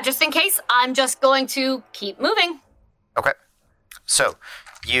 Then yeah, just in case, I'm just going to keep moving. Okay. So,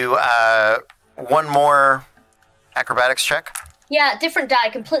 you, 1 more acrobatics check? Yeah, different die,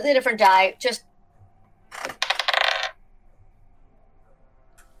 completely different die. Just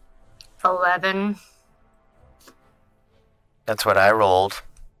 11. That's what I rolled.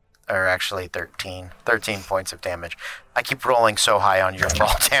 Or actually 13. 13 points of damage. I keep rolling so high on your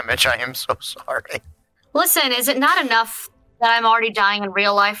raw damage. I am so sorry. Listen, is it not enough that I'm already dying in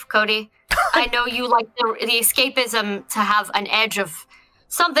real life, Cody? I know you like the escapism to have an edge of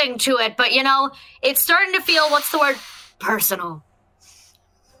something to it, but you know, it's starting to feel, what's the word? Personal.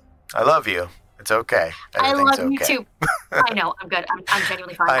 I love you. It's okay. I love you too. I know. I'm good. I'm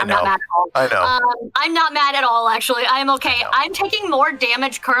genuinely fine. I'm not mad at all. I know. I'm not mad at all, actually. I'm okay. I'm taking more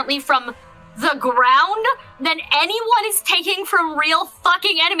damage currently from the ground than anyone is taking from real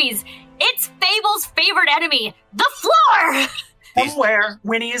fucking enemies. It's Fable's favorite enemy, the floor! Somewhere,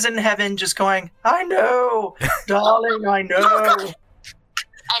 Winnie is in heaven just going, I know, darling, I know.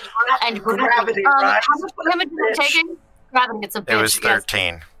 and gravity, right? How much damage are you taking? Gravity, it's a bitch. It was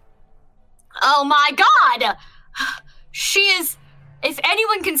 13. Yes. Oh my god! She is... If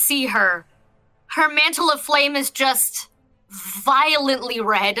anyone can see her, her mantle of flame is just violently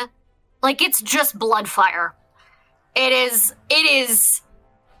red. Like, it's just blood fire. It is...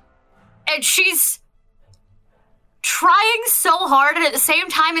 And she's trying so hard, and at the same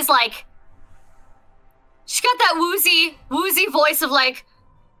time is like... She's got that woozy voice of like,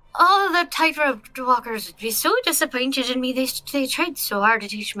 oh, the tightrope walkers would be so disappointed in me. They tried so hard to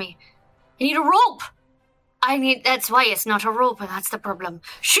teach me. need a rope. That's why it's not a rope, and that's the problem.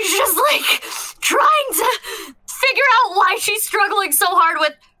 She's just, like, trying to figure out why she's struggling so hard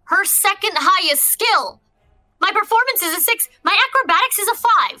with her second highest skill. My performance is a 6. My acrobatics is a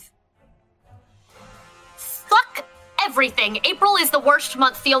 5. Fuck everything. April is the worst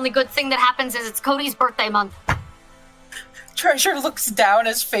month. The only good thing that happens is it's Cody's birthday month. Treasure looks down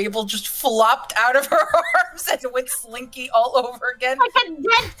as Fable just flopped out of her arms and went slinky all over again. Like a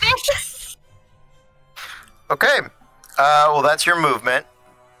dead fish. Okay. Well, that's your movement.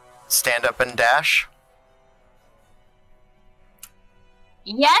 Stand up and dash.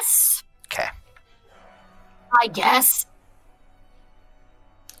 Yes. Okay. I guess.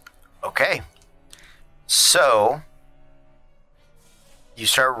 Okay. So, you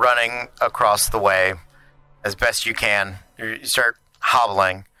start running across the way as best you can. You start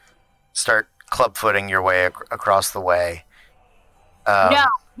hobbling, start clubfooting your way across the way.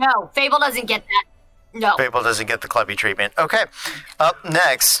 No. Fable doesn't get that. No. Fable doesn't get the clubby treatment. Okay. Up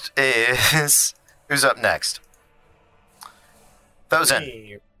next is... Who's up next?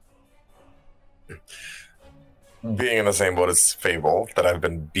 Thozen. Being in the same boat as Fable, that I've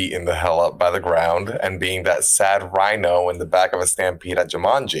been beaten the hell up by the ground, and being that sad rhino in the back of a stampede at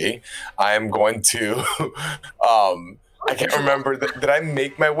Jumanji, I am going to... I can't remember. Did I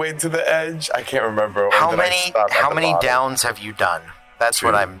make my way to the edge? I can't remember. How many downs have you done? That's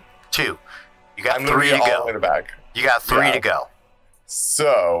 2. 2. You got 3 to go. In the back. You got 3 to go.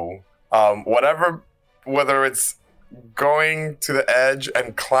 So, whether it's going to the edge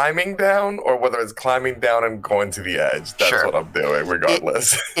and climbing down, or whether it's climbing down and going to the edge, that's what I'm doing,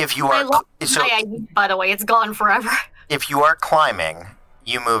 regardless. If you are, by the way, it's gone forever. If you are climbing,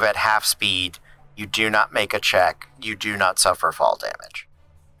 you move at half speed. You do not make a check. You do not suffer fall damage.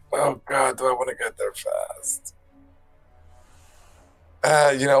 Oh God, do I want to get there fast?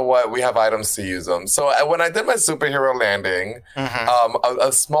 You know what? We have items to use them. So when I did my superhero landing,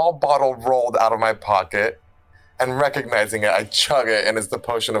 a small bottle rolled out of my pocket, and recognizing it, I chug it, and it's the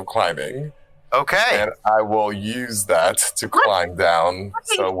potion of climbing. Okay. And I will use that to climb down,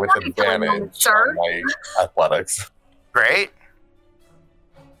 so with advantage on my athletics. Great.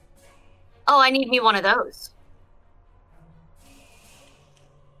 Oh, I need me one of those.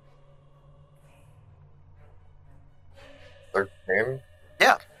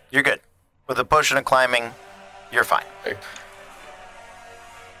 Yeah, you're good. With a potion of climbing, you're fine. Okay.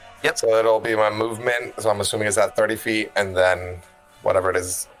 Yep. So it'll be my movement. So I'm assuming it's at 30 feet, and then whatever it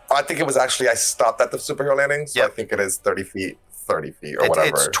is. I think it was actually, I stopped at the superhero landing, so I think it is 30 feet, or whatever.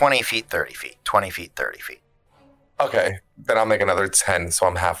 It's 20 feet, 30 feet. 20 feet, 30 feet. Okay. Then I'll make another 10, so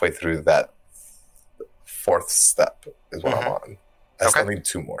I'm halfway through that 4th step is what I'm on. I still need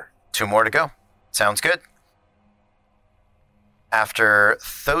 2 more. 2 more to go. Sounds good. After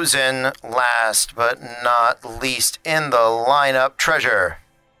Thozen, last but not least in the lineup, Treasure.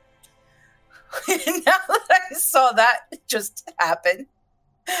 Now that I saw that just happen,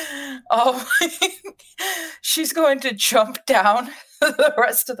 she's going to jump down the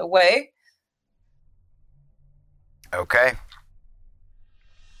rest of the way. Okay.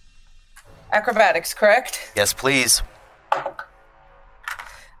 Acrobatics, correct? Yes, please.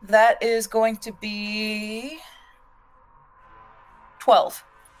 That is going to be 12.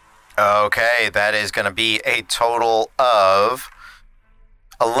 Okay, that is going to be a total of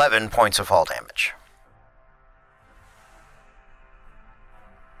 11 points of fall damage.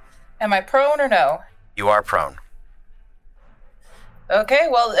 Am I prone or no? You are prone. Okay,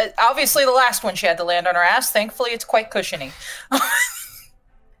 well, obviously the last one she had to land on her ass. Thankfully, it's quite cushiony.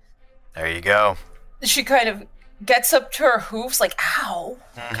 There you go. She kind of gets up to her hoofs like, ow.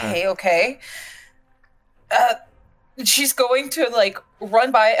 Okay. She's going to, like,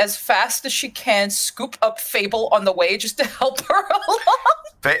 run by as fast as she can, scoop up Fable on the way just to help her along.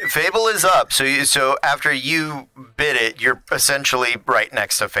 Fable is up. So after you bid it, you're essentially right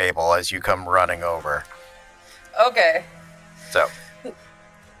next to Fable as you come running over. Okay. So.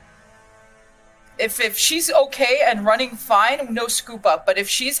 If she's okay and running fine, no scoop up. But if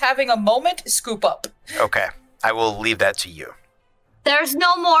she's having a moment, scoop up. Okay. I will leave that to you. There's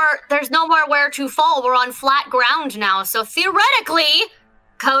no more where to fall. We're on flat ground now. So theoretically,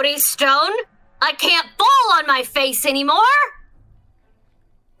 Cody Stone, I can't fall on my face anymore.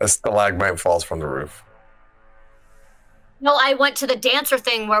 A stalagmite falls from the roof. No, I went to the dancer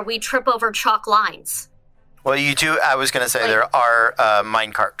thing where we trip over chalk lines. Well, you do. I was going to say there are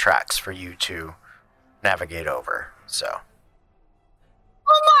minecart tracks for you to navigate over. So.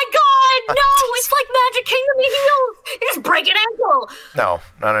 Oh my God! No, it's like Magic Kingdom heels. You just break an ankle. No.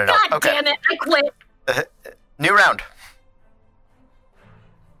 God damn it! I quit. New round.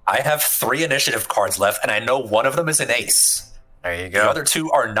 I have 3 initiative cards left, and I know one of them is an ace. There you go. The other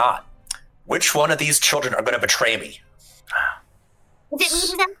 2 are not. Which one of these children are going to betray me?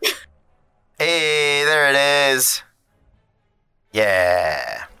 Hey, there it is.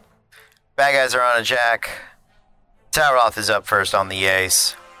 Yeah. Bad guys are on a jack. Talroth is up first on the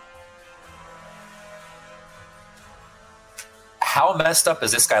ace. How messed up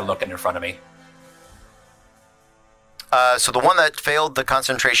is this guy looking in front of me? So the one that failed the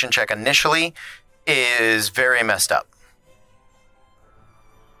concentration check initially is very messed up.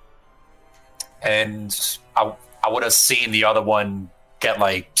 And I would have seen the other one get,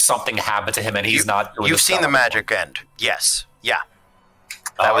 like, something happen to him, and he's not doing. You've seen the magic end. Yes. Yeah.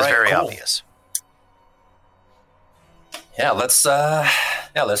 That was very obvious. Yeah, let's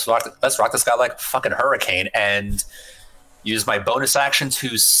rock this guy like a fucking hurricane and use my bonus action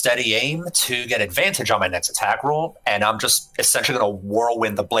to steady aim to get advantage on my next attack roll, and I'm just essentially going to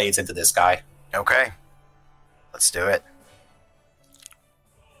whirlwind the blades into this guy. Okay. Let's do it.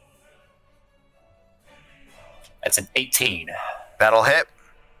 That's an 18. That'll hit.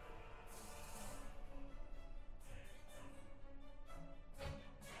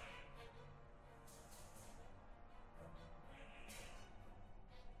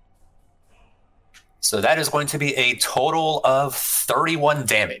 So that is going to be a total of 31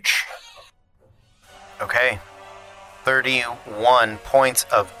 damage. Okay. 31 points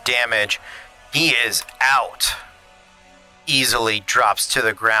of damage. He is out. Easily drops to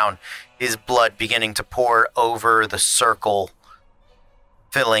the ground. His blood beginning to pour over the circle,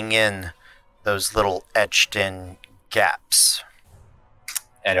 filling in those little etched-in gaps.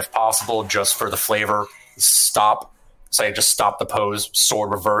 And if possible, just for the flavor, stop the pose,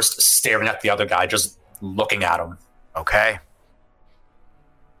 sword reversed, staring at the other guy, just looking at him. Okay.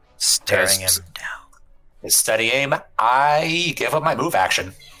 Staring him down. His steady aim, I give up my move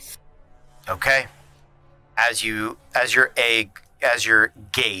action. Okay. As your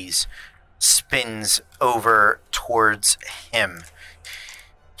gaze spins over towards him,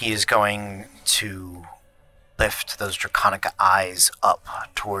 he is going to lift those draconic eyes up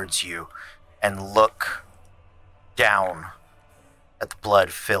towards you and look down at the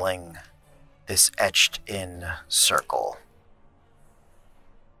blood filling this etched-in circle.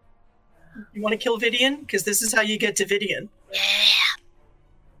 You want to kill Vidian? Because this is how you get to Vidian.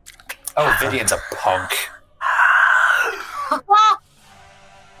 Oh, Vidian's a punk.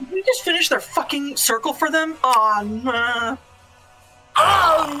 Did we just finish their fucking circle for them? Oh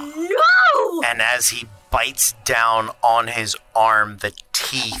no! And as he bites down on his arm, the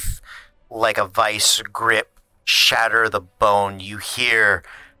teeth, like a vice grip, shatter the bone. You hear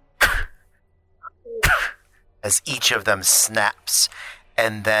as each of them snaps,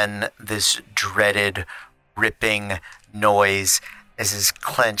 and then this dreaded ripping noise as his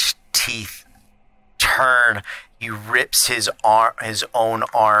clenched teeth turn. He rips his own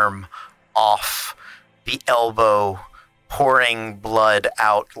arm off, the elbow pouring blood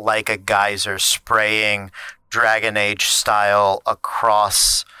out like a geyser, spraying Dragon Age style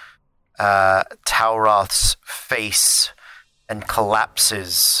across Talroth's face, and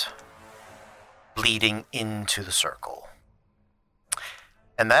collapses, bleeding into the circle.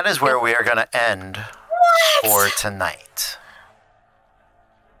 And that is where we are going to end for tonight.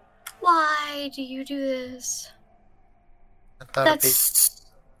 Why do you do this? I thought it'd be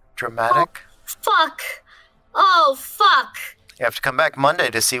dramatic. Oh, fuck. You have to come back Monday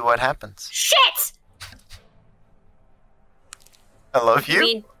to see what happens. Shit! I love you. You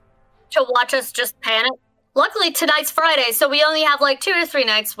mean to watch us just panic? Luckily, tonight's Friday, so we only have like 2 to 3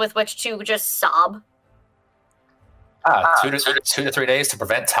 nights with which to just sob. 2 to 3 days to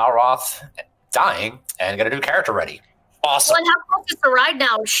prevent Talroth dying and get a new character ready. Awesome. Well, and how close is the ride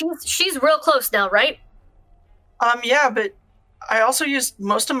now? She's real close now, right? Yeah, but I also used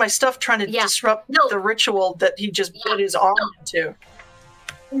most of my stuff trying to disrupt the ritual that he just put his arm into.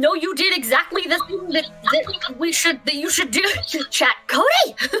 No, you did exactly the thing that you should do. Chat, Cody.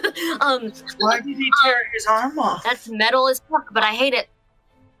 Why did he tear his arm off? That's metal as fuck, but I hate it.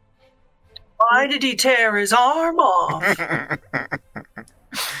 Why did he tear his arm off?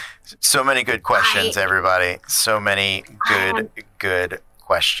 So many good questions, everybody. So many good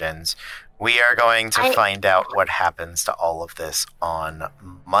questions. We are going to find out what happens to all of this on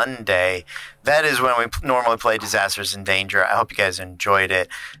Monday. That is when we normally play Disasters in Danger. I hope you guys enjoyed it.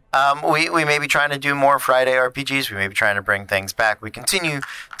 We may be trying to do more Friday RPGs. We may be trying to bring things back. We continue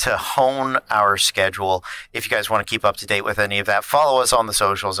to hone our schedule. If you guys want to keep up to date with any of that, follow us on the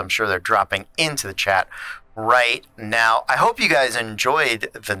socials. I'm sure they're dropping into the chat right now. I hope you guys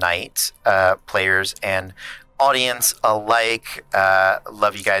enjoyed the night, players and audience alike.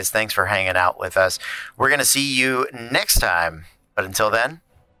 Love you guys. Thanks for hanging out with us. We're going to see you next time. But until then,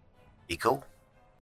 be cool.